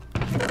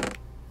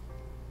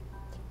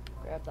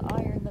 Grab the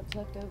iron that's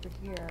tucked over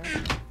here.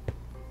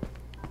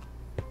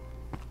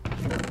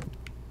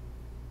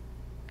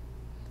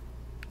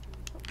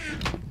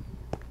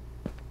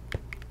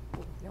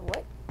 Oh, you know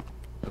what?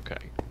 Okay.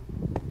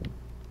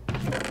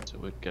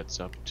 So it gets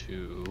up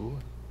to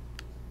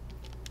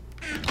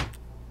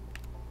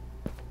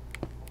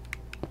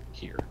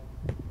here.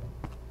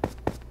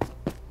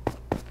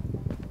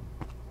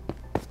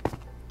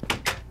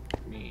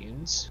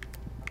 Means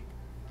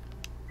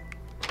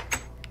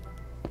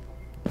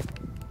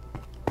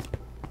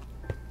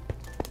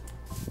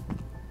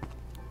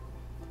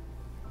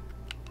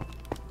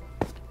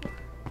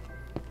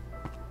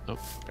Oh,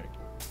 okay.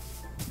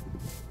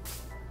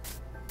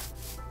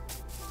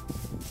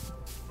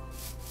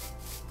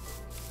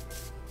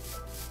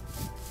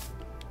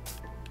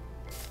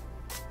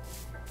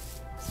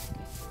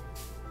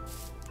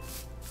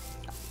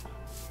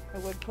 I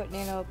would put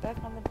Nano back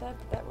on the bed,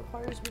 but that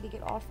requires me to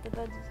get off the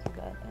bed to do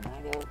that. And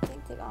I don't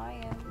think that I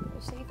am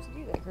safe to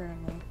do that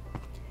currently.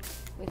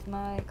 With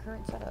my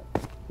current setup.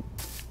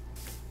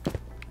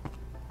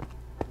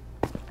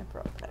 I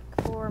brought back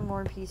 4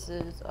 more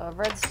pieces of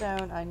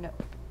redstone.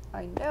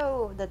 I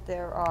know that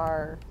there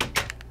are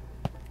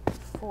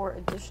 4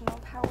 additional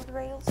powered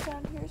rails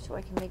down here, so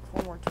I can make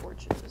 4 more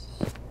torches.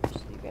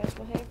 So you guys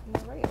will have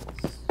more rails.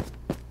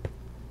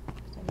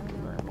 'Cause I know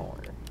there are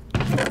more.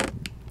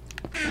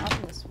 Not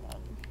in this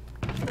one.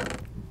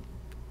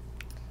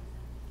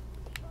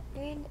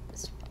 In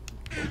this one.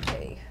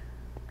 Okay.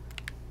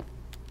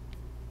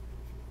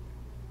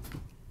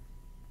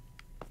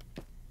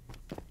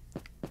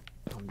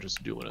 I'm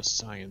just doing a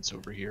science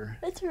over here.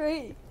 That's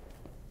right.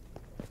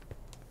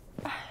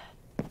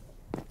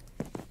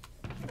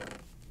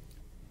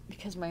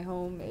 Because my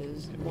home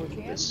is more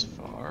This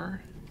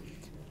far.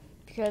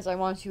 Because I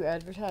want to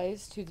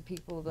advertise to the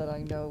people that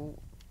I know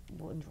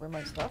will enjoy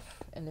my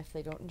stuff, and if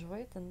they don't enjoy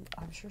it, then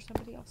I'm sure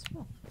somebody else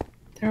will.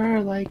 There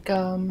are like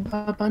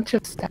a bunch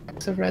of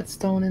stacks of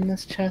redstone in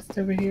this chest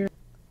over here.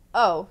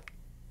 Oh.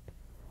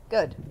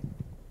 Good.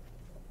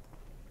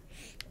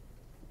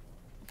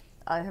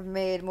 I have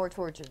made more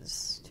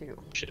torches, too.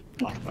 Shit,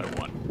 off by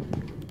 1.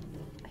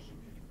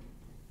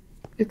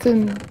 It's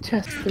in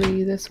chest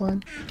 3, this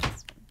one.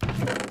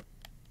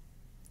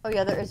 Oh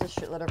yeah, there is a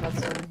shitload of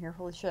redstone in here.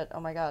 Holy shit, oh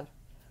my god.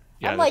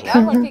 Yeah, I'm like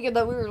thinking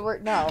that we were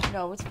work. No,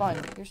 it's fine.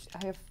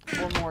 I have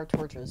 4 more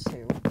torches,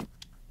 too.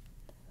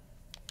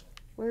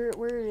 Where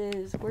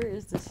is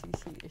the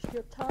CC? Is she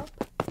up top?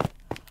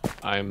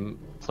 I'm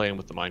playing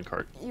with the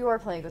minecart. You are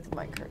playing with the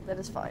minecart. That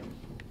is fine.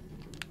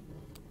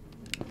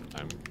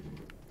 I'm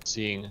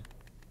seeing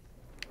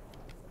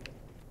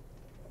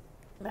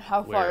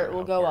how far it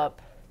will go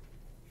up.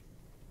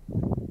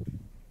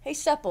 Hey,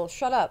 Sepple,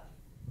 shut up.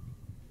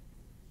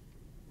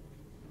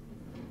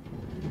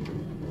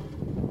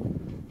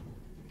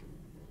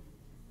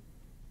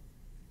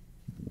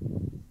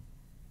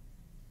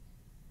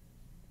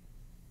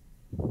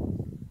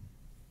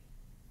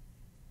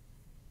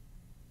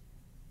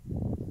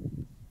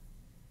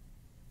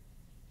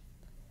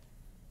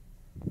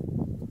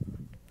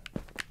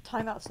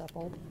 Time out,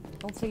 Sepple.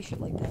 Don't say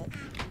shit like that.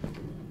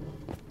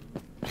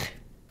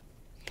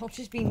 Don't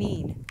just be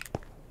mean.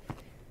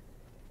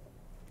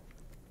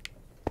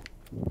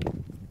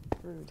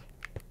 Rude.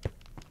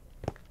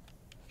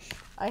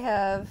 I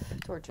have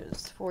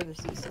torches for the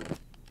CC.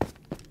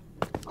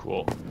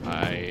 Cool.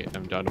 I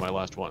am down to my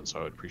last one, so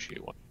I would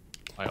appreciate one.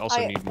 I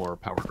also need more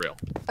powered rail.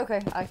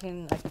 Okay, I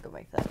can go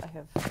make that. I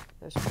have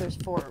there's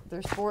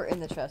 4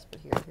 in the chest, but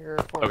here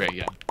are 4. Okay,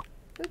 yeah.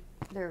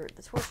 There,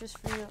 the torches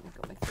for you. Let me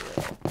go make the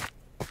rail.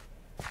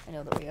 I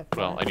know that we have.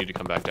 Well, I need to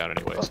come back down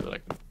anyway so that I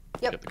can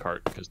Yep. get the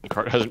cart, because the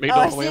cart hasn't made it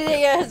Oh, all I the way see up that.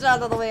 yet. Yeah, it's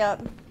not all the way up.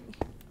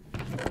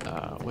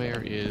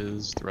 Where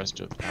is the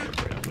rest of the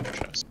powered rail in the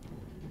chest?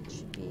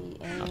 Should be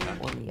in. Not that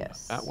one.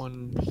 Yes. Not that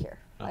one. Here.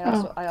 Not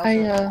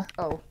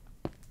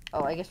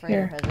I guess Reimu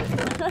Here. has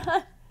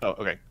it. Oh,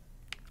 okay.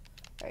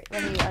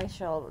 Alright, I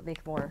shall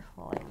make more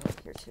while I'm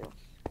here too.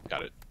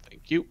 Got it.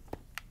 Thank you.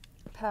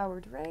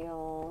 Powered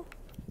rail.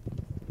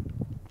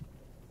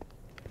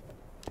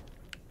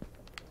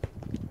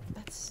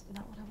 That's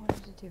not what I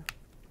wanted to do.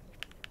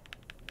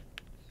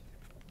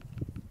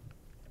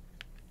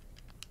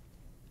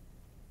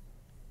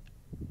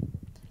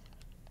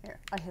 Here,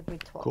 I have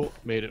made 12. Cool.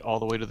 Made it all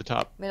the way to the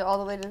top. Made it all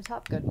the way to the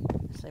top? Good.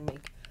 So I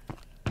make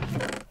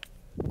 12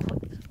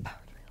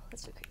 powered rail.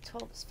 That's okay.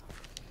 12 is fine.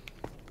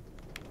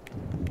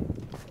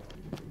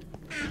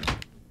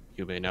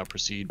 You may now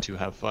proceed to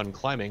have fun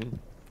climbing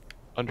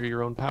under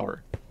your own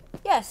power.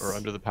 Yes. Or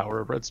under the power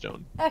of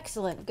redstone.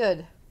 Excellent.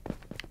 Good.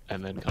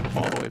 And then come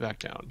all the way back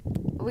down.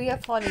 We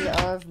have plenty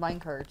of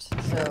minecarts,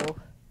 so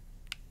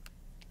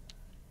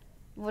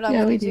what I'm Yeah,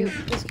 going we to do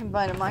do. is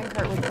combine a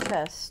minecart with a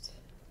chest.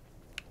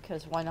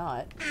 Because why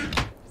not?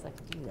 'Cause I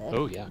can do that.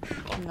 Oh, yeah.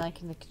 Good call. And I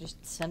can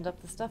just send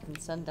up the stuff and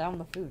send down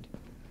the food.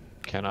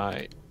 Can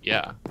I?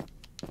 Yeah.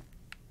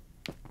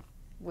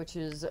 Which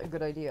is a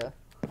good idea.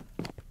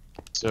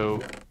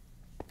 So,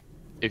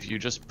 if you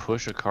just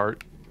push a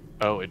cart,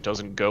 oh, it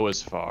doesn't go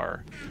as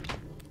far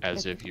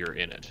as if you're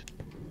in it.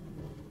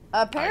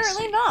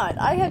 Apparently see. not.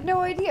 I had no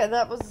idea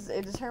that was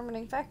a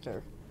determining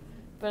factor.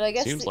 But I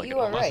guess Seems that like you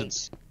it, are unless right.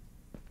 it's...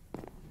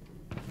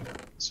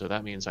 So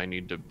that means I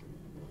need to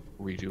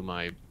redo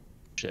my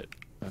shit.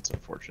 That's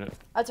unfortunate.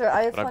 That's right.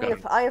 I have But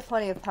I've I have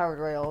plenty of powered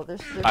rail.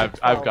 There's I've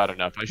 12. got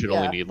enough. I should Yeah.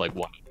 only need like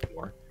 1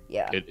 more.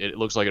 Yeah. It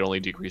looks like it only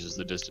decreases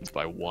the distance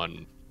by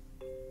 1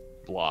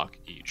 block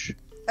each.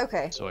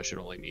 Okay. So I should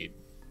only need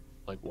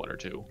like 1 or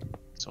 2.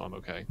 So I'm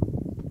okay.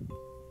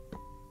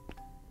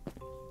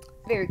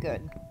 Very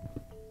good.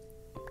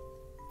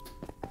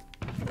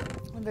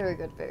 Very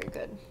good, very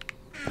good.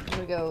 I'm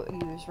gonna go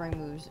use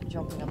Reimu's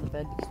jumping on the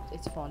bed because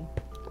it's fun.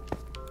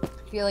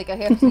 feel like I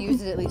have to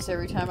use it at least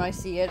every time I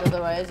see it,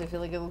 otherwise I feel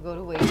like it will go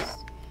to waste.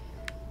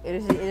 It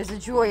is a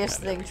joyous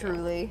thing,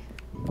 truly.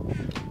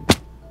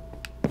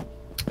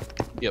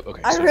 Yep,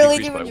 okay. I So really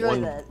decrease do by enjoy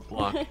one that.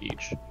 block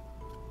each.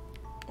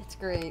 It's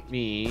great.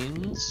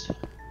 Means...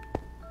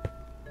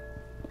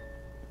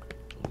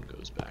 one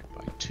goes back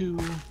by 2.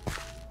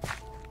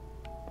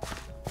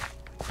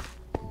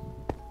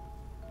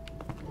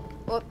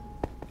 Whoop.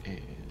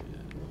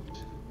 And...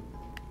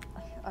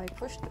 I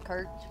pushed the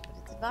cart, but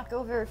it did not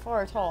go very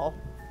far at all.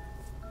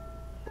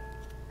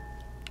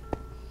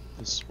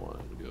 this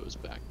one goes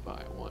back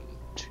by 1,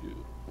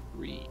 2,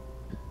 3.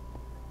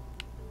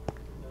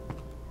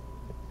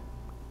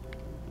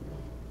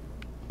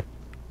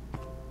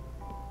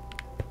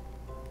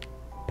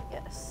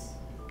 Yes.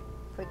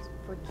 Put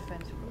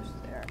defense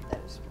post there. That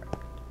is correct.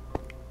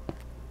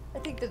 I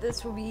think that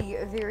this will be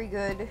very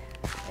good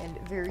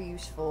and very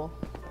useful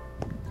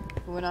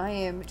when I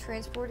am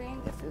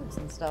transporting the foods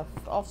and stuff.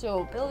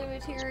 Also, building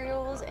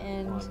materials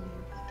and 1,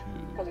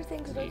 2, other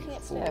things that I 3,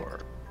 can't 4. stack.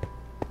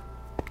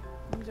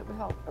 Things that would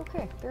help.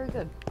 Okay, very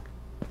good.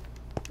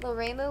 Hello,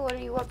 Reimu, what are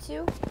you up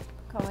to?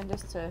 Coming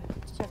just to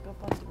check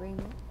up on the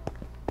Reimu.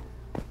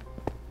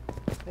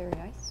 Very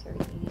nice.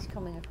 He's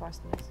coming across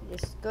this.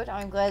 Yes, good.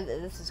 I'm glad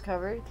that this is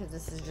covered, because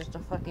this is just a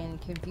fucking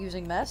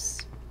confusing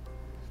mess.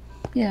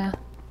 Yeah.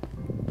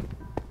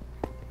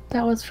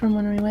 That was from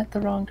when we went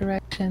the wrong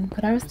direction,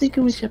 but I was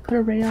thinking we should put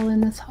a rail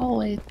in this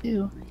hallway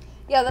too.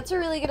 Yeah, that's a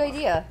really good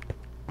idea.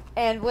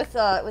 And with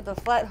a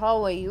flat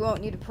hallway, you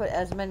won't need to put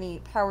as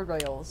many powered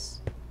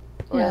rails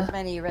or as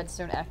many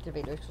redstone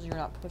activators, because you're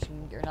not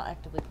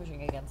actively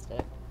pushing against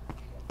it.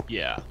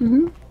 Yeah.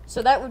 Mm-hmm.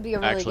 So that would be a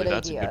really Actually, good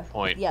that's idea. a good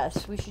point.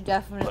 Yes, we should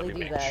definitely Let me do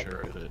make that.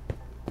 sure that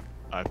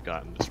I've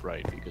gotten this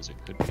right, because it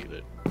could be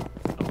that...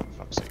 oh, for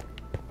fuck's sake.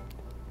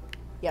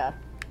 Yeah.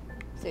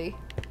 See?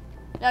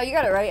 No, you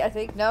got it right, I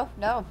think. No,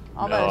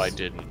 almost. No, I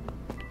didn't.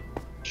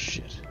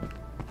 Shit.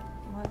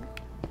 What?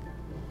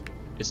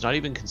 It's not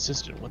even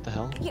consistent. What the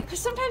hell? Yeah, because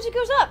sometimes it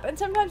goes up and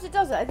sometimes it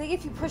doesn't. I think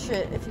if you push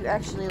it, if you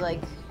actually like...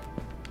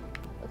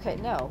 Okay,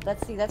 no,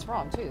 that's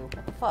wrong too.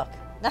 What the fuck?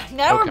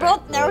 Now Okay,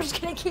 we're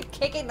just gonna keep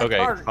kicking the okay,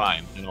 cart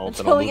fine. Then I'll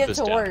until we move get this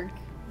to down. work.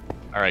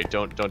 All right,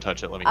 don't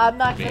touch it. Let me. I'm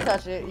not gonna move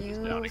touch it. this You,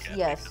 down again,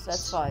 yes, because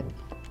that's fine.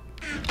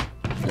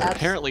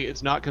 Apparently,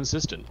 it's not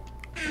consistent.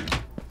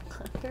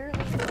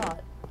 Apparently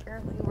not.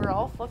 Apparently we're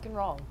all fucking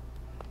wrong.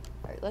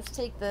 Alright, let's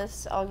take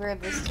this. I'll grab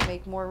this to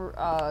make more,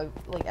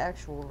 like,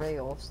 actual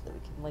rails so that we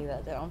can lay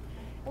that down.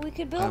 And we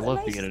could build I a love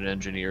nice... being an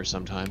engineer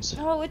sometimes.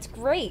 Oh, it's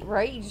great,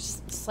 right? You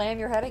just slam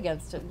your head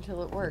against it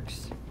until it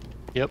works.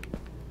 Yep.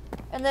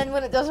 And then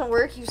when it doesn't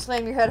work, you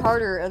slam your head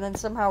harder, and then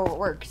somehow it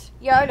works.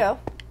 Yeah, I know.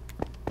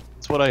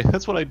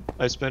 That's what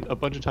I spent a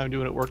bunch of time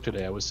doing at work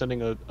today. I was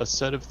sending a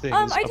set of things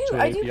up to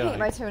an I API. do paint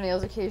my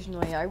toenails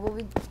occasionally. I will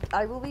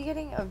be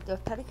getting a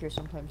pedicure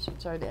sometime soon.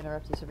 Sorry to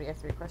interrupt you. Somebody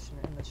asked me a question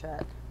in the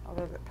chat. I'll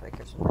go get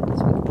pedicures sometime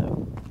this week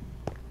though.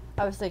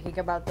 I was thinking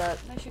about that.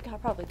 I should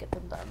probably get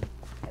them done.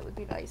 It would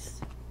be nice.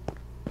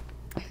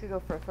 I could go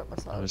for a foot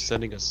massage. I was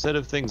sending a set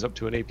of things up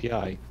to an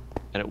API,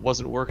 and it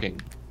wasn't working.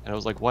 And I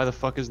was like, why the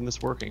fuck isn't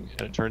this working?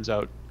 And it turns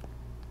out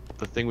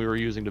the thing we were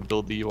using to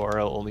build the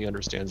URL only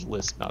understands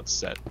list, not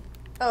set.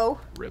 Oh.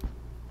 RIP.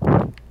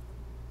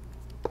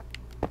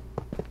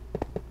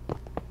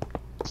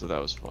 So that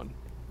was fun.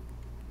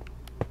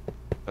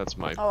 That's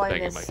my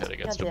banging my head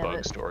against a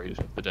bug story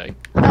of the day.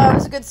 Oh, it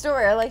was a good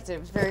story. I liked it. It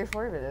was very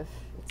informative.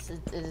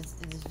 It is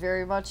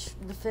very much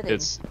befitting.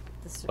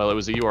 Well, it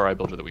was a URI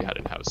builder that we had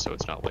in-house, so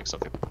it's not like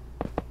something...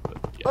 But,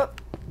 yeah. Oh.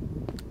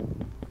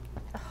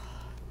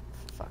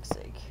 For fuck's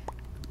sake.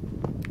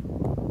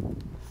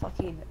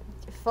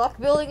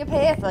 Fuck building a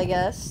path, I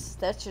guess.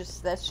 That's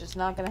just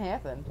not gonna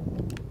happen.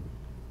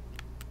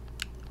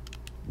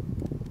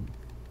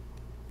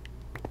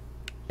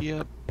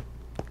 Yep.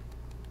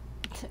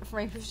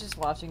 Reimu's just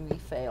watching me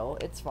fail.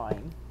 It's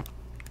fine.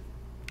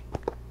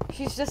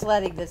 She's just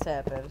letting this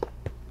happen.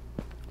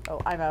 Oh,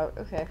 I'm out.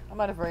 Okay,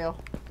 I'm out of rail.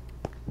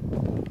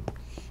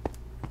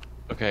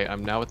 Okay,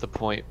 I'm now at the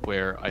point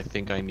where I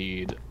think I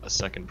need a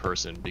second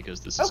person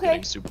because this is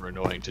getting super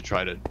annoying to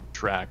try to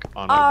track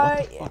on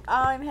what the fuck?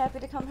 I'm happy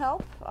to come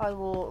help. I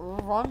will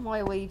run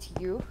my way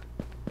to you.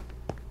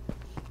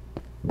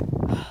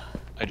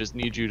 I just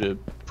need you to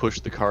push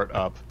the cart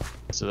up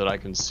so that I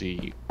can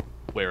see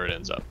where it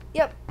ends up.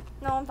 Yep.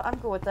 No, I'm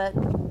cool with that.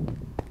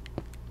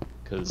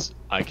 Because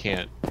I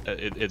can't...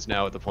 It's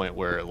now at the point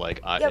where,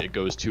 like, it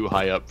goes too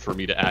high up for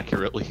me to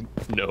accurately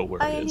know where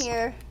it is. I am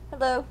here.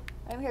 Hello.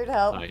 I'm here to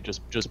help. Alright,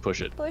 just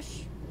push it.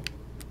 Push.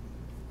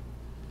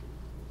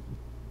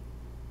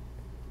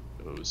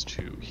 Goes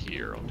to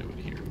here. I'll do it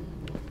here.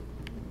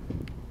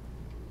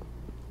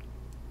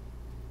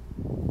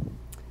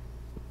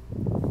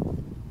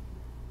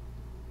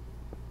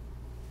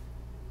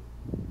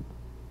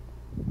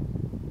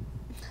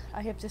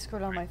 I have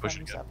Discord on my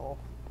phone, Sepple.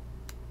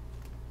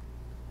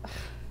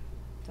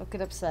 Don't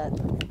get upset.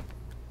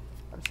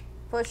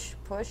 Push,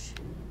 push.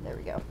 There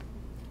we go.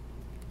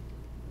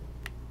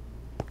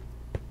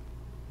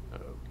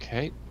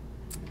 Okay.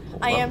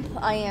 Hold I up.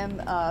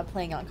 am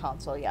playing on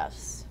console,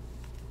 yes.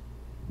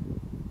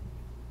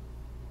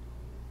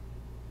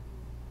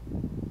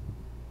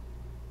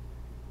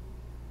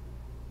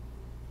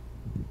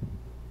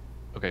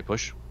 Okay,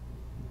 push.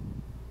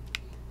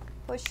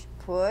 Push,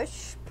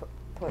 push,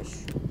 push,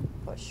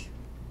 push,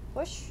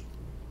 push.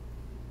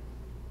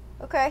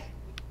 Okay.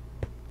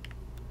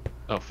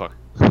 Oh, fuck.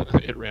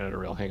 It ran out of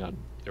rail. Hang on.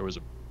 There was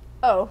a...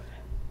 Oh.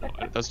 No,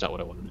 that's not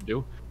what I wanted to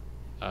do.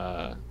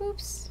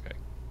 Oops. Okay.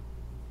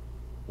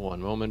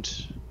 One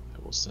moment. I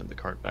will send the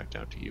cart back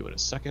down to you in a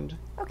second.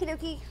 Okie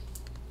dokie.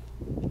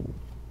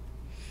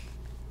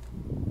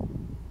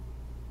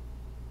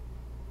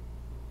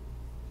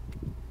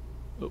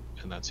 Oh,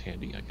 and that's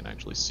handy. I can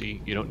actually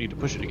see. You don't need to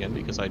push it again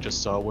because I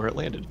just saw where it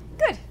landed.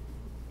 Good.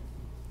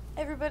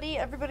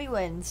 Everybody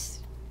wins.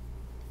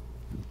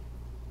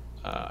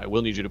 I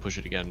will need you to push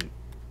it again.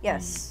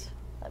 Yes.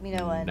 Let me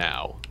know when.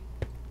 Now.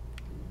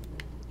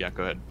 Yeah,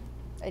 go ahead.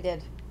 I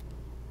did.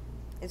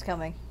 It's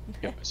coming.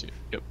 Yep, I see it.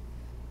 Yep.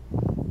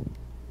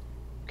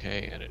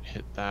 Okay, and it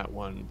hit that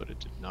one, but it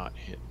did not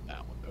hit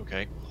that one.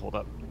 Okay, hold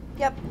up.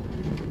 Yep.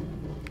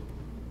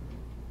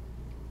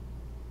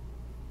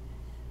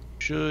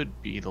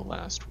 Should be the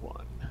last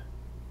one.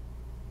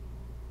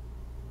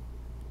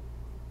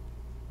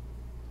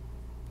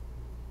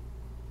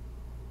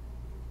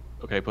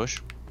 Okay,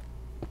 push.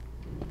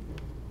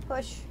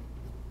 Push.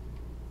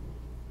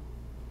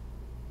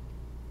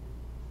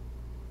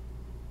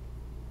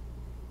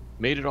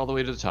 Made it all the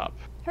way to the top.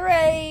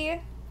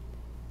 Hooray!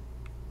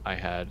 I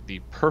had the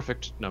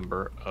perfect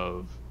number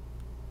of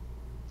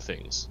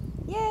things.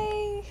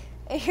 Yay!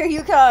 And here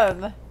you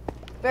come. Here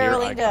I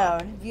Barreling come.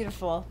 down.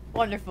 Beautiful.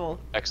 Wonderful.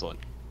 Excellent.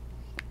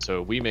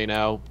 So we may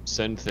now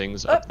send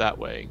things up that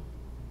way.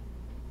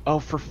 Oh,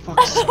 for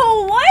fuck's sake.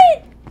 Oh,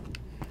 what?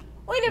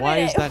 Wait a minute. Why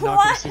is that not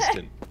What?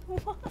 consistent?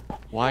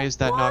 Why is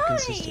that not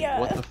consistent?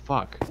 What the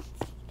fuck?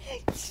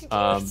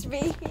 Excuse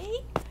me?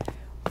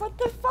 What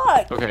the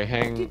fuck? Okay,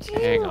 hang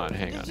on.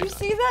 Did you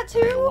see that too?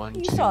 Okay, one,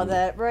 you saw two.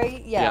 that,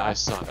 right? Yeah. Yeah, I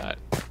saw that.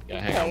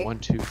 Yeah, hang Okay. on. 1,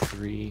 2,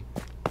 3.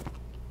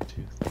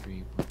 2,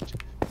 3, 1,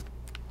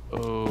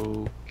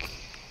 2.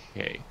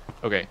 Okay.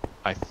 Okay,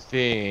 I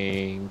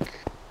think...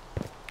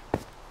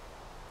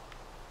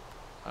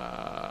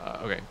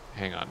 okay,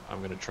 hang on.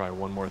 I'm gonna try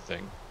one more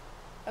thing.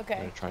 I'm Okay.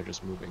 gonna try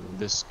just moving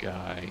this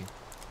guy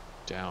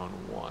down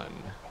 1.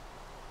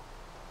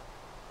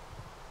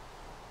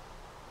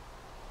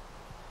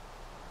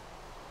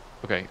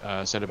 Okay,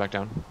 send it back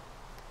down.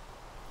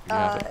 You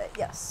have it.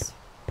 Yes.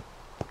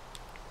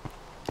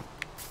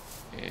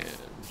 And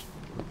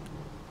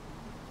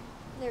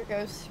There it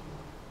goes.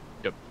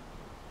 yep.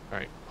 All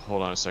right,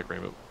 hold on a sec,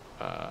 Reimu.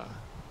 I'm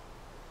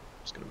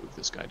just gonna move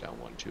this guy down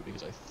 1 too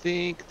because I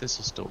think this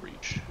will still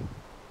reach.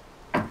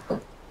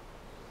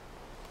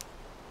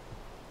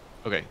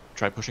 Okay,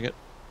 try pushing it.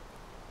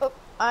 Oh,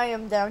 I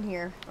am down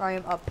here. Or I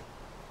am up.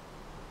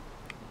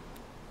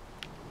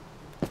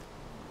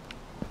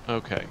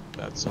 Okay,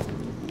 that's.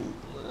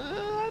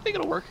 I think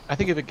it'll work. I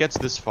think if it gets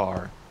this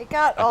far. It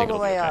got I all think the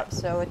it'll be way okay. up,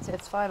 so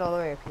it's fine all the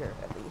way up here,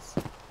 at least.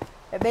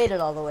 It made it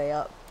all the way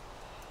up.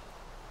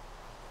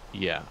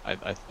 Yeah,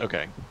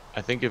 okay.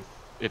 I think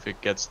if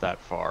it gets that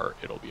far,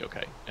 it'll be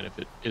okay. And if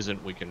it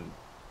isn't, we can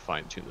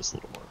fine tune this a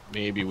little more.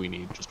 Maybe we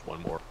need just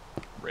one more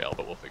rail,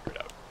 but we'll figure it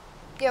out.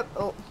 Yep.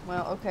 Oh,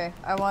 well, okay.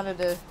 I wanted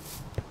to...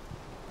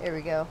 There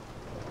we go.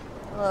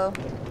 Hello.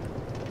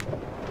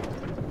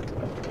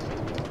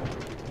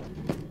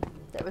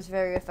 That was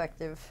very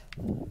effective.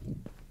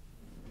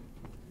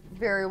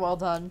 Very well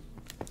done.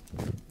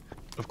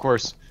 Of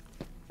course,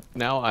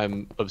 now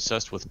I'm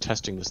obsessed with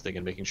testing this thing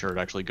and making sure it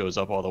actually goes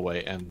up all the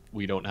way, and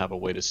we don't have a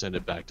way to send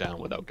it back down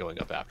without going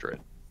up after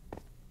it.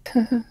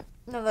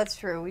 No, that's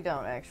true. We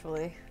don't,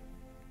 actually.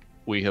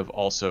 We have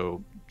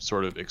also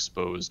sort of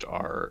exposed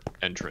our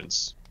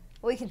entrance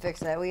We can fix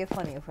that. We have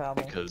plenty of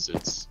problems. because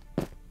it's,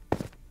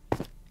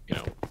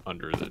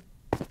 under the...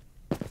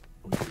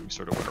 We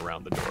sort of went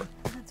around the door.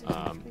 That's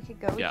okay. We could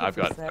go. We Yeah, can I've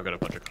fix got that. a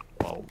bunch of...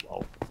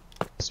 I'll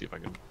see if I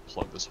can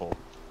plug this hole.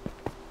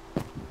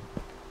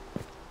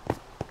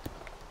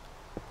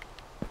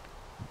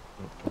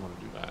 Nope, don't want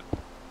to do that.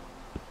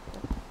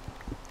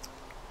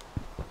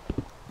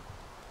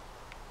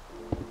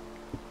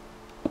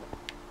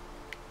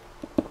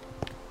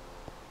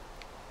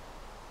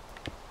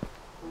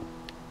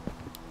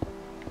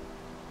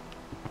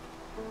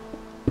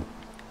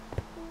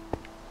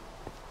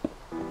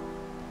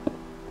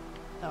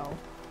 No.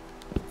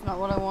 It's not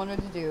what I wanted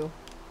to do.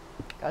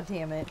 God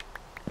damn it.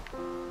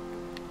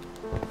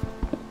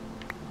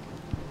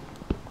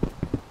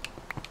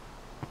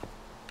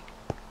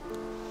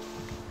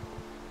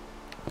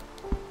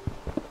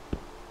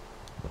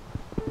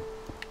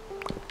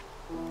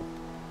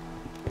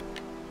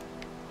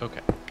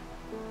 Okay.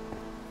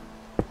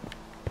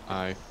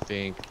 I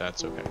think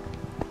that's okay.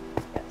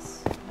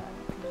 Yes. Now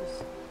you can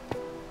just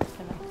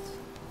connect.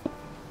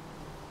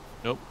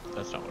 Nope,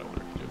 that's not what I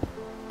wanted to do.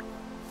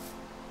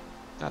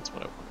 That's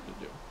what I wanted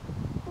to do.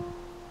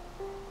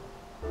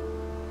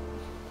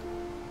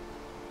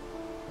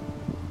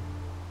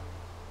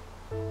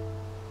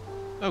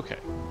 Okay,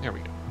 there we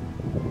go.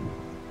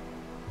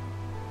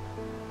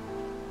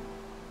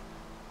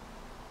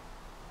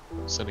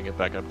 Sending it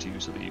back up to you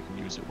so that you can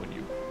use it when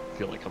you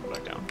feel like coming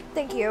back down.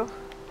 Thank you.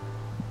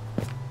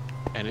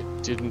 And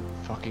it didn't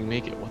fucking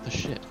make it. What the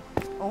shit?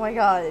 Oh my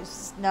god,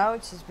 now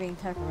it's just being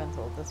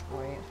temperamental at this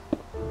point.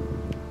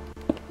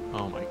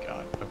 Oh my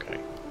god.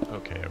 Okay.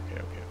 Okay.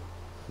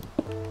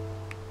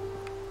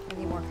 I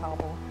need more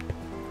cobble.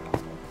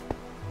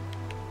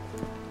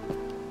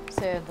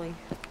 Sadly.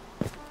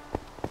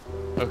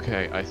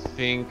 Okay, I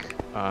think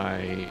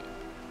I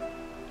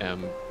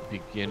am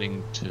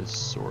beginning to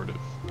sort of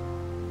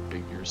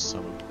figure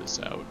some of this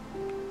out.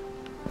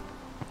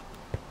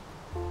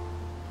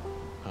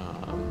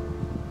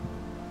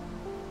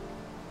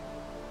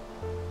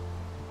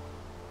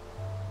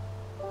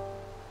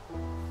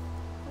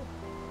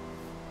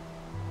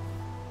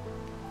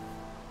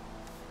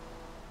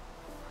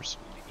 First,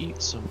 we need to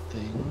eat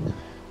something.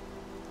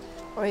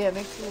 Oh yeah,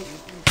 make sure that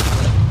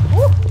you...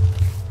 Woo!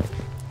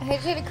 I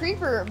just had a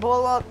creeper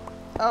blow up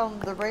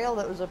the rail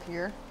that was up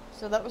here,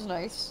 so that was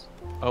nice.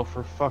 Oh,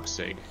 for fuck's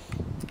sake.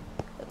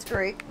 That's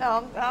great.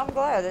 No, I'm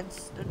glad. I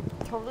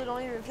totally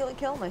don't even feel like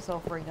killing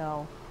myself right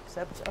now,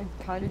 except I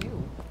kind of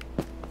do.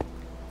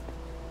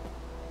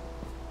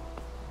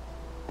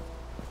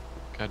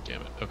 God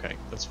damn it. Okay,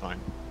 that's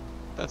fine.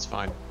 That's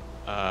fine.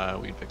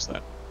 We can fix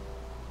that.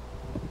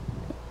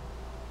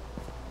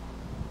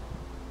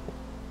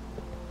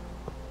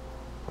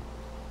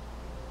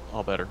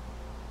 All better.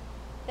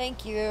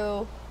 Thank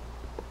you.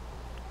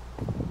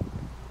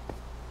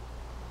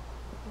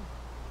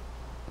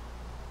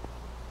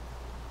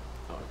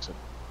 Oh, except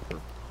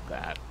for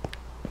that.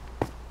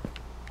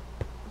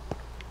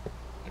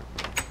 There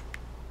we go.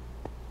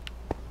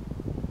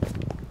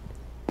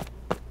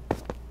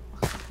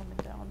 Coming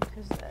down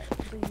because that.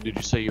 Did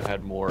you say you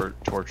had more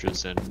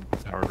torches and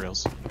power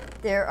rails?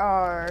 There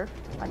are.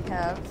 I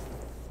have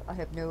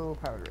no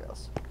powered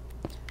rails.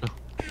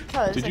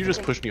 Did you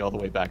just push me all the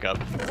way back up?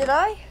 Did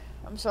I?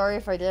 I'm sorry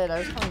if I did. I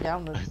was coming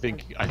down the...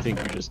 I think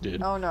you just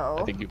did. Oh no.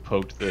 I think you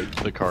poked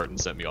the cart and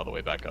sent me all the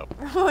way back up.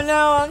 Oh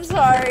no, I'm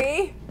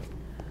sorry.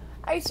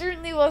 I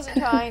certainly wasn't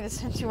trying to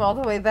send you all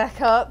the way back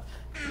up.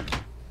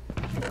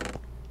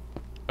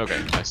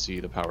 Okay, I see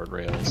the powered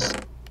rails.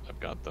 I've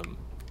got them.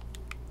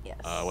 Yes.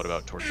 What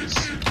about torches?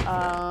 You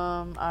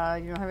don't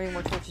have any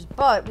more torches,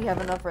 but we have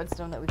enough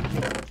redstone that we can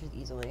make torches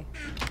easily.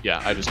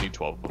 Yeah, I just need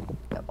 12 of them.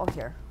 Yep, all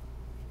here.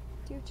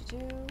 You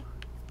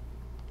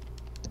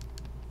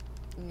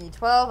need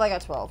 12? I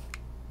got 12.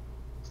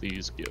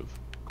 Please give.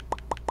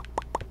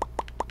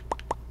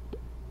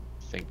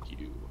 Thank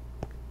you.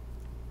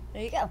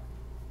 There you go.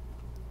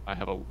 I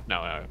have 12.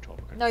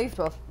 Okay. No, you have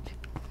 12.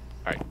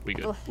 Alright, we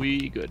good.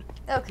 We good.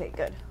 Okay,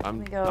 good.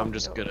 I'm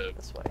just gonna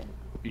this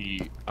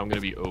way. I'm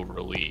gonna be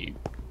overly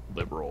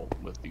liberal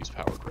with these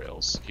powered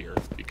rails here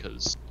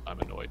because I'm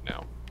annoyed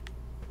now.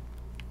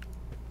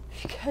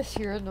 Because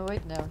you're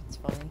annoyed now. It's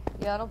funny.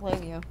 Yeah, I don't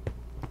blame you.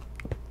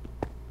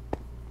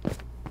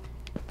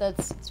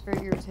 It's a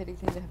very irritating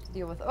thing to have to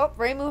deal with. Oh,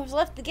 Reimu has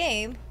left the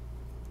game.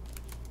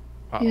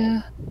 Uh-oh.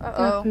 Yeah.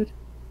 Uh-oh. Food.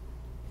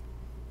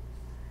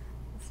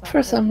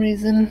 For some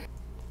reason.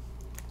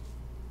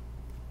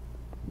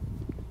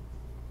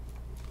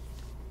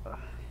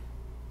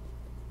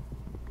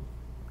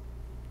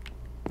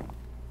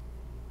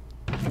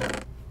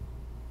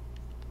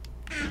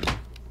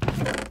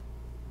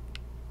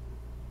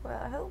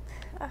 Well,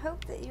 I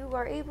hope that you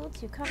are able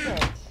to come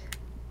back.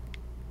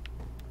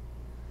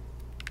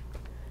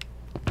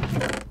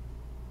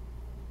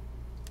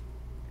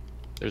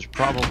 There's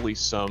probably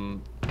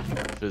some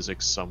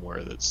physics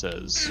somewhere that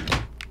says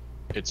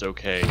it's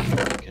okay.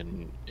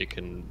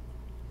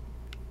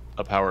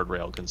 A powered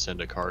rail can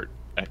send a cart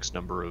X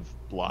number of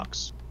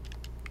blocks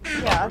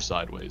Yeah. or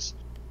sideways.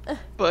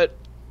 But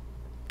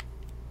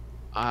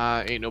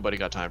ain't nobody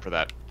got time for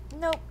that.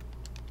 Nope.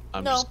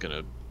 I'm No. just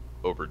gonna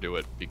overdo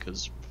it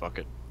because fuck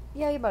it.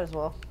 Yeah, you might as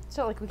well. It's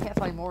not like we can't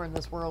find more in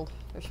this world.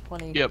 There's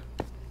plenty. Yep.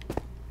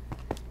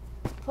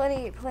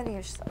 Plenty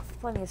of stuff.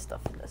 Plenty of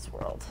stuff in this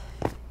world.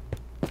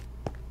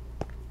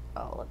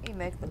 Oh, let me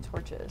make the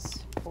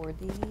torches for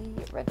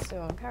the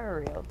redstone power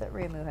rail that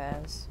Reimu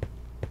has.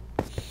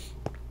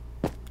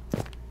 So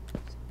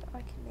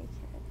I can make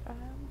it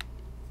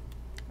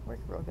work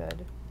real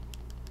good.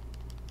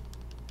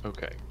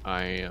 Okay,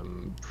 I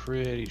am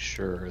pretty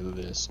sure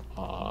this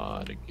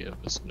ought to give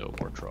us no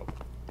more trouble.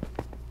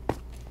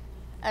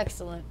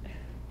 Excellent.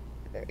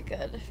 Very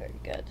good. Very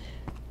good.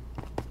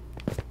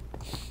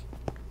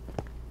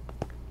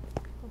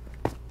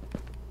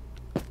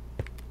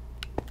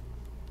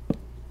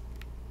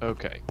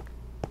 Okay.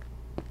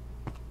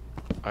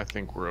 I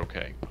think we're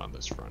okay on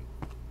this front.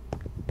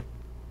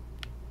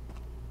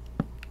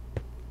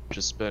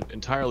 Just spent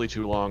entirely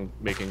too long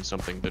making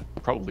something that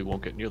probably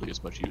won't get nearly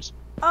as much use.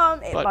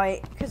 It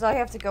might, because I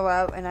have to go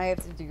out and I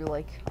have to do,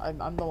 like,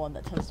 I'm the one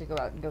that tends to go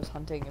out and goes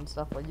hunting and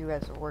stuff while you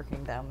guys are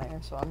working down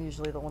there, so I'm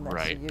usually the one that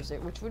has to use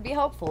it, which would be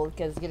helpful,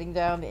 because getting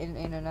down in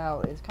and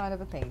out is kind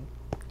of a pain.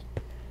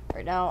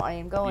 Right now, I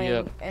am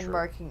going and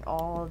marking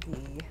all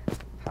the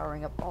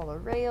powering up all the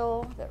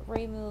rail that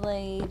Reimu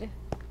laid.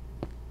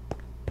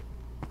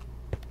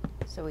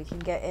 So we can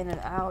get in and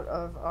out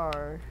of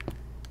our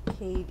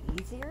cave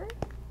easier.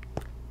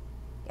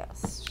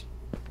 Yes.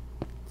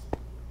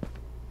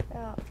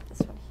 This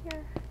one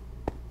here.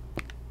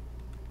 I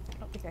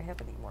don't think I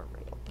have any more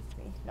rail with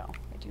me. No,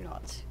 I do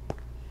not.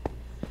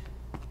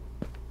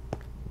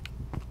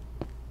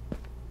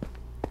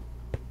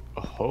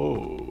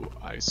 Oh,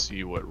 I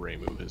see what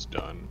Reimu has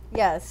done.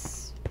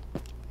 Yes.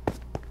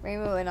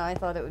 Reimu and I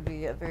thought it would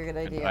be a very good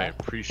idea. And I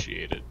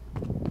appreciate it.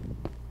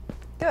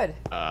 Good.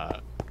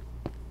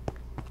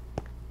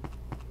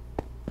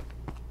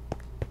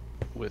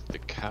 With the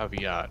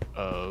caveat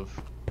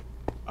of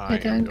I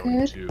am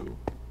going to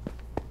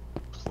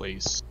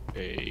place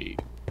a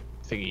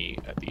thingy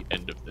at the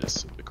end of this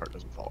so the cart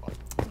doesn't fall off.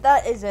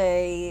 That is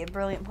a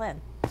brilliant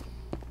plan.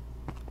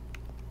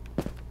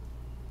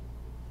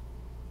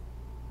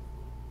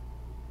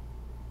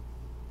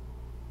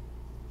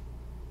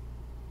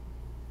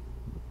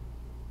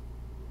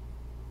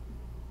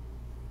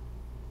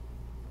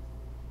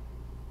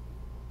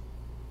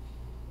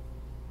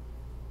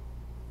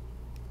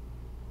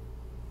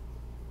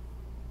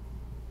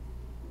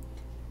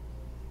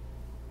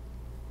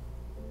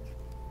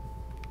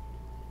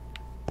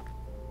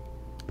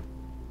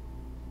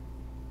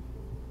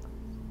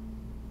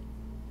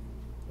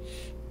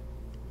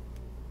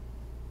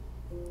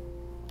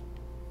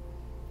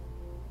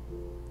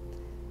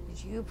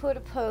 Did you put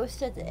a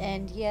post at the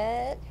end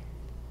yet?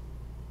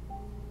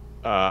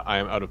 I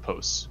am out of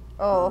posts.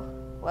 Oh,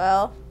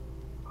 well.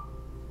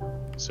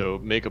 So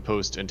make a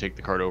post and take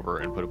the cart over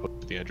and put a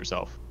post at the end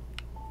yourself.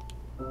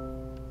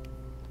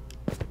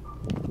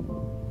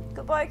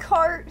 Goodbye,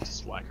 cart.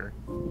 Slacker.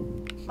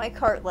 My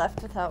cart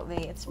left without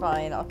me. It's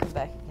fine. I'll come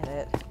back and get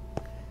it.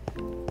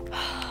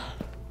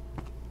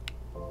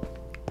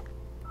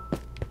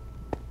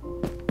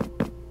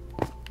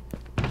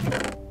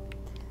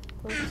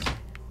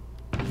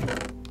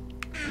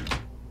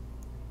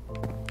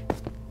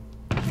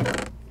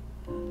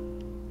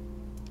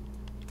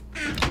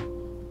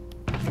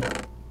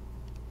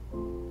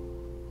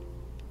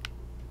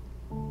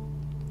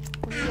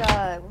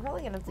 We're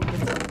probably gonna have to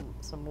get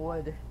some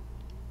wood.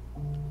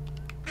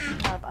 I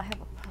have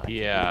a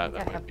yeah,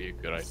 that might be a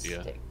good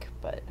idea. Stick,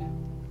 but I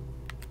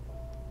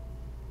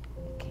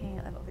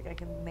don't think I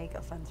can make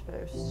a fence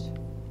post.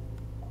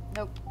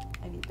 Nope.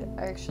 I need to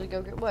actually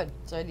go get wood,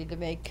 so I need to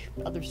make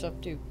other stuff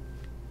too.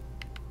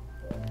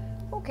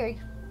 Okay.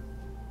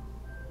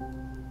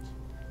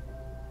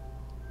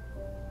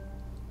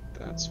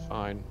 That's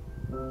fine.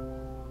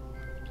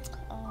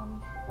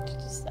 Just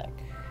a sec.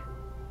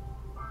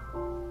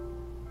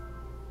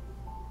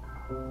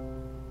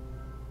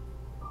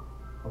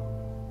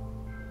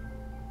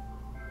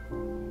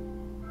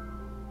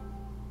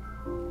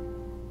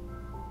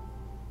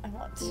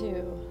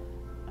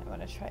 I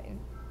want to try and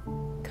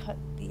cut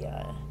the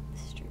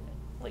stream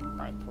at like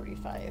around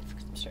 45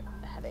 because I'm starting to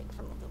have a headache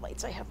from the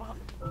lights I have on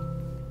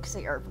because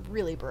they are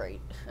really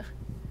bright.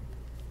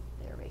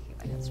 They are making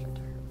my head start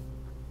to hurt,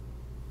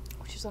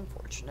 which is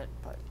unfortunate,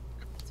 but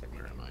that's okay.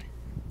 Where am I?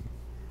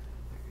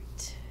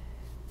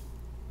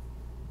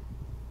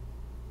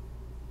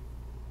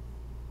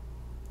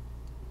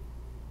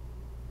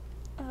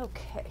 Alright.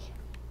 Okay.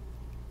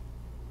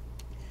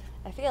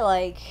 I feel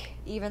like,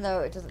 even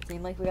though it doesn't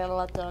seem like we got a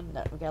lot done,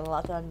 we got a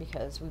lot done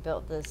because we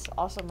built this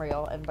awesome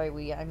rail, and by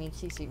we, I mean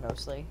CC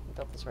mostly. He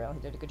built this rail, he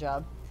did a good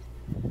job.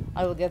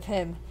 I will give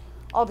him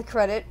all the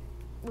credit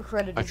where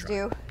credit is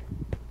due,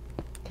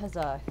 because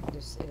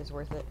it is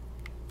worth it.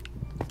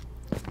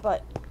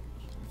 But I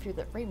fear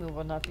that Reimu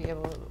will not be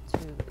able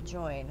to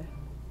join.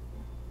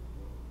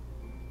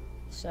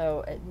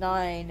 So at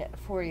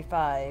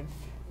 9:45,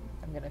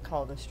 I'm gonna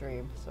call the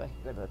stream so I can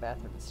go to the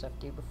bathroom and stuff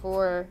too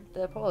before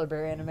the polar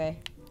bear anime.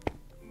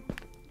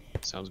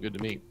 Sounds good to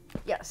me.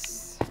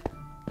 Yes,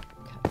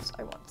 because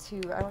I want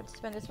to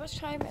spend as much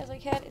time as I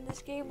can in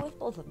this game with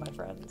both of my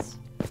friends.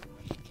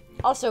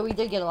 Also, we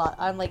did get a lot.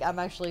 I'm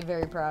actually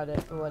very proud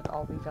of what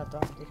all we got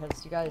done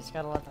because you guys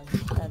got a lot done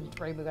and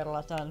Reimu got a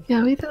lot done.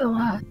 Yeah, we did a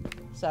lot.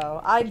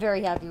 So I'm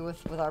very happy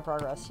with our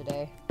progress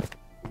today.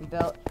 We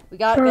got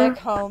back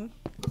home.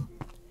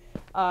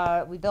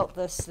 We built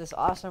this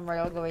awesome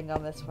rail going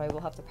down this way. We'll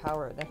have to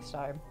power it next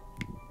time.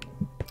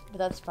 But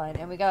that's fine.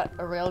 And we got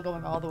a rail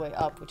going all the way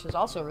up, which is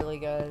also really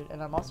good,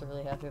 and I'm also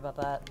really happy about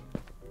that.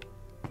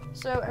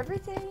 So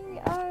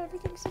everything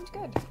seems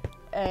good.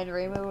 And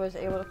Reimu was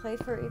able to play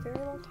for a very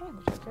long time,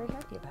 which I'm very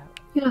happy about.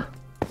 Yeah.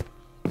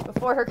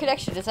 Before her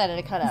connection decided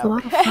to cut It was out. a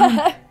lot of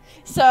fun.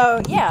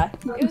 So yeah,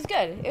 it was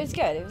good. It was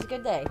good. It was a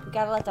good day. We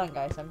got a lot done,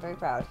 guys. I'm very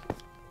proud.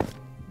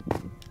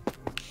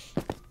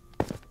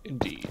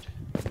 Indeed.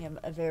 I am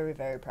very,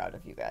 very proud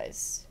of you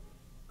guys.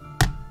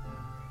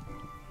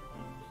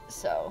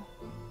 So,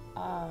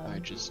 I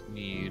just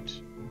need...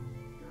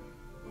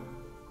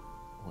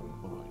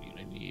 What do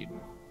I need?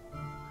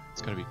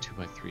 It's gotta be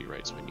 2x3,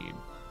 right? So I need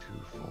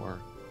 2, 4,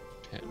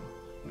 10.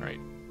 Right.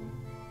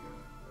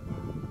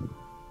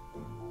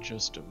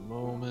 Just a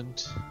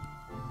moment.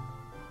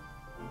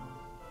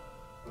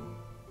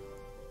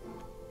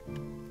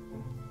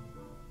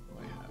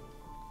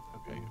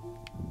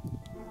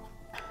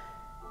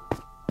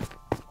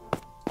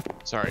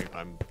 Sorry,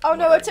 I'm. Oh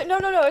no, muttering no,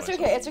 it's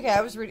myself. okay. It's okay.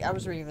 I was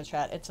reading the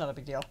chat. It's not a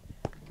big deal.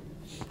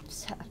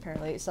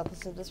 Apparently, someone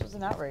said this was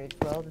an outrage.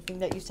 Well, the thing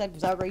that you said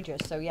was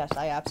outrageous. So yes,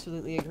 I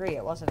absolutely agree.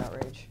 It was an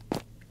outrage.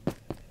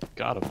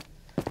 Got him.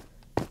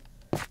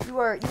 You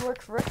are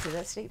correct in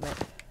that statement.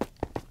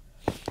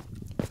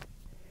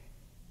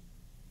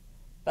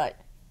 But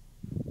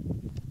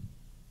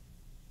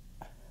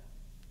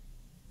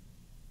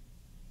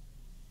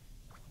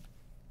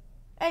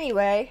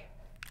anyway,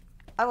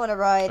 I want to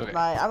ride Okay.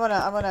 my. I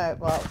wanna.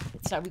 Well,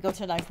 it's not. We go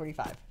to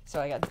 9:45,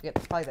 so I got to get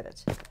 5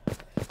 minutes.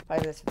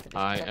 5 minutes to finish.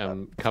 I the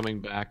am coming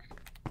back.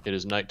 It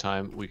is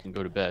nighttime. We can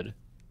go to bed.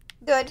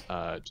 Good.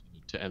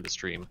 To end the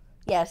stream.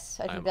 Yes,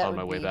 I think I'm that on would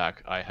my way be.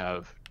 back. I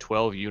have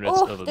 12 units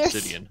Oh, of there's-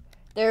 obsidian.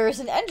 There is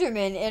an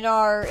Enderman in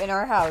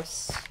our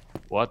house.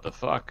 What the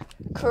fuck?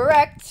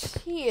 Correct.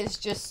 He is.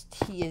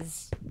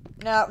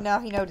 Now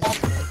he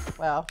notices me.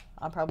 Well,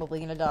 I'm probably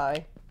gonna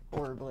die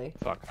horribly.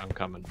 Fuck, I'm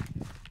coming.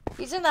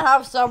 He's in the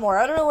house somewhere.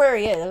 I don't know where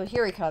he is. Oh,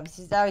 here he comes.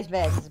 He's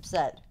mad. He's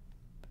upset.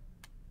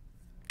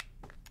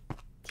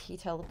 Did he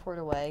teleport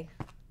away?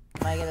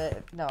 Am I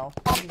gonna? No.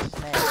 He's just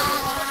mad.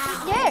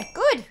 Yeah.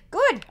 Good.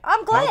 I'm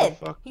How glad.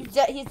 the fuck? He's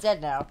dead. He's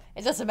dead now.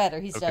 It doesn't matter.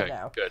 He's Okay, dead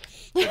now.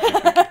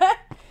 good.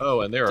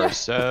 Oh, and there are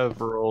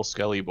several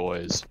skelly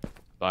boys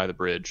by the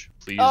bridge.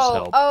 Please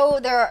help. Oh,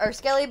 there are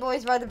skelly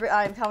boys by the bridge.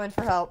 I'm coming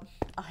for help.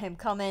 I am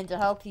coming to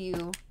help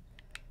you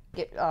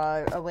get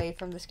away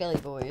from the skelly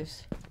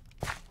boys.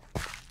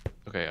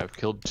 Okay, I've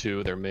killed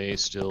 2. There may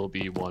still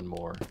be 1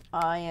 more.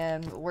 I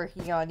am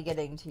working on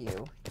getting to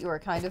you. You are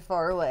kind of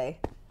far away.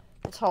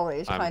 This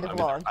hallway is kind of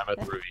long. I'm at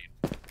the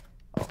ravine.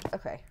 Oh,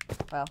 okay.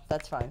 Well,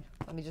 that's fine.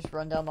 Let me just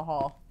run down the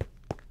hall.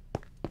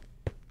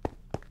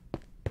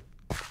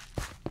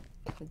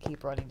 We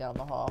keep running down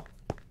the hall.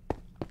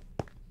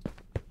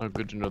 Oh,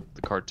 good to know that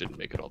the cart didn't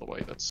make it all the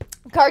way. That's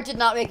Cart did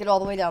not make it all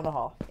the way down the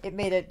hall. It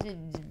made it.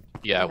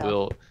 yeah. You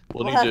know,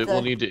 We'll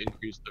we'll need to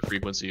increase the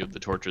frequency of the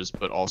torches,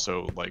 but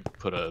also like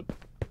put a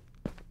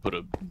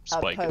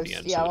spike at the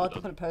end. Yeah, so we'll that have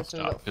to put a it post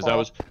doesn't so stop.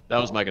 Because that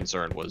was my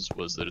concern was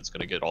that it's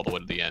gonna get all the way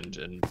to the end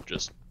and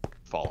just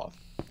fall off.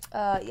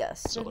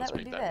 Yes. So then let's that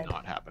would make be that bad.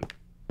 not happen.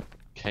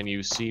 Can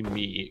you see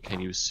me? Can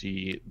you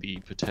see the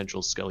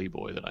potential skelly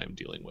boy that I am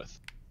dealing with?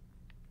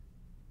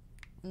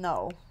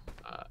 No.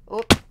 Uh,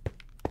 Oop.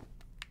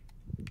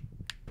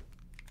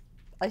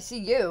 I see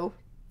you.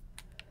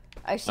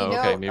 I see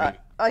okay, maybe.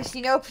 I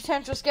see no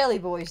potential skelly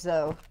boys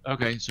though.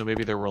 Okay, so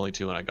maybe there were only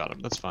 2 and I got them.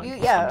 That's fine. I'm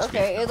Yeah. just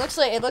Okay. being-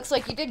 It looks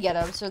like you did get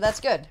them, so that's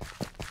good.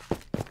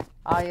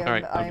 I am. All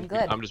right, I am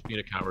glad. I'm just being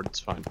a coward. It's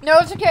fine. No,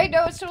 it's okay.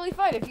 No, it's totally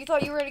fine. If you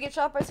thought you were gonna get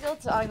shot by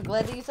skeletons, I'm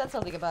glad that you said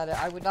something about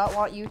it. I would not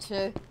want you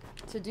to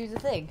do the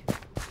thing.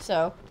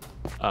 So.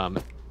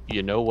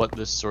 You know what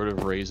this sort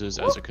of raises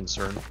as a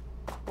concern?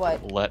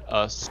 What? Let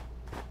us.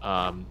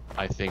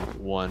 I think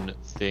one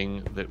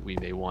thing that we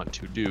may want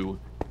to do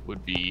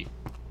would be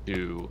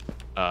to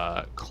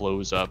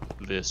close up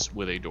this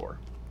with a door.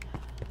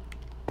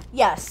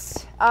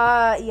 Yes.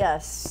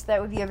 Yes. That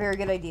would be a very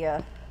good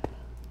idea.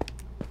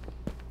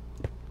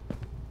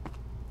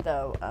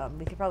 Though,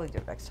 we could probably do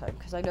it next time,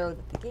 because I know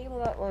that the game will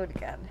not load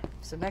again.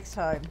 So next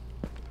time,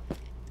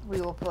 we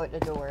will put a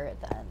door at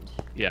the end.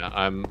 Yeah,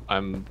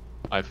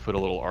 I've put a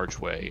little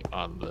archway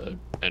on the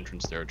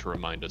entrance there to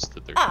remind us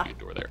that there should be a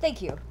door there.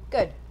 Thank you.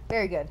 Good.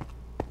 Very good.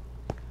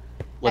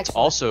 Let's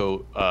Excellent. also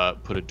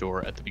put a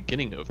door at the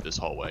beginning of this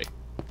hallway.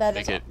 That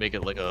Make is.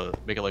 it like a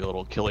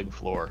little killing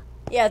floor.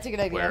 Yeah, it's a good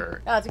idea.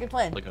 where- Oh, it's a good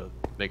plan. Like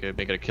make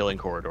it a killing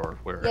corridor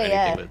where Yeah, anything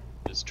yeah.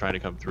 that is trying to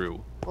come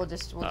through We'll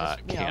just you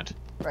can't. know.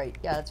 Right.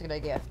 Yeah, that's a good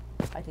idea.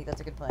 I think that's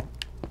a good plan.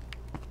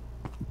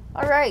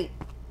 All right.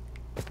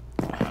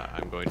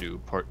 I'm going to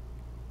part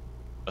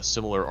a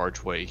similar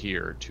archway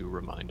here to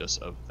remind us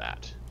of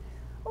that.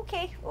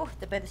 Okay. Oh,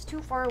 the bed is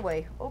too far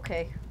away.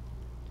 Okay.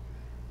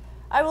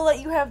 I will let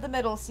you have the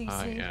middle, CC.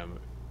 I am.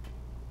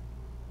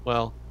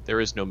 Well,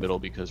 there is no middle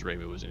because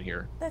Reimu was in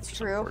here. That's which is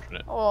true.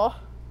 unfortunate. Oh,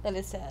 that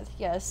is sad.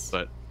 Yes.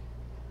 But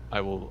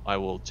I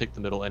will take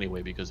the middle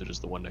anyway because it is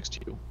the one next to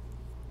you.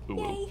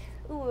 Ooh. Yay.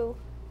 Ooh.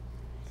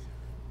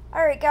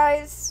 All right,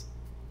 guys.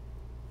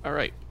 All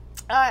right.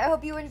 I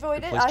hope you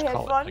enjoyed Good it. place I to had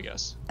call it, fun. I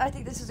guess. I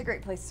think this is a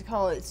great place to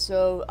call it.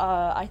 So,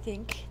 I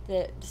think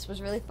that this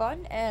was really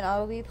fun, and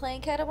I'll be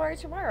playing Catamari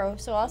tomorrow.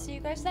 So I'll see you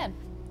guys then.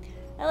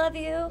 I love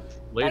you.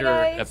 Later,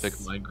 Bye, guys. epic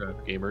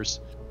Minecraft gamers.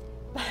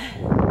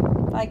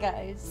 Bye,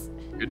 guys.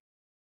 Good